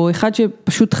כזה, או אחד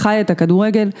שפשוט חי את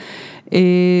הכדורגל,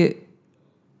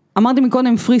 אמרתי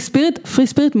מקודם פרי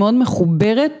ספיריט מאוד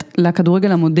מחוברת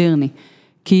לכדורגל המודרני.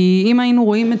 כי אם היינו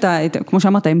רואים כמו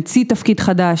שאמרת, המציא תפקיד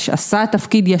חדש, עשה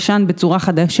תפקיד ישן בצורה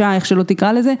חדשה, איך שלא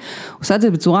תקרא לזה, הוא עושה את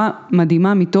זה בצורה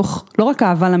מדהימה מתוך, לא רק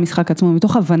אהבה למשחק עצמו,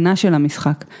 מתוך הבנה של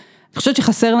המשחק. אני חושבת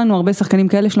שחסר לנו הרבה שחקנים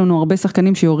כאלה, יש לנו הרבה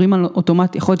שחקנים שיורים על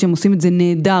אוטומט, יכול להיות שהם עושים את זה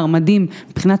נהדר, מדהים,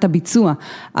 מבחינת הביצוע,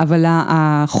 אבל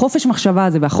החופש מחשבה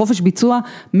הזה והחופש ביצוע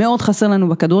מאוד חסר לנו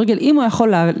בכדורגל, אם הוא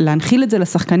יכול להנחיל את זה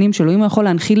לשחקנים שלו, אם הוא יכול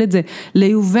להנחיל את זה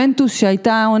ליובנטוס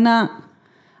שהייתה עונה,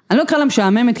 אני לא אקרא לה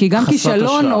משעממת, כי גם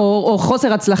כישלון או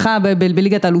חוסר הצלחה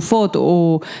בליגת האלופות,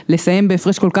 או לסיים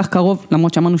בהפרש כל כך קרוב,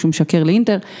 למרות שאמרנו שהוא משקר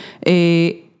לאינטר,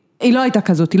 היא לא הייתה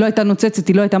כזאת, היא לא הייתה נוצצת,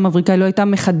 היא לא הייתה מבריקה, היא לא הייתה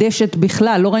מחדשת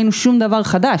בכלל, לא ראינו שום דבר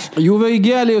חדש. יובה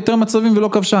הגיעה ליותר מצבים ולא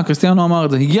כבשה, קריסטיאנו אמר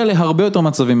את זה, הגיעה להרבה יותר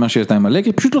מצבים מה שהייתה עם הלג,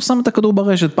 היא פשוט לא שמה את הכדור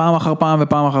ברשת פעם אחר פעם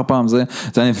ופעם אחר פעם,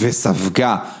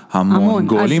 וספגה המון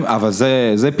גולים, אבל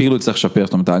זה פירלו צריך לשפר,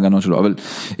 זאת אומרת, ההגנות שלו, אבל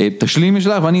תשלים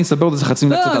משלה, ואני אספר את זה חצי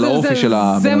מילה קצת על האופי של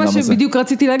הבן אדם הזה. זה מה שבדיוק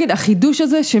רציתי להגיד, החידוש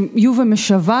הזה שיובה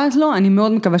משוועת לו, אני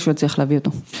מאוד מקווה שהוא יצליח להביא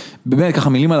אותו. באמת, ככה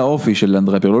מילים על האופי של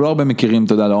אנדרי פירלו, לא הרבה מכירים,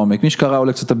 תודה לעומק, מי שקרא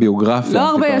אולי קצת הביוגרפיה. לא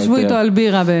הרבה ישבו איתו על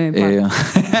בירה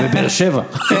בבאר שבע.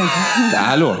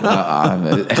 לא,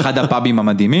 אחד הפאבים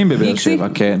המדהימים בבאר שבע,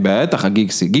 כן, בטח,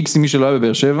 הגיגסי. גיגסי, מי שלא היה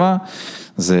בבאר שבע,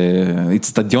 זה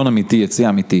אצטדיון אמיתי, יציאה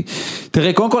אמיתי.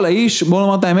 תראה, קודם כל האיש, בוא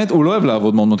נאמר את האמת, הוא לא אוהב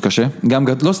לעבוד מאוד מאוד קשה. גם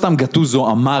לא סתם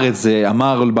גטוזו אמר את זה,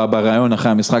 אמר ברעיון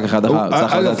אחרי המשחק אחד,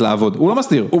 צריך לדעת לעבוד. הוא לא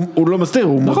מסתיר. הוא לא מסתיר,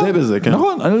 הוא מודה בזה, כן.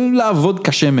 נכון, לעבוד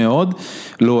קשה מאוד,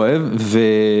 לא אוהב,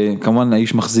 וכמובן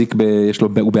האיש מחזיק,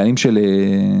 הוא בעלים של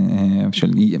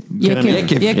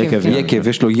יקב,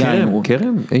 יש לו יין.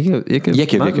 קרם?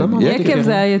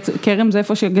 יקב זה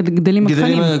איפה שגדלים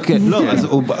הקפנים.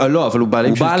 לא, אבל הוא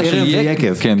בעלים של קרם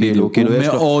ויקב. כן, בדיוק, הוא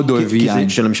מאוד אוהב יין. כי זה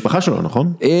של המשפחה שלו,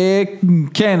 נכון?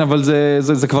 כן, אבל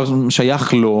זה כבר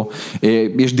שייך לו,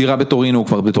 יש דירה בטורינו, הוא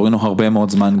כבר בטורינו הרבה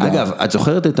מאוד זמן. אגב, את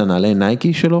זוכרת את הנעלי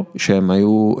נייקי שלו, שהם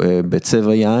היו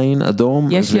בצבע יין אדום?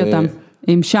 יש לי אותם,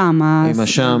 עם שם. עם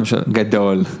השם.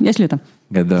 גדול. יש לי אותם.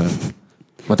 גדול.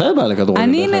 מתי באה לכדורגל?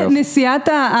 אני נשיאת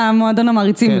המועדון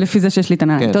המעריצים לפי זה שיש לי את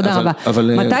הנעליים, תודה רבה.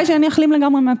 מתי שאני אחלים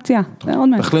לגמרי מהפציעה, עוד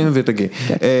מעט. תחלים ותגיע.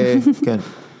 כן.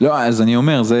 לא, אז אני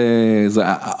אומר,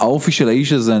 האופי של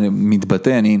האיש הזה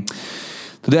מתבטא,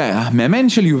 אתה יודע, המאמן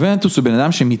של יובנטוס הוא בן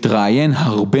אדם שמתראיין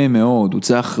הרבה מאוד,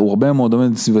 הוא הרבה מאוד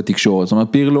עומד סביב התקשורת, זאת אומרת,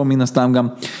 פירלו מן הסתם גם,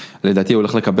 לדעתי הוא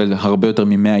הולך לקבל הרבה יותר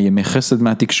מ100 ימי חסד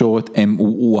מהתקשורת,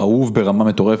 הוא אהוב ברמה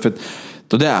מטורפת,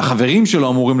 אתה יודע, החברים שלו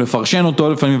אמורים לפרשן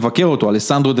אותו, לפעמים מבקר אותו,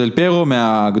 אלסנדרו דל פרו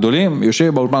מהגדולים,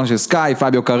 יושב באולפן של סקאי,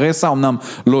 פאביו קרסה, אמנם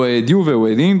לא אוהד יובה, הוא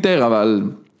אוהד אינטר, אבל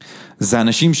זה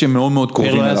אנשים שמאוד מאוד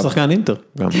קרובים אליו. פירלו היה שחקן אינטר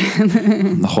גם.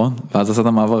 נכון, ואז עשה את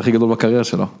המעבר הכי גדול בקריירה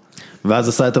שלו. ואז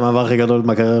עשה את המעבר הכי גדול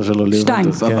בקריירה שלו.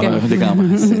 2,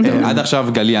 כן. עד עכשיו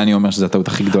גלי, אני אומר שזה הטעות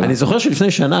הכי גדולה. אני זוכר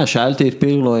שלפני שנה שאלתי את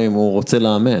פירלו אם הוא רוצה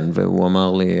לאמן, והוא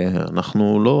אמר לי,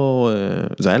 אנחנו לא,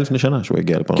 זה היה לפני שנה שהוא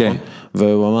הגיע לפה, נכון?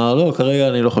 והוא אמר, לא, כרגע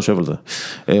אני לא חושב על זה.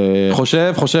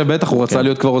 חושב, בטח, הוא רצה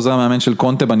להיות כבר עוזר המאמן של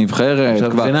קונטה בנבחרת.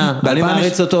 אני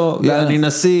מעריץ אותו, אני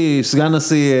נשיא, סגן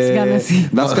נשיא,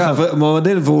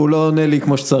 מועדל, והוא לא עונה לי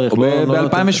כמו שצריך.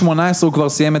 ב-2018 הוא כבר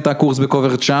סיים את הקורס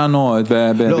בקוברצ'אנו,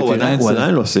 הוא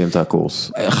עדיין לא סיים את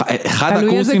הקורס. אחד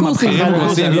הקורסים הבכירים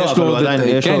הוא סיים, יש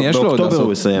לו עוד, באוקטובר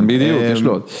הוא יסיים. בדיוק, יש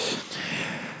לו עוד.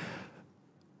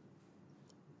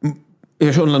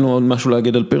 יש לנו עוד משהו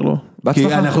להגיד על פירלו? כי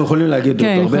אנחנו יכולים להגיד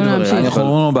הרבה דברים. אנחנו יכולים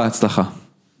לו בהצלחה.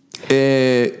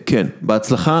 כן,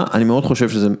 בהצלחה, אני מאוד חושב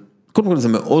שזה, קודם כל זה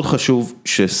מאוד חשוב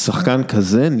ששחקן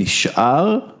כזה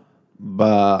נשאר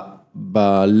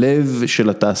בלב של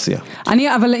התעשייה.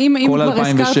 אבל אם כבר הזכרת... כל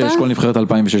 2006, כל נבחרת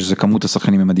 2006, זה כמות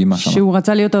השחקנים המדהימה. שהוא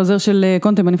רצה להיות העוזר של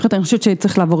קונטה בנבחרת, אני חושבת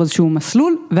שצריך לעבור איזשהו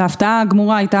מסלול, וההפתעה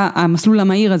הגמורה הייתה המסלול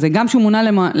המהיר הזה, גם שהוא מונה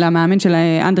למאמן של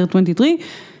אנדר 23,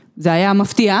 זה היה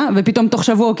מפתיע, ופתאום תוך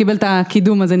שבוע הוא קיבל את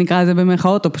הקידום הזה, נקרא לזה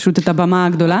במרכאות, או פשוט את הבמה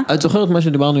הגדולה. את זוכרת מה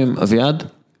שדיברנו עם אביעד?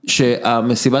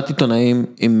 שהמסיבת עיתונאים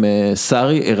עם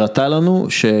סארי הראתה לנו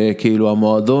שכאילו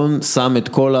המועדון שם את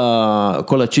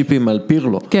כל הצ'יפים על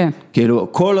פירלו. כן. כאילו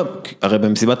הרי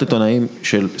במסיבת עיתונאים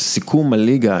של סיכום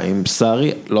הליגה עם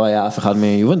סארי לא היה אף אחד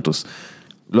מיובנטוס.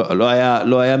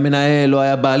 לא היה מנהל, לא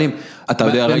היה בעלים. אתה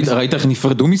יודע, ראית איך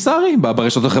נפרדו מסארי?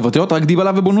 ברשתות החברתיות רק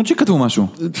דיבלה ובונוצ'י כתבו משהו.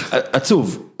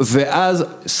 עצוב. ואז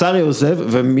סארי עוזב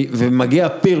ומגיע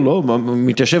פירלו,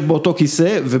 מתיישב באותו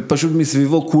כיסא ופשוט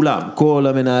מסביבו כולם, כל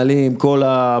המנהלים, כל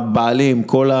הבעלים,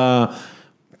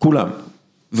 כולם.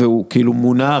 והוא כאילו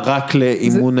מונה רק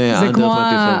לאימון זה כמו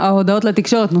ההודעות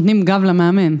לתקשורת, נותנים גב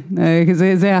למאמן.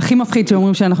 זה הכי מפחיד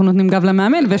שאומרים שאנחנו נותנים גב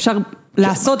למאמן, ואפשר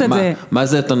לעשות את זה. מה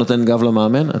זה אתה נותן גב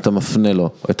למאמן? אתה מפנה לו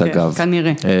את הגב.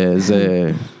 כנראה.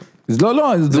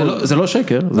 זה לא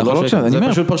שקר, זה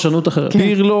פשוט פרשנות אחרת.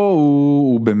 פירלו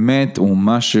הוא באמת, הוא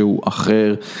משהו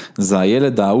אחר, זה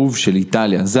הילד האהוב של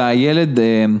איטליה, זה הילד,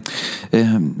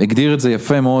 הגדיר את זה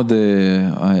יפה מאוד,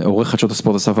 עורך חדשות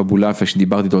הספורט אסף אבולאפה,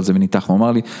 שדיברתי איתו על זה וניתח, הוא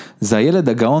אמר לי, זה הילד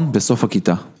הגאון בסוף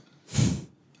הכיתה.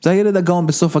 זה הילד הגאון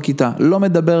בסוף הכיתה, לא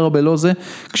מדבר הרבה, לא זה,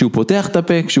 כשהוא פותח את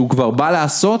הפה, כשהוא כבר בא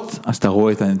לעשות, אז אתה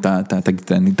רואה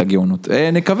את הגאונות.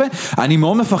 נקווה, אני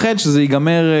מאוד מפחד שזה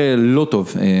ייגמר לא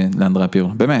טוב לאנדרי פירלו,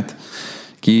 באמת.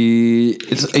 כי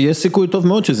יש סיכוי טוב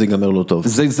מאוד שזה ייגמר לא טוב.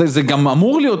 זה גם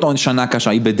אמור להיות עוד שנה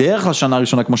קשה, היא בדרך כלל שנה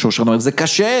ראשונה כמו שאושרת, זה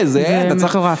קשה, זה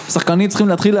שחקנים צריכים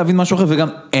להתחיל להבין משהו אחר, וגם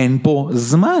אין פה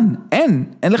זמן, אין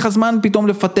לך זמן פתאום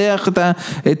לפתח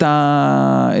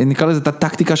נקרא לזה את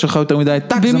הטקטיקה שלך יותר מדי,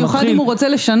 במיוחד אם הוא רוצה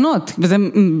לשנות, וזה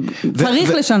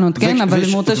צריך לשנות, כן, אבל אם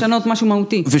הוא רוצה לשנות משהו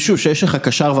מהותי. ושוב, שיש לך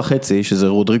קשר וחצי, שזה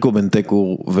רודריקו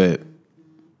בנטקור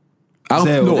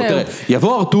זהו. תראה,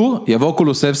 יבוא ארתור, יבוא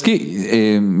קולוסבסקי,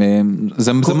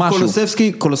 זה משהו.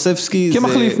 קולוסבסקי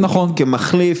כמחליף, נכון.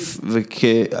 כמחליף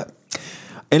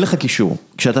אין לך קישור.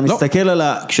 כשאתה מסתכל על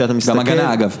גם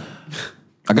הגנה אגב.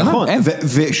 נכון,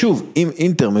 ושוב, אם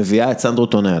אינטר מביאה את סנדרו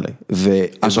טונאלי,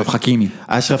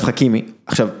 אשרף חכימי,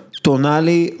 עכשיו,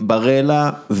 טונאלי,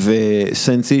 ברלה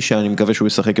וסנסי, שאני מקווה שהוא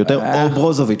ישחק יותר, או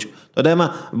ברוזוביץ', אתה יודע מה,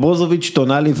 ברוזוביץ',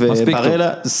 טונאלי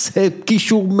וברלה, זה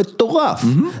קישור מטורף,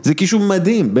 זה קישור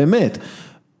מדהים, באמת.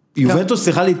 יובנטוס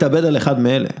צריכה להתאבד על אחד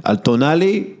מאלה, על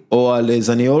טונאלי או על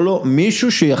זניולו,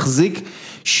 מישהו שיחזיק,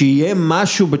 שיהיה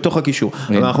משהו בתוך הקישור.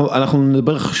 אנחנו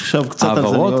נדבר עכשיו קצת על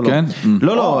זניולו. העברות, כן?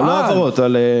 לא העברות,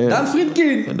 על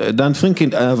דן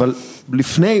פרינקין, אבל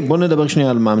לפני, בוא נדבר שנייה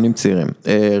על מאמנים צעירים.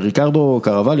 ריקרדו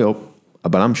קרווליו,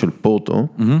 הבלם של פורטו,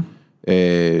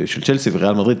 של צ'לסי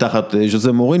וריאל מדריד תחת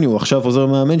ז'וזה מוריניו, הוא עכשיו עוזר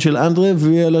מאמן של אנדרה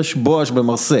ויאלש בואש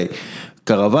במרסיי.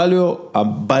 קרווליו,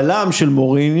 הבלם של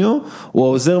מוריניו, הוא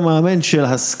העוזר מאמן של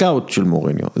הסקאוט של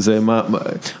מוריניו.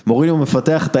 מוריניו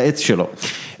מפתח את העץ שלו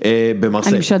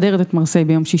במרסיי. אני משדרת את מרסיי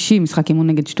ביום שישי, משחק אימון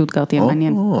נגד שטוטגרט, יהיה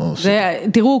מעניין.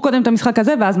 תראו קודם את המשחק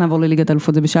הזה, ואז נעבור לליגת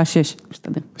האלופות, זה בשעה 6.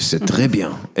 מסתדר. זה טרי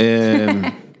ביאן.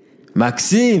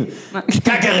 מקסים,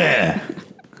 קקרה.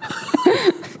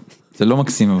 זה לא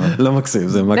מקסים אבל. לא מקסים,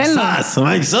 זה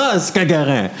מקסס,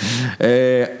 קקרה.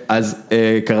 אז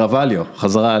קרווליו,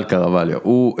 חזרה על קרווליו,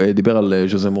 הוא דיבר על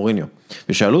ז'וזה מוריניו,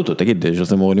 ושאלו אותו, תגיד,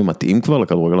 ז'וזה מוריניו מתאים כבר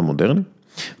לכדורגל המודרני?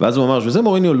 ואז הוא אמר, ז'וזה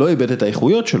מוריניו לא איבד את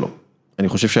האיכויות שלו. אני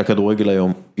חושב שהכדורגל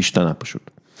היום השתנה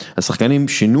פשוט. השחקנים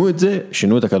שינו את זה,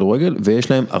 שינו את הכדורגל,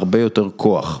 ויש להם הרבה יותר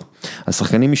כוח.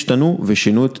 השחקנים השתנו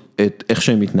ושינו את איך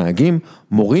שהם מתנהגים,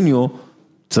 מוריניו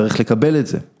צריך לקבל את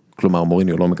זה. כלומר,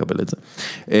 מוריניו לא מקבל את זה.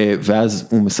 ואז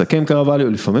הוא מסכם קרווליו,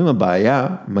 לפעמים הבעיה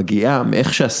מגיעה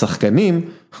מאיך שהשחקנים,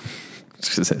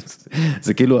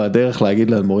 זה כאילו הדרך להגיד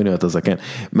למוריניו אתה זקן,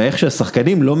 מאיך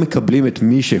שהשחקנים לא מקבלים את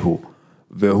מי שהוא,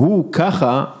 והוא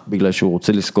ככה בגלל שהוא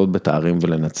רוצה לזכות בתארים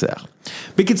ולנצח.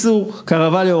 בקיצור,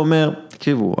 קרווליו אומר,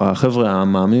 תקשיבו, החבר'ה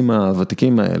המאמנים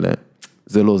הוותיקים האלה,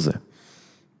 זה לא זה.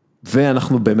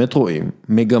 ואנחנו באמת רואים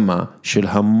מגמה של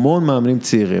המון מאמנים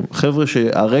צעירים, חבר'ה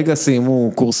שהרגע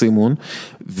סיימו קורס אימון,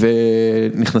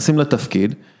 ונכנסים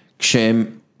לתפקיד, כשהם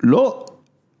לא,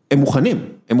 הם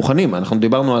מוכנים, אנחנו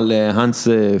דיברנו על הנס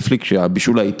פליק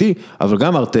שהבישול האיטי, אבל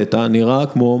גם ארטטה נראה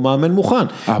כמו מאמן מוכן.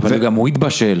 אבל גם הוא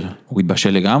התבשל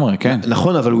לגמרי, כן.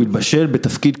 נכון, אבל הוא התבשל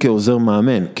בתפקיד כעוזר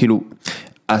מאמן, כאילו,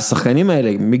 השחקנים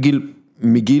האלה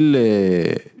מגיל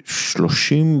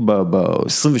 30,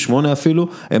 ב-28 אפילו,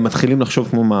 הם מתחילים לחשוב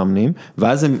כמו מאמנים,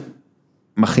 ואז הם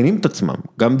מכינים את עצמם,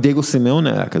 גם דייגו סימאון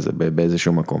היה כזה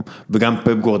באיזשהו מקום, וגם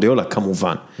פפ גוארדיולה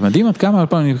כמובן. מדהים עד כמה,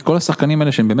 כל השחקנים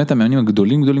האלה שהם באמת המאמנים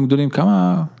הגדולים,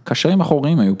 כמה קשרים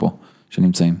אחוריים היו פה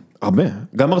שנמצאים. הרבה,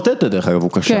 גם ארטטה דרך אגב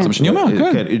הוא קשר. זה מה שאני אומר,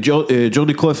 כן.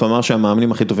 ג'ורדי קרויף אמר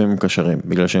שהמאמנים הכי טובים הם קשרים,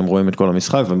 בגלל שהם רואים את כל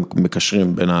המשחק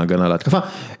ומקשרים בין ההגנה להתקפה.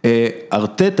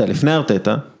 ארטטה, לפני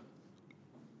ארטטה,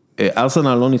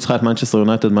 ארסנל לא ניצחה את מנצ'סטר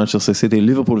יונייטד, מנצ'סטר סיטי,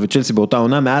 ליברפול וצ'לסי באותה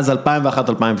עונה מאז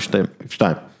 2001-2002.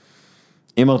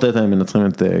 אם ארטטה הם מנצחים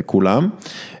את כולם,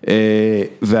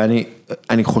 ואני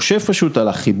חושב פשוט על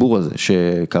החיבור הזה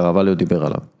שקרווליו דיבר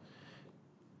עליו,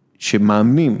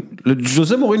 שמאמנים,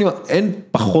 ז'וזה מוריניו אין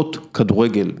פחות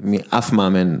כדורגל מאף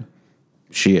מאמן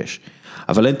שיש,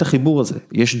 אבל אין את החיבור הזה,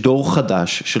 יש דור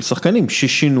חדש של שחקנים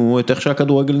ששינו את איך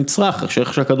שהכדורגל נצרך,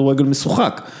 איך שהכדורגל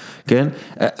משוחק, כן?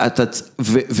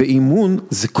 ואימון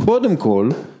זה קודם כל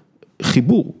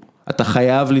חיבור, אתה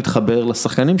חייב להתחבר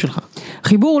לשחקנים שלך.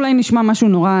 חיבור אולי נשמע משהו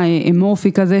נורא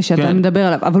אמורפי כזה שאתה מדבר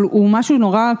עליו, אבל הוא משהו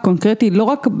נורא קונקרטי, לא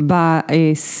רק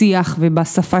בשיח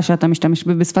ובשפה שאתה משתמש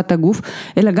בשפת הגוף,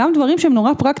 אלא גם דברים שהם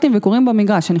נורא פרקטיים וקורים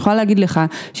במגרש. אני יכולה להגיד לך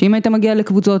שאם היית מגיע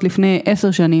לקבוצות לפני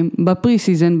 10 שנים, בפרי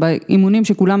סיזן, באימונים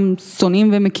שכולם שונאים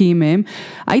ומקיאים מהם,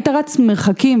 היית רץ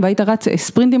מרחקים והיית רץ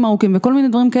ספרינטים ארוכים וכל מיני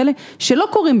דברים כאלה שלא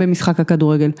קורים במשחק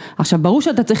הכדורגל. עכשיו, ברור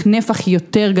שאתה צריך נפח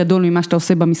יותר גדול ממה שאתה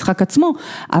עושה במשחק עצמו,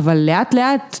 אבל לאט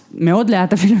לאט, מאוד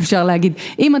לאט אפילו אפשר להגיד,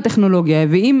 עם הטכנולוגיה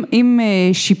ועם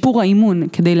שיפור האימון,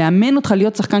 כדי לאמן אותך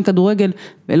להיות שחקן כדורגל,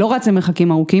 ולא רץ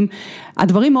למרחקים ארוכים,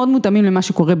 הדברים מאוד מותאמים למה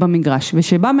שקורה במגרש,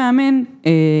 ושבא מאמן,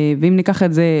 ואם ניקח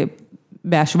את זה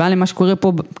בהשוואה למה שקורה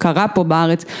פה, קרה פה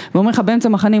בארץ, ואומר לך באמצע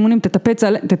מחנה אימונים,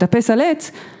 תטפס על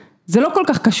עץ, זה לא כל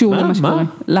כך קשור למה שקורה.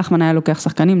 לחמן היה לוקח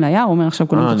שחקנים ליער, אומר עכשיו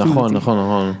כולם תקפים את זה.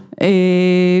 נכון.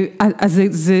 אז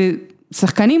זה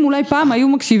שחקנים אולי פעם היו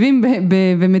מקשיבים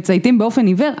ומצייתים באופן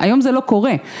עיוור, היום זה לא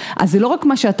קורה. אז זה לא רק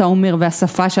מה שאתה אומר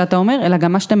והשפה שאתה אומר, אלא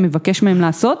גם מה שאתה מבקש מהם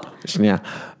לעשות. שנייה.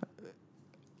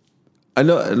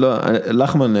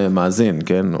 לחמן מאזין,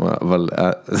 כן? אבל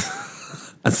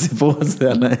הסיפור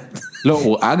הזה על העץ.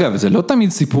 לא, אגב, זה לא תמיד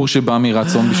סיפור שבא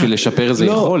מרצון בשביל לשפר איזה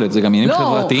יכולת, זה גם עניינים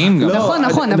חברתיים.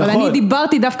 נכון, אבל אני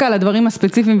דיברתי דווקא על הדברים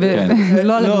הספציפיים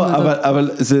ולא על הדברים הזאת. אבל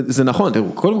זה נכון, תראו,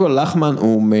 קודם כל לחמן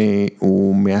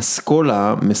הוא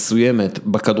מאסכולה מסוימת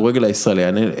בכדורגל הישראלי,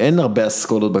 אין הרבה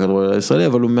אסכולות בכדורגל הישראלי,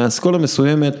 אבל הוא מאסכולה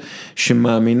מסוימת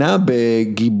שמאמינה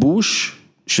בגיבוש,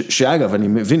 שאגב, אני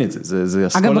מבין את זה, זה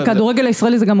אסכולה... אגב, בכדורגל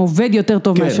הישראלי זה גם עובד יותר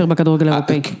טוב מאשר בכדורגל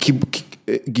האירופאי.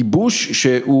 גיבוש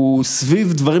שהוא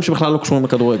סביב דברים שבכלל לא קשורים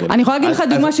לכדורגל. אני יכולה להגיד לך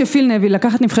דוגמה שפיל נבי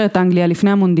לקח את נבחרת אנגליה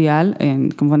לפני המונדיאל,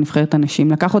 כמובן נבחרת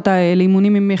הנשים, לקח אותה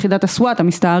לאימונים עם יחידת הסוואט,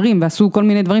 המסתערים, ועשו כל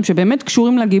מיני דברים שבאמת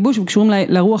קשורים לגיבוש וקשורים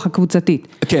לרוח הקבוצתית.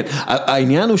 כן,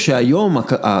 העניין הוא שהיום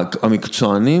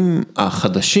המקצוענים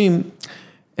החדשים,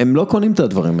 הם לא קונים את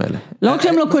הדברים האלה. לא רק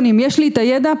שהם לא קונים, יש לי את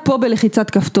הידע פה בלחיצת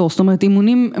כפתור, זאת אומרת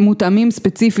אימונים מותאמים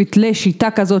ספציפית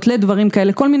לשיטה כזאת, לדברים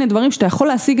כאלה, כל מיני דברים שאתה יכול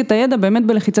להשיג את הידע באמת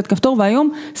בלחיצת כפתור,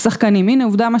 והיום שחקנים, הנה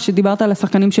עובדה מה שדיברת על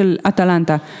השחקנים של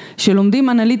אטלנטה, שלומדים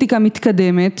אנליטיקה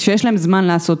מתקדמת, שיש להם זמן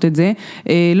לעשות את זה,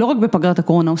 לא רק בפגרת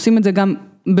הקורונה, עושים את זה גם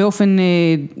באופן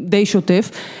די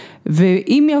שוטף,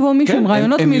 ואם יבוא מישהו עם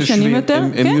רעיונות מיושנים יותר,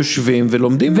 הם יושבים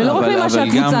ולומדים, ולא רק ממה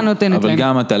שהקבוצה נותנת להם. אבל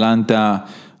גם אטלנטה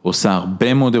עושה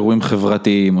הרבה מאוד אירועים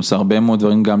חברתיים, עושה הרבה מאוד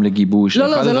דברים גם לגיבוש.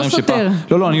 לא, זה לא סותר.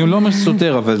 לא, אני לא אומר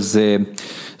סותר, אבל זה,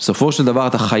 בסופו של דבר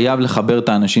אתה חייב לחבר את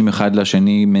האנשים אחד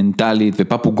לשני מנטלית,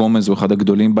 ופפו גומז הוא אחד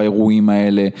הגדולים באירועים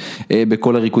האלה,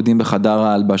 בכל הריקודים בחדר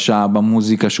ההלבשה,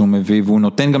 במוזיקה שהוא מביא, והוא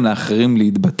נותן גם לאחרים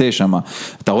להתבטא שם.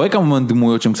 אתה רואה כמובן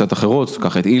דמויות שהן קצת אחרות,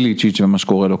 ככה את איליצ'יץ' ומה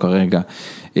שקורה לו כרגע.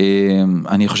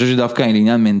 אני חושב שדווקא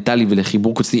לעניין מנטלי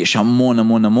ולחיבור קבוצתי יש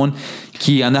המון,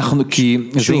 כי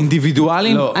זה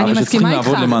אינדיבידואלים, אבל שצריכים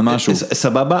לעבוד למען משהו.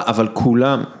 סבבה, אבל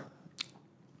כולם,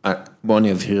 בואו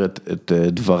אני אבהיר את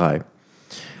דבריי.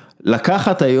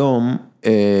 לקחת היום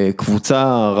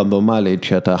קבוצה רנדומלית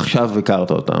שאתה עכשיו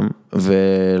הכרת אותם,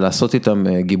 ולעשות איתם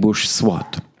גיבוש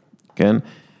סוואט, כן?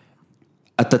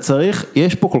 אתה צריך,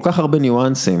 יש פה כל כך הרבה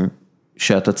ניואנסים,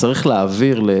 שאתה צריך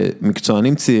להעביר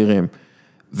למקצוענים צעירים,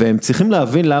 והם צריכים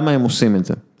להבין למה הם עושים את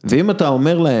זה. ואם אתה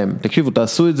אומר להם, תקשיבו,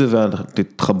 תעשו את זה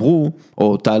ותתחברו,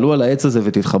 או תעלו על העץ הזה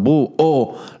ותתחברו,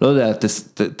 או, לא יודע,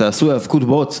 תעשו האבקות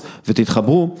בוץ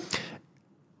ותתחברו,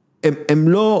 הם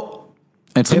לא...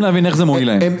 הם צריכים להבין איך זה מועיל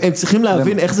להם. הם צריכים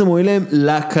להבין איך זה מועיל להם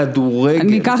לכדורגל.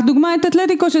 אני אקח דוגמה את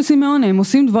אתלטיקו של סימאונה, הם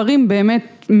עושים דברים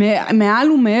באמת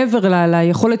מעל ומעבר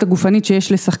ליכולת הגופנית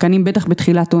שיש לשחקנים בטח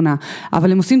בתחילת עונה,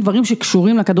 אבל הם עושים דברים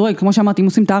שקשורים לכדורגל, כמו שאמרתי, הם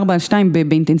עושים את 4-2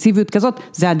 באינטנסיביות כזאת,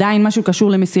 זה עדיין משהו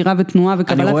קשור למסירה ותנועה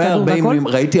וקבלת כדור והכל.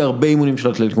 ראיתי הרבה אימונים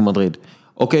של אתלטיקו מדריד.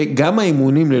 אוקיי, גם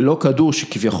האימונים ללא כדור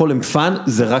שכביכול הם פן,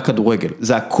 זה רק כדורגל.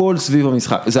 זה הכל סביב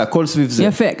המשחק, זה הכל סביב זה.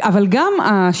 יפה, אבל גם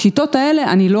השיטות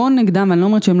האלה, אני לא נגדם, אני לא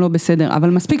אומרת שהם לא בסדר, אבל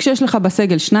מספיק שיש לך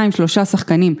בסגל 2-3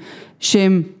 שחקנים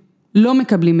שהם לא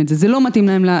מקבלים את זה, זה לא מתאים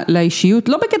להם לאישיות,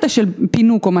 לא בקטע של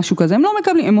פינוק או משהו כזה, הם לא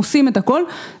מקבלים, הם עושים את הכל,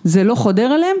 זה לא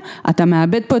חודר אליהם, אתה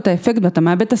מאבד פה את האפקט ואתה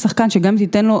מאבד את השחקן שגם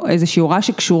תיתן לו איזושהי הוראה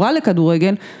שקשורה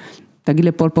לכדורגל, תגיד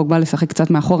לפול פוגבה לשחק קצת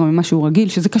מאחורה ממה שהוא רגיל,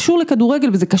 שזה קשור לכדורגל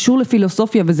וזה קשור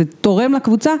לפילוסופיה וזה תורם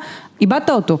לקבוצה, איבדת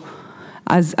אותו.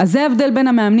 אז זה ההבדל בין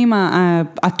המאמנים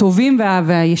הטובים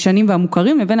והישנים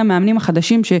והמוכרים, לבין המאמנים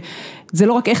החדשים, שזה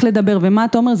לא רק איך לדבר ומה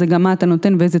אתה אומר, זה גם מה אתה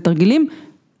נותן ואיזה תרגילים,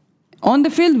 on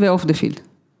the field ו-off the field.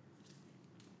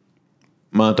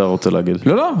 מה אתה רוצה להגיד?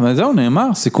 לא, זהו,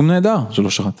 נאמר, סיכום נהדר, שלא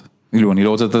שחט. אני לא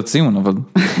רוצה את הציון, אבל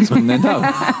סיכום נהדר.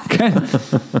 כן.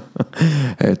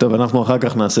 טוב, אנחנו אחר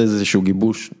כך נעשה איזשהו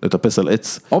גיבוש, לטפס על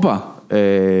עץ. אופה.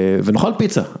 ונאכל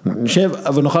פיצה. נשב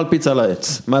ונאכל פיצה על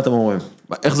העץ. מה אתם אומרים?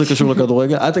 איך זה קשור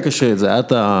לכדורגל? את תקשרי את זה,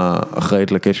 את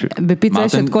אחראית לקשר. בפיצה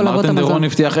יש את כל אבות המזון. מרטין דרון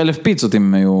הבטיח 1,000 פיצות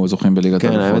אם היו זוכים בליגת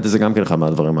האלופות. כן, האמת זה גם כן אחד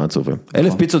מהדברים העצובים.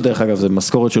 1,000 פיצות דרך אגב, זה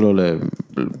משכורת שלו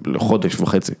לחודש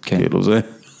וחצי. כאילו זה...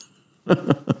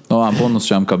 לא, הבונוס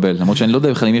שהיה מקבל, למרות שאני לא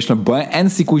יודע בכלל אם יש לו, אין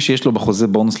סיכוי שיש לו בחוזה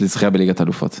בונוס לזכייה בליגת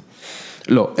האלופות.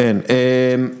 לא, אין.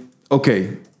 אוקיי.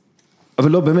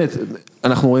 אבל לא, באמת,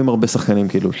 אנחנו רואים הרבה שחקנים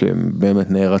כאילו שהם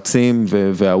באמת נערצים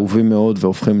ואהובים מאוד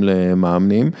והופכים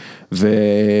למאמנים,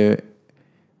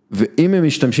 ואם הם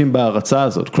משתמשים בהרצאה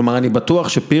הזאת, כלומר אני בטוח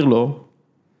שפירלו,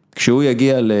 כשהוא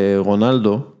יגיע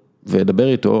לרונלדו וידבר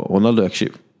איתו, רונלדו יקשיב.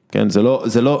 כן,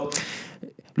 זה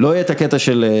לא יהיה את הקטע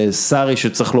של סארי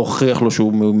שצריך להוכיח לו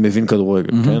שהוא מבין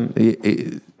כדורגל, כן?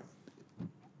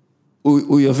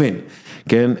 הוא יבין,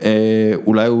 כן?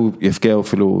 אולי הוא יפקע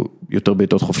אפילו יותר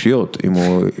בעיטות חופשיות, אם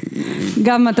הוא...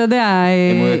 גם אתה יודע...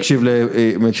 אם הוא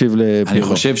יקשיב לפירלו. אני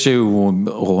חושב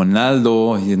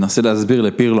שרונלדו ינסה להסביר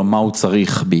לפירלו מה הוא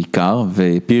צריך בעיקר,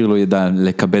 ופירלו ידע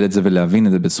לקבל את זה ולהבין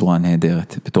את זה בצורה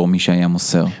נהדרת, בתור מי שהיה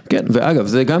מוסר. כן, ואגב,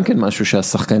 זה גם כן משהו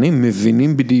שהשחקנים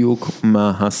מבינים בדיוק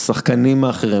מה השחקנים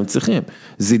האחרים צריכים.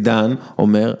 זידן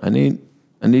אומר, אני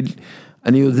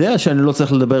אני יודע שאני לא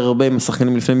צריך לדבר הרבה עם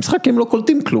השחקנים לפני משחק, כי הם לא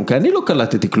קולטים כלום, כי אני לא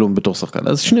קלטתי כלום בתור שחקן,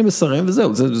 אז שני מסרים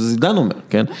וזהו, זה זידן אומר,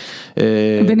 כן?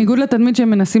 בניגוד לתדמית שהם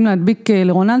מנסים להדביק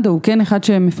לרונלדו, הוא כן אחד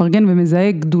שמפרגן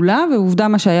ומזהה גדולה, ועובדה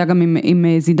מה שהיה גם עם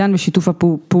זידן ושיתוף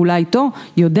הפעולה איתו,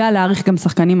 יודע להעריך גם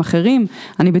שחקנים אחרים,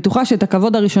 אני בטוחה שאת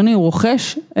הכבוד הראשוני הוא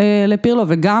רוכש לפירלו,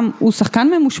 וגם הוא שחקן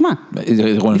ממושמע.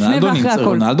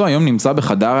 רונלדו היום נמצא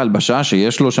בחדר הלבשה,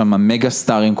 שיש לו שם מגה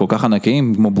סטארים כל כך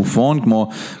ענקיים, כמו בופון, כמו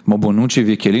בונוצ'י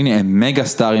ויקליני, הם מגה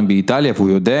סטארים באיטליה, והוא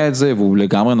יודע את זה, והוא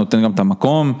לגמרי נותן גם את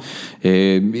המקום,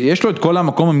 יש לו את כל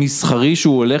המקום המסחרי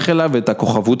שהוא הולך אליו, ואת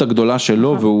הכוכבות הגדולה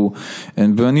שלו,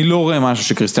 ואני לא רואה משהו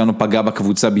שקריסטיאנו פגע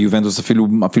בקבוצה ביובנטוס,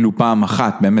 אפילו פעם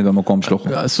אחת, באמת במקום שלו.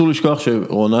 אסור לשכוח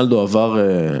שרונלדו עבר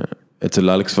אצל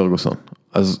אלכס פרגוסון,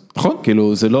 אז נכון,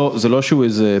 כאילו זה לא שהוא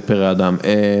איזה פרא אדם,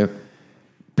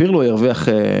 פירלו ירוויח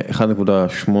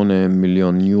 1.8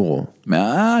 מיליון יורו.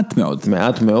 מעט מאוד.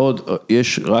 מעט מאוד,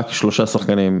 יש רק 3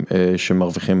 שחקנים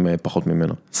שמרוויחים פחות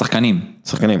ממנו. שחקנים.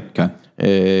 כן.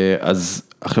 אז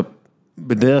עכשיו,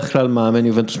 בדרך כלל מאמן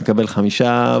יובנטוס מקבל 5.5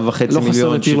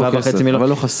 מיליון, 7.5 מיליון. אבל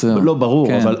לא חסר. לא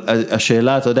ברור, אבל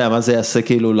השאלה, אתה יודע, מה זה יעשה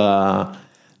כאילו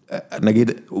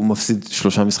נגיד, הוא מפסיד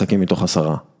 3 משחקים מתוך 10,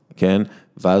 כן?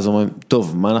 ואז אומרים,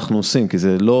 טוב, מה אנחנו עושים? כי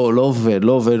זה לא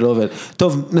עובד.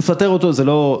 טוב, נפטר אותו,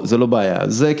 זה לא בעיה.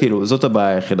 זה כאילו, זאת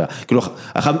הבעיה היחידה. כאילו,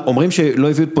 אומרים שלא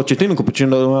הביאו את פוצ'טינו, כי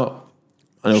פוצ'טינו אומר,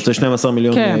 אני רוצה 12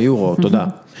 מיליון יורו, תודה.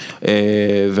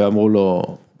 ואמרו לו,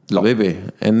 לא, ביבי,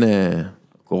 אין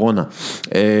קורונה.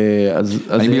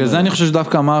 בגלל זה אני חושב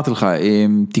שדווקא אמרתי לך,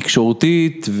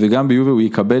 תקשורתית, וגם ביובי הוא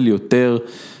יקבל יותר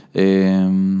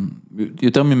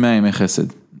מ100 ימי חסד.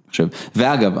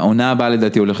 ואגב, העונה הבאה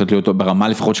לדעתי הולכת להיות ברמה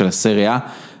לפחות של הסריה,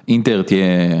 אינטר תהיה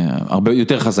הרבה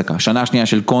יותר חזקה, שנה שנייה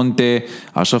של קונטה,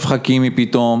 אשרף חכימי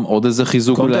פתאום, עוד איזה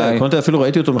חיזוק אולי. קונטה אפילו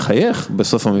ראיתי אותו מחייך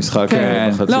בסוף המשחק.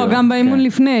 לא, גם באימון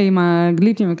לפני, עם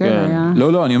הגליצ'ים וכאלה היה.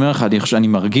 לא, אני אומר לך, אני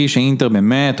מרגיש שאינטר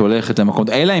באמת הולכת למקום,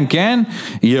 אלא אם כן,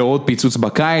 יהיה עוד פיצוץ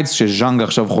בקיץ, שז'אנג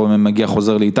עכשיו מגיע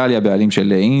חוזר לאיטליה, בעלים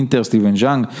של אינטר, סטיבן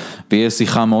ז'אנג, ויהיה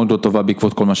שיחה מאוד לא טובה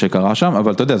בעקבות כל מה שקרה שם,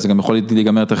 אבל אתה יודע, זה גם יכול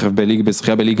להיגמר תכף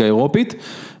בשחייה בליגה האירופית,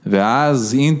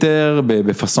 ואז אינטר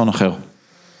בפסון אחר.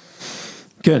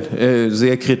 כן, זה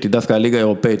יהיה קריטי, דווקא הליגה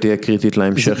האירופאית תהיה קריטית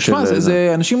להמשך של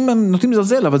זה. אנשים נוטים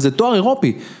לזלזל, אבל זה תואר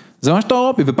אירופי, זה ממש תואר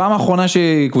אירופי, ופעם האחרונה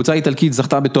שקבוצה איטלקית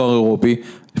זכתה בתואר אירופי,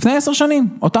 לפני 10 שנים,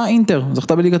 אותה אינטר,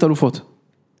 זכתה בליגת האלופות.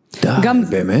 די,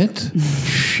 באמת?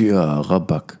 שיעה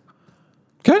רבק.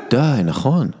 כן. די,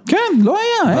 נכון. כן, לא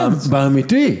היה.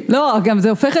 באמיתי. לא, גם זה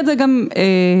הופך את זה גם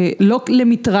לא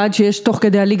למטרד שיש תוך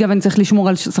כדי הליגה ואני צריך לשמור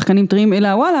על שחקנים טריים, אלא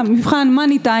וואלה, מבחן,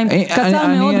 מאני טיים, קצר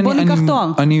מאוד, בוא ניקח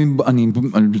תואר.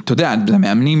 אתה יודע,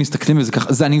 למאמנים מסתכלים וזה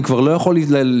ככה, אני כבר לא יכול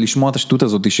לשמוע את השטות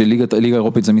הזאת של ליגה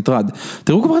האירופית, זה מטרד.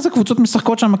 תראו כבר איזה קבוצות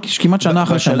משחקות שם כמעט שנה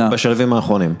אחרי שנה. בשלבים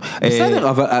האחרונים.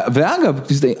 בסדר, ואגב,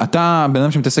 ואתה בן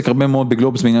אדם שמתעסק הרבה מאוד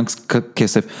בגלובס בעניין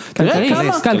כסף.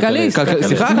 כלכליסט.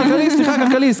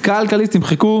 כלכליסט,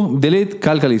 תמחקו, דליט,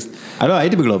 כלכליסט. לא,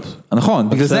 הייתי בגלובס. נכון,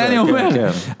 בגלל זה אני אומר.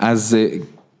 אז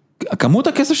כמות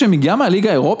הכסף שמגיעה מהליגה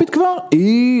האירופית כבר,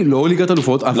 היא לא ליגת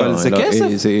אלופות, אבל זה כסף.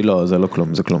 לא, זה לא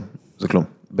כלום, זה כלום.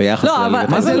 ביחס לליגת.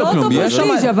 מה זה לא אותו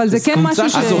פרסטיג', אבל זה כן משהו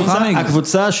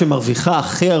הקבוצה שמרוויחה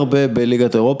הכי הרבה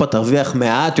בליגת אירופה, תרוויח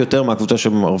מעט יותר מהקבוצה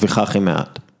שמרוויחה הכי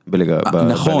מעט.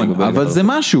 נכון, אבל זה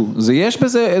משהו, יש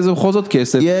בזה איזה בכל זאת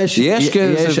כסף. יש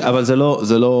כסף. אבל זה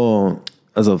לא...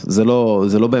 עזוב, זה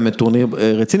לא באמת טורניר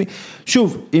רציני.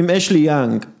 שוב, אם אשלי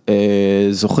יאנג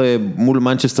זוכה מול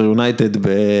מנצ'סטר יונייטד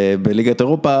בליגת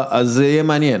אירופה, אז זה יהיה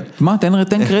מעניין. מה,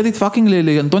 תן קרדיט פאקינג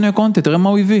לאנטוניו קונטה, תראה מה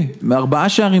הוא הביא. 4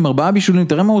 שערים, 4 בישולים,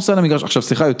 תראה מה הוא עושה למגרש. עכשיו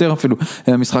סליחה יותר אפילו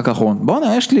למשחק האחרון.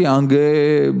 בוא'נה, אשלי יאנג,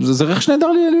 זה רכש נהדר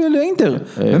לאינטר,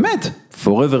 באמת.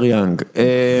 Forever young.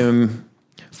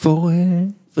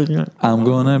 Forever young. I'm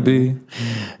gonna be.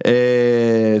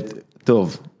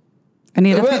 טוב.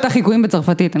 אני אראה את החיקויים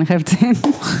בצרפתית, אני חייבת לציין.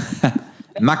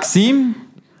 מקסים?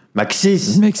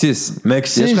 מקסיס.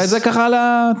 יש לך את זה ככה על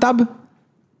הטאב?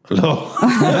 לא.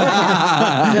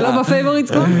 זה לא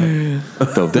בפייבוריטס פה?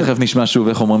 טוב, תכף נשמע שוב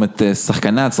איך אומרים את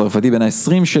שחקנה הצרפתי בין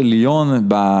 20 של ליון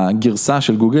בגרסה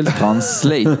של גוגל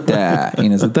טרנסלייט.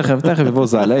 הנה זה תכף יבוא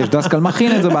זה עלה, יש דסקל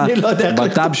מכין את זה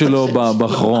בטאב שלו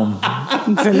בכרום.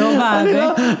 זה לא בא, זה?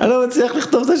 אני לא מצליח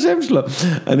לכתוב את השם שלו.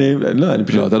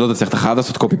 לא, אתה לא תצליח, אתה חייב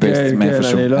לעשות קופי פייסט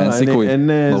מאיפשהו, אין סיכוי.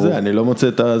 אני לא מוצא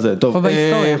את זה.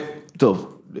 טוב,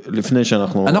 לפני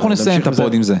שאנחנו... אנחנו נסיים את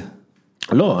הפוד עם זה.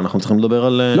 לא, אנחנו צריכים לדבר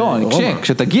על לא,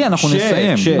 כשתגיע אנחנו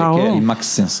נסיים. עם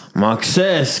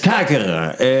מקסס, קאקר.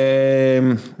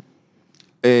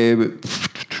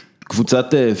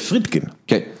 קבוצת פרידקין.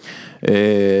 כן.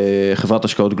 חברת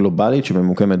השקעות גלובלית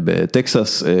שממוקמת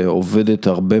בטקסס, עובדת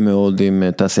הרבה מאוד עם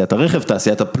תעשיית הרכב,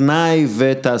 תעשיית הפנאי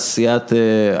ותעשיית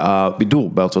הבידור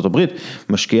בארצות הברית,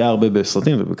 משקיעה הרבה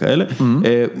בסרטים ובכאלה,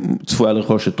 צפויה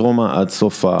לרכוש את רומא עד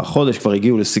סוף החודש, כבר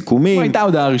הגיעו לסיכומים. הייתה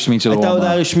הודעה רשמית של רומא. הייתה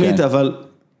הודעה רשמית, אבל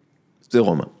זה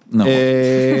רומא. נכון.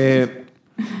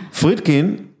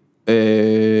 פרידקין,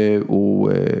 הוא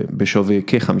בשווי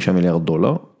כ$5 מיליארד,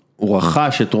 הוא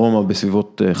רכש את רומא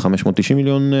בסביבות 590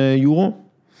 מיליון יורו,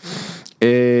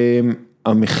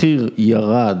 המחיר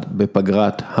ירד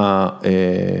בפגרת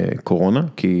הקורונה,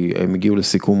 כי הם הגיעו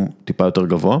לסיכום טיפה יותר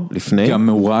גבוה, לפני. גם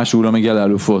מאורע שהוא לא מגיע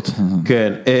לאלופות.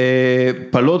 כן,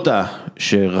 פלוטה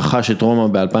שרכש את רומא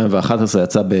ב-2011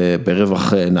 יצא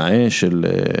ברווח נאה של...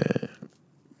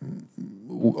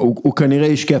 הוא כנראה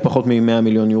השקיע פחות מ-100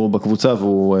 מיליון יורו בקבוצה,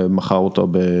 והוא מכר אותו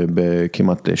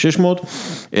בכמעט 600,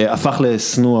 הפך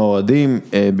לסנוע האוהדים,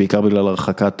 בעיקר בגלל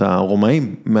הרחקת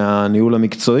הרומאים מהניהול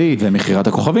המקצועי. ומחירת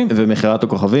הכוכבים. ומחירת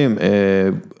הכוכבים,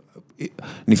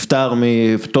 נפטר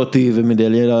מפטוטי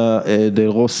ומדליאלה דל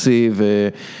רוסי,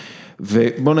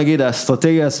 ובוא נגיד,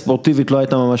 האסטרטגיה הספורטיבית לא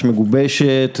הייתה ממש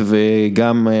מגובשת,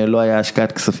 וגם לא היה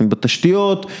השקעת כספים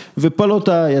בתשתיות,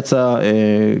 ופלוטה יצא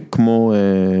כמו...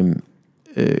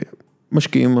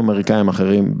 משקיעים אמריקאים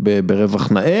אחרים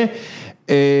ברווח נאה.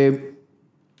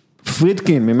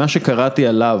 פרידקין, ממה שקראתי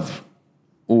עליו,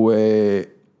 הוא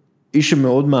איש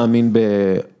שמאוד מאמין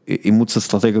באימוץ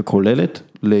אסטרטגיה כוללת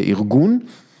לארגון,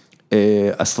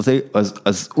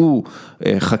 אז הוא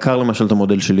חקר למשל את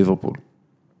המודל של ליברפול,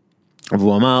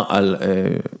 והוא אמר על...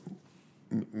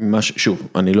 שוב,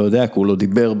 אני לא יודע, כי הוא לא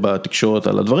דיבר בתקשורת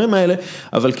על הדברים האלה,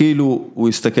 אבל כאילו הוא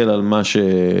הסתכל על מה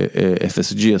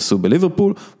ש-FSG עשו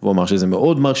בליברפול, והוא אמר שזה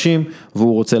מאוד מרשים,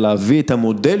 והוא רוצה להביא את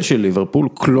המודל של ליברפול,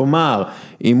 כלומר,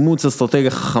 אימוץ אסטרטגיה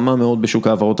חכמה מאוד בשוק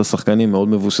העברות השחקנים, מאוד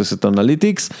מבוססת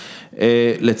אנליטיקס,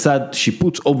 לצד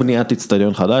שיפוץ או בניית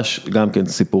אצטדיון חדש, גם כן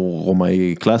סיפור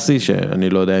רומאי קלאסי, שאני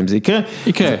לא יודע אם זה יקרה.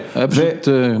 יקרה, פשוט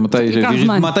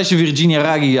מתי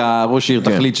שווירג'יניה רגי, הראש עיר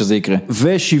תחליט שזה יקרה.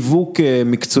 ושיווק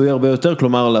מקצועי הרבה יותר,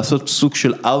 כלומר לעשות סוג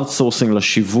של אאוטסורסינג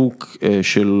לשיווק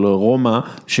של רומא,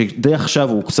 שדי עכשיו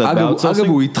הוא קצת באאוטסורסינג.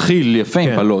 אגב הוא התחיל יפה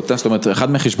עם פלוט, זאת אומרת,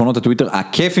 אחד מחשבונות הטוויטר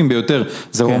הכיפים ביותר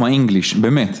זה רומא אינגליש,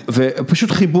 באמת.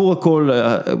 ופשוט חיבור הכל,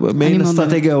 מעין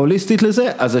אסטרטגיה הוליסטית לזה,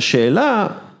 אז השאלה,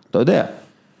 אתה יודע,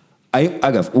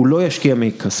 אגב, הוא לא ישקיע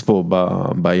מכספו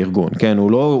בארגון, כן?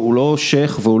 הוא לא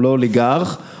שייך והוא לא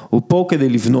אוליגרך, הוא פה כדי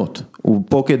לבנות, הוא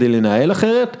פה כדי לנהל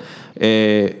אחרת,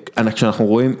 כשאנחנו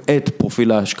רואים את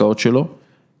פרופיל ההשקעות שלו,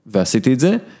 ועשיתי את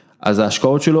זה, אז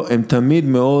ההשקעות שלו הן תמיד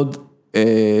מאוד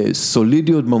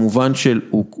סולידיות, במובן של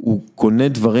הוא קונה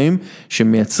דברים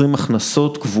שמייצרים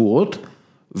הכנסות קבועות,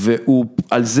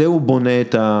 ועל זה הוא בונה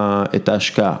את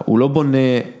ההשקעה, הוא לא בונה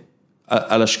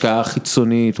על השקעה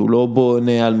חיצונית, הוא לא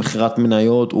בונה על מחירת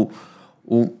מניות,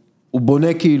 הוא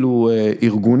בונה כאילו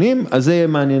ארגונים, אז זה יהיה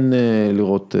מעניין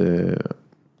לראות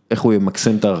איך הוא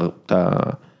ימקסם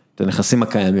את הנכסים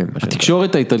הקיימים.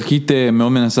 התקשורת האיטלקית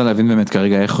מאוד מנסה להבין באמת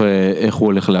כרגע איך הוא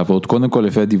הולך לעבוד. קודם כל,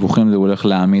 לפי הדיווחים, הוא הולך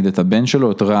להעמיד את הבן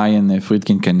שלו, את ריין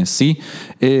פרידקין כנשיא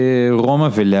רומא,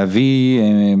 ולהביא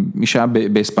מי שהיה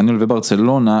באספניול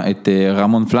וברצלונה, את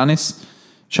רמון פלנס,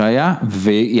 שהיה,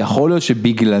 ויכול להיות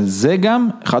שבגלל זה גם,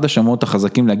 אחד השמות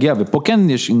החזקים להגיע, ופה כן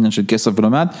יש עניין של כסף ולא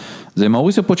מעט, זה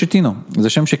מאוריסיו פוצ'טינו, זה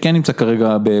שם שכן נמצא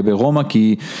כרגע ברומא,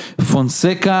 כי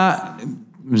פונסקה,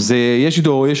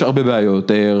 יש הרבה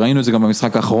בעיות, ראינו את זה גם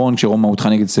במשחק האחרון, כשרומא הודחה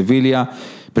נגד סביליה,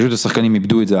 פשוט השחקנים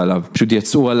איבדו את זה עליו, פשוט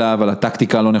יצאו עליו, על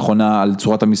הטקטיקה הלא נכונה, על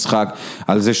צורת המשחק,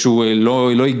 על זה שהוא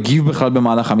לא הגיב בכלל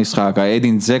במהלך המשחק,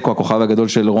 האדין זקו, הכוכב הגדול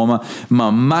של רומא,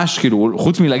 ממש כאילו,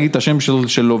 חוץ מלהגיד את השם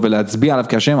שלו ולהצביע עליו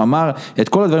כשם, אמר את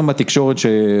כל הדברים בתקשורת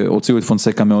שהוציאו את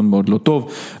פונסקה מאוד מאוד לא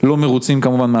טוב, לא מרוצים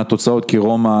כמובן מהתוצאות, כי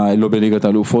רומא לא בליגת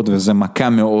האלופות, וזה מכה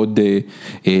מאוד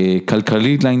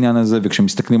כלכלית לעניין הזה,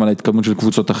 וכשמסתכלים על ההתקדמות של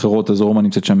קבוצות אחרות, אז רומא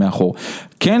נמצאת שם מאחור.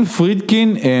 כן,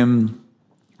 פרידקין,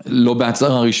 לא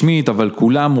בהצהרה רשמית, אבל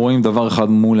כולם רואים דבר אחד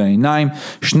מול העיניים,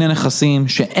 שני נכסים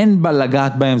שאין בה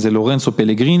לגעת בהם, זה לורנסו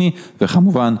פלגריני,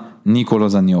 וכמובן ניקולו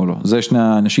זניולו. זה שני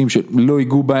האנשים שלא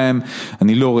היגעו בהם,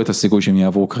 אני לא רואה את הסיכוי שהם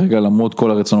יעברו כרגע, למרות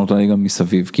כל הרצונות הליגה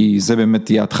מסביב, כי זה באמת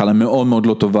תהיה התחלה מאוד מאוד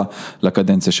לא טובה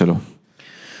לקדנציה שלו.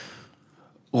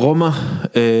 רומא,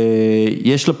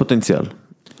 יש לה פוטנציאל.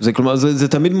 זה כלומר, זה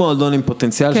תמיד מועדון עם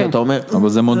פוטנציאל שאתה אומר... אבל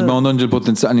זה מועדון של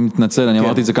פוטנציאל, אני מתנצל, אני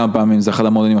אמרתי את זה כמה פעמים, זה אחד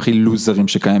המועדונים הכי לוזרים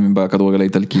שקיימים בכדורגל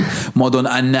האיטלקי, מועדון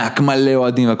ענק, מלא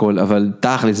אוהדים והכל, אבל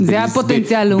תכלס... זה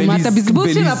הפוטנציאל, לעומת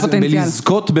הבזבוז של הפוטנציאל.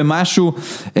 בלזכות במשהו,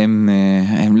 הם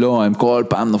לא, הם כל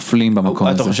פעם נופלים במקום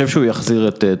הזה. אתה חושב שהוא יחזיר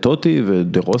את טוטי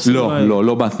ודרוסי?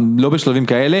 לא בשלבים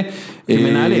כאלה.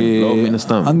 כמנהלים, לא מן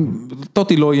הסתם.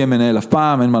 טוטי לא יהיה מנהל אף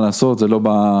פעם, אין מה לעשות, זה לא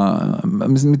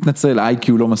מתנצל,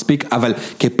 איי-קיו לא מספיק, אבל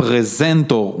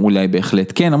כפרזנטור אולי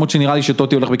בהחלט, כן, למרות שנראה לי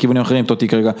שטוטי הולך בכיוונים אחרים, טוטי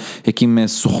כרגע הקים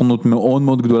סוכנות מאוד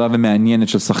מאוד גדולה ומעניינת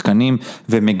של שחקנים,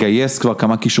 ומגייס כבר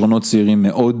כמה כישרונות צעירים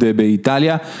מאוד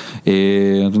באיטליה,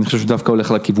 אני חושב שדווקא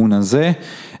הולך לכיוון הזה.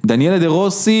 דניאל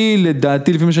דרוסי,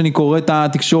 לדעתי לפי מה שאני קורא את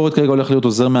התקשורת, כרגע הולך להיות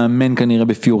עוזר מאמן כנראה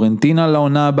בפיורנטינה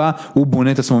לעונה הבאה, הוא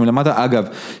בונה את עצמו מלמטה, אגב,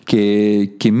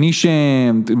 כמי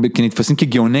שנתפסים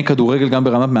כגאוני כדורגל גם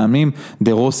ברמת מאמנים,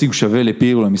 דרוסי הוא שווה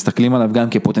לפירלו, הם מסתכלים עליו גם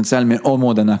כפוטנציאל מאוד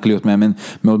מאוד ענק להיות מאמן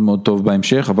מאוד מאוד טוב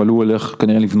בהמשך, אבל הוא הולך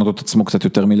כנראה לבנות את עצמו קצת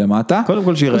יותר מלמטה. קודם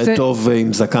כל שיראה טוב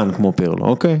עם זקן כמו פירלו,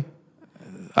 אוקיי?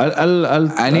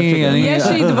 אני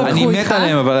מת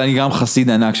עליהם, אבל אני גם חסיד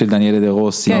ענק של דניאל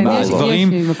דרוסי.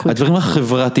 הדברים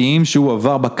החברתיים שהוא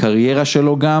עבר בקריירה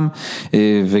שלו גם,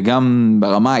 וגם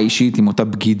ברמה האישית עם אותה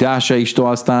בגידה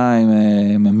שהאשתו עשתה,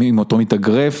 עם אותו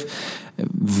מתאגרף,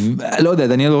 לא יודע,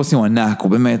 דניאל דרוסי הוא ענק,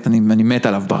 הוא באמת, אני מת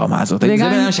עליו ברמה הזאת. זה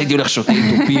בעניין שהייתי הולך שותה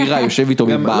איתו פירה, יושב איתו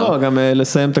בבר. לא, גם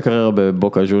לסיים את הקריירה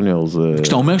בבוקה ג'וניור.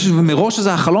 כשאתה אומר שמראש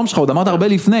שזה החלום שלך, עוד אמרת הרבה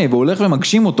לפני, והוא הולך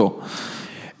ומגשים אותו.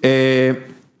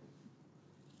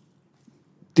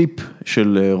 טיפ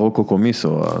של רוקו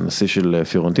קומיסו, הנשיא של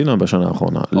פיורנטינה בשנה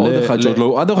האחרונה. עוד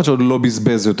אחד שעוד לא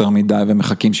בזבז יותר מדי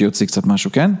ומחכים שיוציא קצת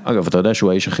משהו, כן? אגב, אתה יודע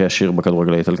שהוא האיש הכי עשיר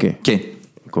בכדורגל האיטלקי? כן.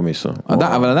 קומיסו.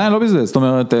 אבל עדיין לא בזבז, זאת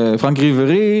אומרת, פרנק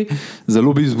ריברי זה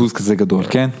לא בזבוז כזה גדול,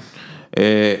 כן?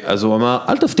 אז הוא אמר,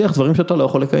 אל תבטיח דברים שאתה לא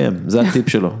יכול לקיים, זה הטיפ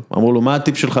שלו. אמרו לו, מה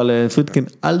הטיפ שלך לפרידקין?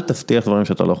 אל תבטיח דברים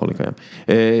שאתה לא יכול לקיים.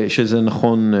 שזה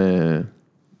נכון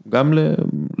גם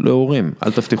להורים,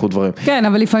 אל תבטיחו דברים. כן,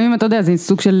 אבל לפעמים אתה יודע, זה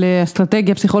סוג של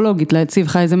אסטרטגיה פסיכולוגית, להציב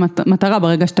לך איזה מטרה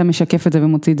ברגע שאתה משקף את זה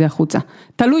ומוציא את זה החוצה.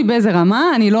 תלוי באיזה רמה,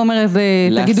 אני לא אומרת,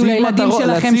 תגידו לילדים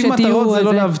שלכם שתהיו... להציב מטרות זה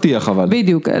לא להבטיח, אבל.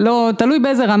 בדיוק, לא, תלוי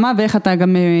באיזה רמה ואיך אתה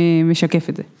גם משקף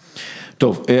את זה.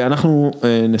 טוב, אנחנו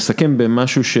נסכם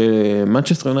במשהו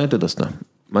שמנצ'סטר יונייטד עשתה.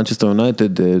 מנצ'סטר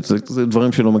יונייטד, זה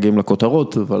דברים שלא מגיעים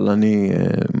לכותרות, אבל אני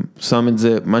שם את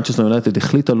זה, מנצ'סטר יונייטד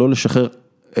החליטה לא לשחרר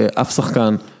אף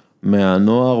שחקן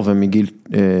מהנוער ומגיל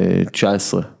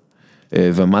 19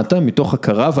 ומטה, מתוך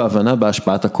הכרה והבנה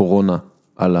בהשפעת הקורונה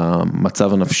על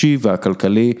המצב הנפשי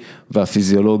והכלכלי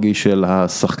והפיזיולוגי של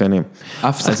השחקנים.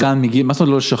 אף שחקן מגיל, מה זאת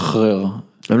אומרת לא לשחרר?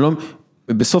 הם לא...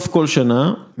 בסוף כל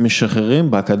שנה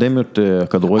משחררים באקדמיות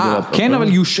הכדורגל. כן,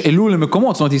 אבל יושאלו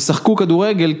למקומות, זאת אומרת, ישחקו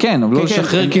כדורגל, כן, אבל לא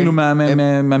לשחרר כאילו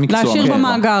מהמקצוע. להשאיר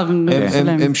במאגר.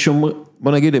 הם שומרים,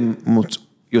 בוא נגיד, הם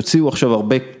יוציאו עכשיו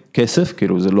הרבה כסף,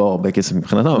 כאילו זה לא הרבה כסף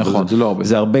מבחינתם, נכון, זה לא הרבה.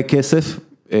 זה הרבה כסף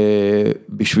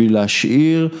בשביל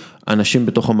להשאיר אנשים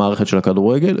בתוך המערכת של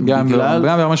הכדורגל. גם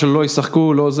ברמה שלא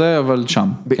ישחקו, לא זה, אבל שם.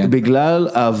 בגלל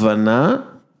ההבנה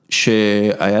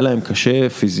שהיה להם קשה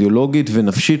פיזיולוגית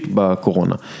ונפשית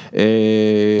בקורונה.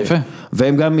 יפה.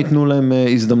 והם גם ייתנו להם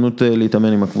הזדמנות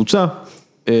להתאמן עם הקבוצה,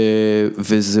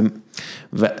 וזה,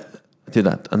 ואת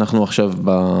יודעת, אנחנו עכשיו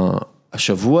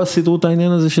השבוע סידרו את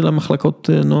העניין הזה של המחלקות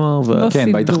נוער, לא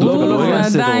סידרו,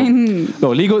 עדיין.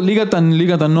 לא,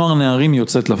 ליגת הנוער נערים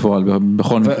יוצאת לפועל,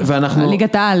 בכל מקרה.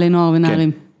 ליגת העל לנוער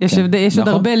ונערים. יש עוד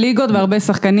הרבה ליגות והרבה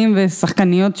שחקנים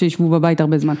ושחקניות שישבו בבית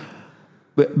הרבה זמן.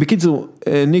 בקיצור,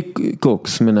 ניק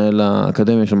קוקס, מנהל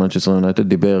האקדמיה של מנצ'סטר יונייטד,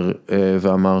 דיבר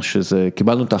ואמר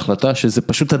קיבלנו את ההחלטה שזה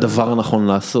פשוט הדבר הנכון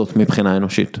לעשות מבחינה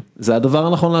אנושית. זה הדבר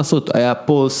הנכון לעשות. היה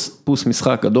פוס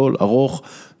משחק גדול, ארוך,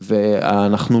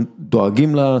 ואנחנו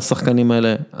דואגים לשחקנים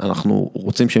האלה, אנחנו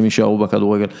רוצים שהם יישארו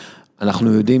בכדורגל,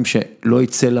 אנחנו יודעים שלא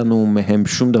יצא לנו מהם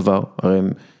שום דבר, הרי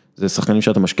זה שחקנים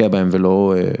שאתה משקיע בהם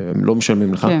ולא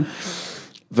משלמים לך. כן.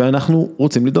 ואנחנו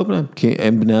רוצים לדאוג להם, כי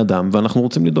הם בני אדם, ואנחנו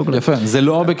רוצים לדאוג להם. יפה, זה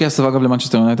לא הרבה כסף אגב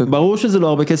למנצ'סטר יונייטד? ברור שזה לא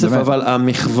הרבה כסף, אבל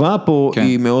המחווה פה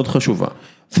היא מאוד חשובה.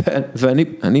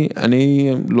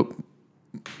 ואני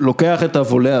לוקח את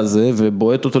הוולה הזה,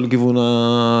 ובועט אותו לכיוון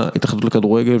ההתאחדות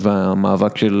לכדורגל,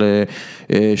 והמאבק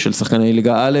של שחקני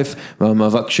ליגה א',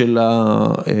 והמאבק של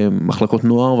המחלקות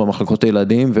נוער, והמחלקות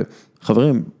הילדים,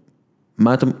 וחברים,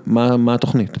 מה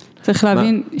התוכנית? צריך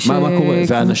להבין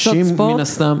ואנשים מן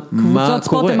הסתם, קבוצות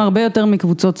ספורט הן הרבה יותר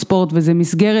מקבוצות ספורט, וזה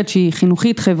מסגרת שהיא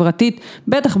חינוכית, חברתית,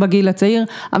 בטח בגיל הצעיר,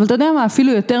 אבל אתה יודע מה,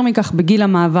 אפילו יותר מכך בגיל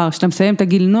המעבר, שאתה מסיים את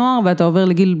הגיל נוער, ואתה עובר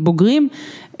לגיל בוגרים,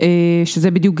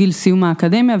 שזה בדיוק גיל סיום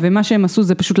האקדמיה, ומה שהם עשו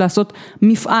זה פשוט לעשות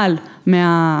מפעל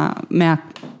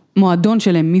מהמועדון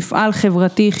שלהם, מפעל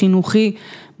חברתי, חינוכי,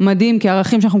 מדהים, כי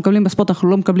הערכים שאנחנו מקבלים בספורט אנחנו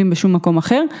לא מקבלים בשום מקום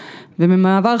אחר,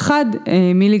 ובמעבר חד,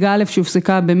 מליגה א'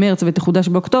 שהופסקה במרץ ותחודש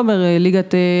באוקטובר,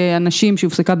 ליגת הנשים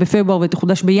שהופסקה בפברואר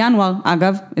ותחודש בינואר,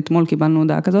 אגב, אתמול קיבלנו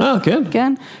הודעה כזאת. כן?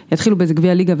 כן, יתחילו באיזה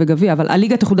גביע ליגה וגביע, אבל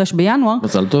הליגה תחודש בינואר.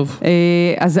 מזל טוב.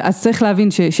 אז צריך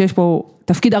להבין שיש פה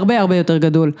תפקיד הרבה יותר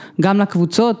גדול, גם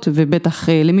לקבוצות ובטח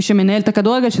למי שמנהל את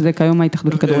הכדורגל, שזה כיום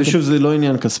ההתאחדות לכדורגל. שוב, זה לא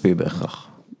עניין כספי בהכרח.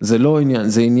 זה לא עניין,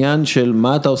 זה עניין של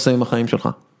מה אתה עושה עם החיים שלך.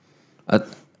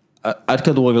 את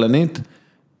כדורגלנית,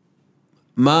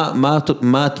 מה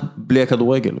את בלי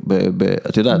הכדורגל?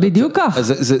 את יודעת. בדיוק כך.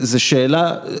 זה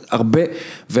שאלה הרבה,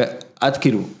 ואת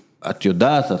כאילו, את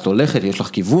יודעת, את הולכת, יש לך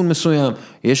כיוון מסוים,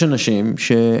 יש אנשים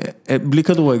שבלי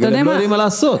כדורגל הם לא יודעים מה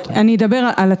לעשות. אני אדבר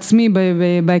על עצמי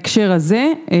בהקשר הזה,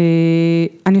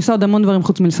 אני עושה עוד המון דברים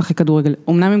חוץ מלשחק כדורגל.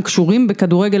 אמנם הם קשורים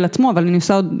בכדורגל עצמו, אבל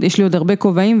יש לי עוד הרבה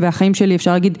כובעים, והחיים שלי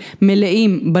אפשר להגיד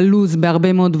מלאים בלוז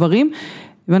בהרבה מאוד דברים,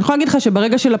 ואני יכולה להגיד לך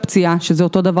שברגע של הפציעה, שזה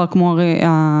אותו דבר כמו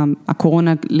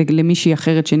הקורונה למישהי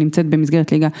אחרת שנמצאת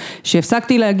במסגרת ליגה,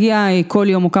 שהפסקתי להגיע כל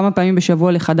יום או כמה פעמים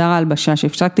בשבוע לחדר ההלבשה,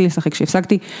 שהפסקתי לשחק,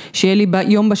 שהפסקתי שיהיה לי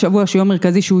יום בשבוע, שיום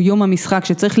מרכזי, שהוא יום המשחק,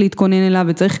 שצריך להתכונן אליו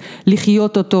וצריך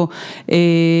לחיות אותו,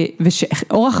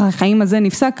 ושאורח החיים הזה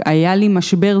נפסק, היה לי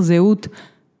משבר זהות,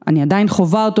 אני עדיין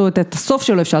חובה אותו, את הסוף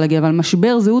שלו אפשר להגיד, אבל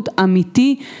משבר זהות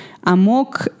אמיתי,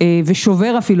 עמוק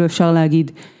ושובר אפילו אפשר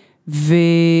להגיד.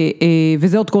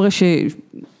 וזה עוד קורה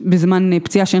שבזמן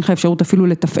פציעה שאין לך אפשרות אפילו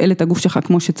לתפעל את הגוף שלך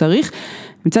כמו שצריך.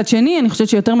 מצד שני, אני חושבת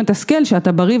שיותר מתסכל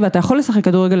שאתה בריא ואתה יכול לשחק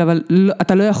כדורגל, אבל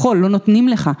אתה לא יכול, לא נותנים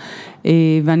לך.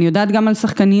 ואני יודעת גם על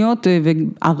שחקניות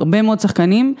והרבה מאוד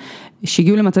שחקנים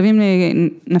שהגיעו למצבים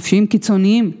נפשיים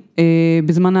קיצוניים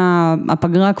בזמן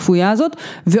הפגרה הכפויה הזאת,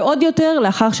 ועוד יותר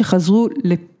לאחר שחזרו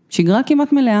לשגרה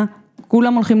כמעט מלאה.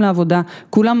 כולם הולכים לעבודה,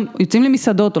 כולם יוצאים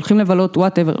למסעדות, הולכים לבלות,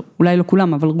 whatever, אולי לא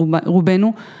כולם, אבל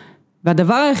רובנו,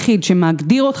 והדבר היחיד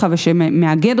שמאגדיר אותך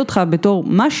ושמאגד אותך בתור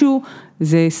משהו,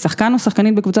 זה שחקן או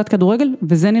שחקנית בקבוצת כדורגל,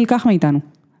 וזה נלקח מאיתנו.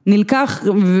 נלקח,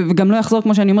 וגם לא יחזור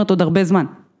כמו שאני אומרת עוד הרבה זמן.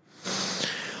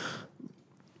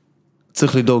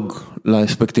 צריך לדאוג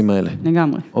לאספקטים האלה.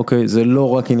 לגמרי. אוקיי, זה לא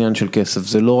רק עניין של כסף,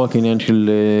 זה לא רק עניין של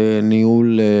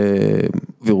ניהול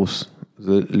וירוס,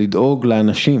 זה לדאוג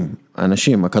לאנשים.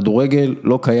 האנשים, הכדורגל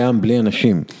לא קיים בלי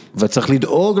אנשים, וצריך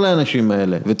לדאוג לאנשים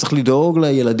האלה, וצריך לדאוג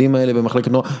לילדים האלה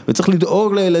במחלקת נוער, וצריך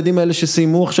לדאוג לילדים האלה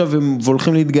שסיימו עכשיו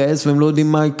והולכים להתגייס והם לא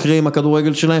יודעים מה יקרה עם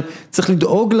הכדורגל שלהם, צריך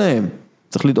לדאוג להם,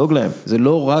 צריך לדאוג להם, זה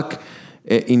לא רק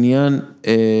עניין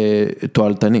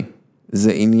תועלתני,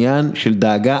 זה עניין של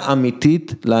דאגה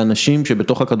אמיתית לאנשים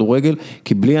שבתוך הכדורגל,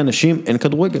 כי בלי אנשים אין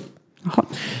כדורגל. נכון.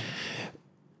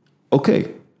 אוקיי.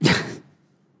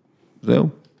 זהו.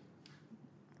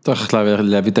 צריך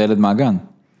להביא את הילד מהגן.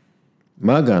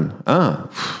 מהגן?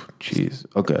 ג'יז.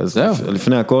 אוקיי, אז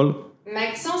לפני הכל.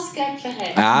 Maxence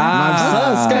Calcaret.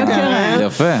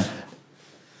 יפה.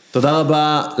 תודה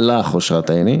רבה לך, אושרת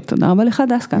עיני. תודה רבה לך,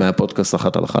 דסקה. מהפודקאסט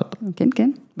אחת על אחת. כן,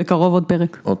 כן. בקרוב עוד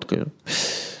פרק. עוד פרק.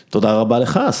 תודה רבה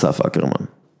לך, אסף אקרמן.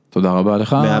 תודה רבה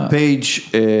לך. מהפייג'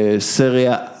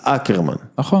 סריה אקרמן.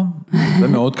 נכון, זה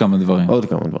מעוד כמה דברים. עוד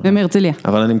כמה דברים. ומהרצליה.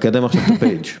 אבל אני מקדם עכשיו את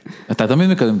הפייג'. אתה תמיד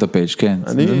מקדם את הפייג', כן.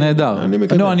 זה נהדר.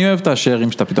 אני אוהב את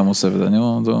השארים שאתה פתאום עושה וזה.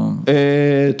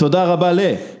 תודה רבה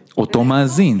אותו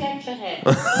מאזין.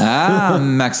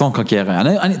 מקסון קלקרה.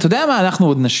 אתה יודע מה, אנחנו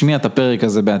עוד נשמיע את הפרק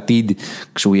הזה בעתיד,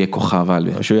 כשהוא יהיה כוכב על.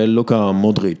 שהוא יהיה לוקה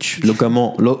מודריץ',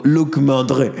 לוק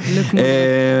מודרי.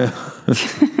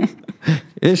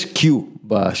 יש קיו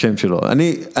בשם שלו,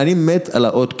 אני מת על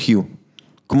האות קיו,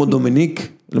 כמו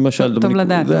דומיניק, למשל, טוב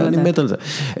לדעת, אני מת על זה.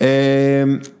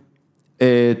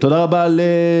 תודה רבה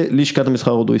ללשכת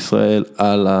המסחר הודו ישראל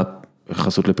על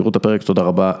החסות לפירוט הפרק, תודה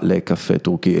רבה לקפה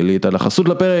טורקי אלית על החסות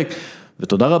לפרק,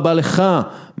 ותודה רבה לך,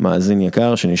 מאזין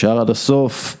יקר שנשאר עד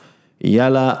הסוף,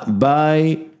 יאללה,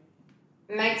 ביי.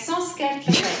 Maxence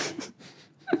Calcaret.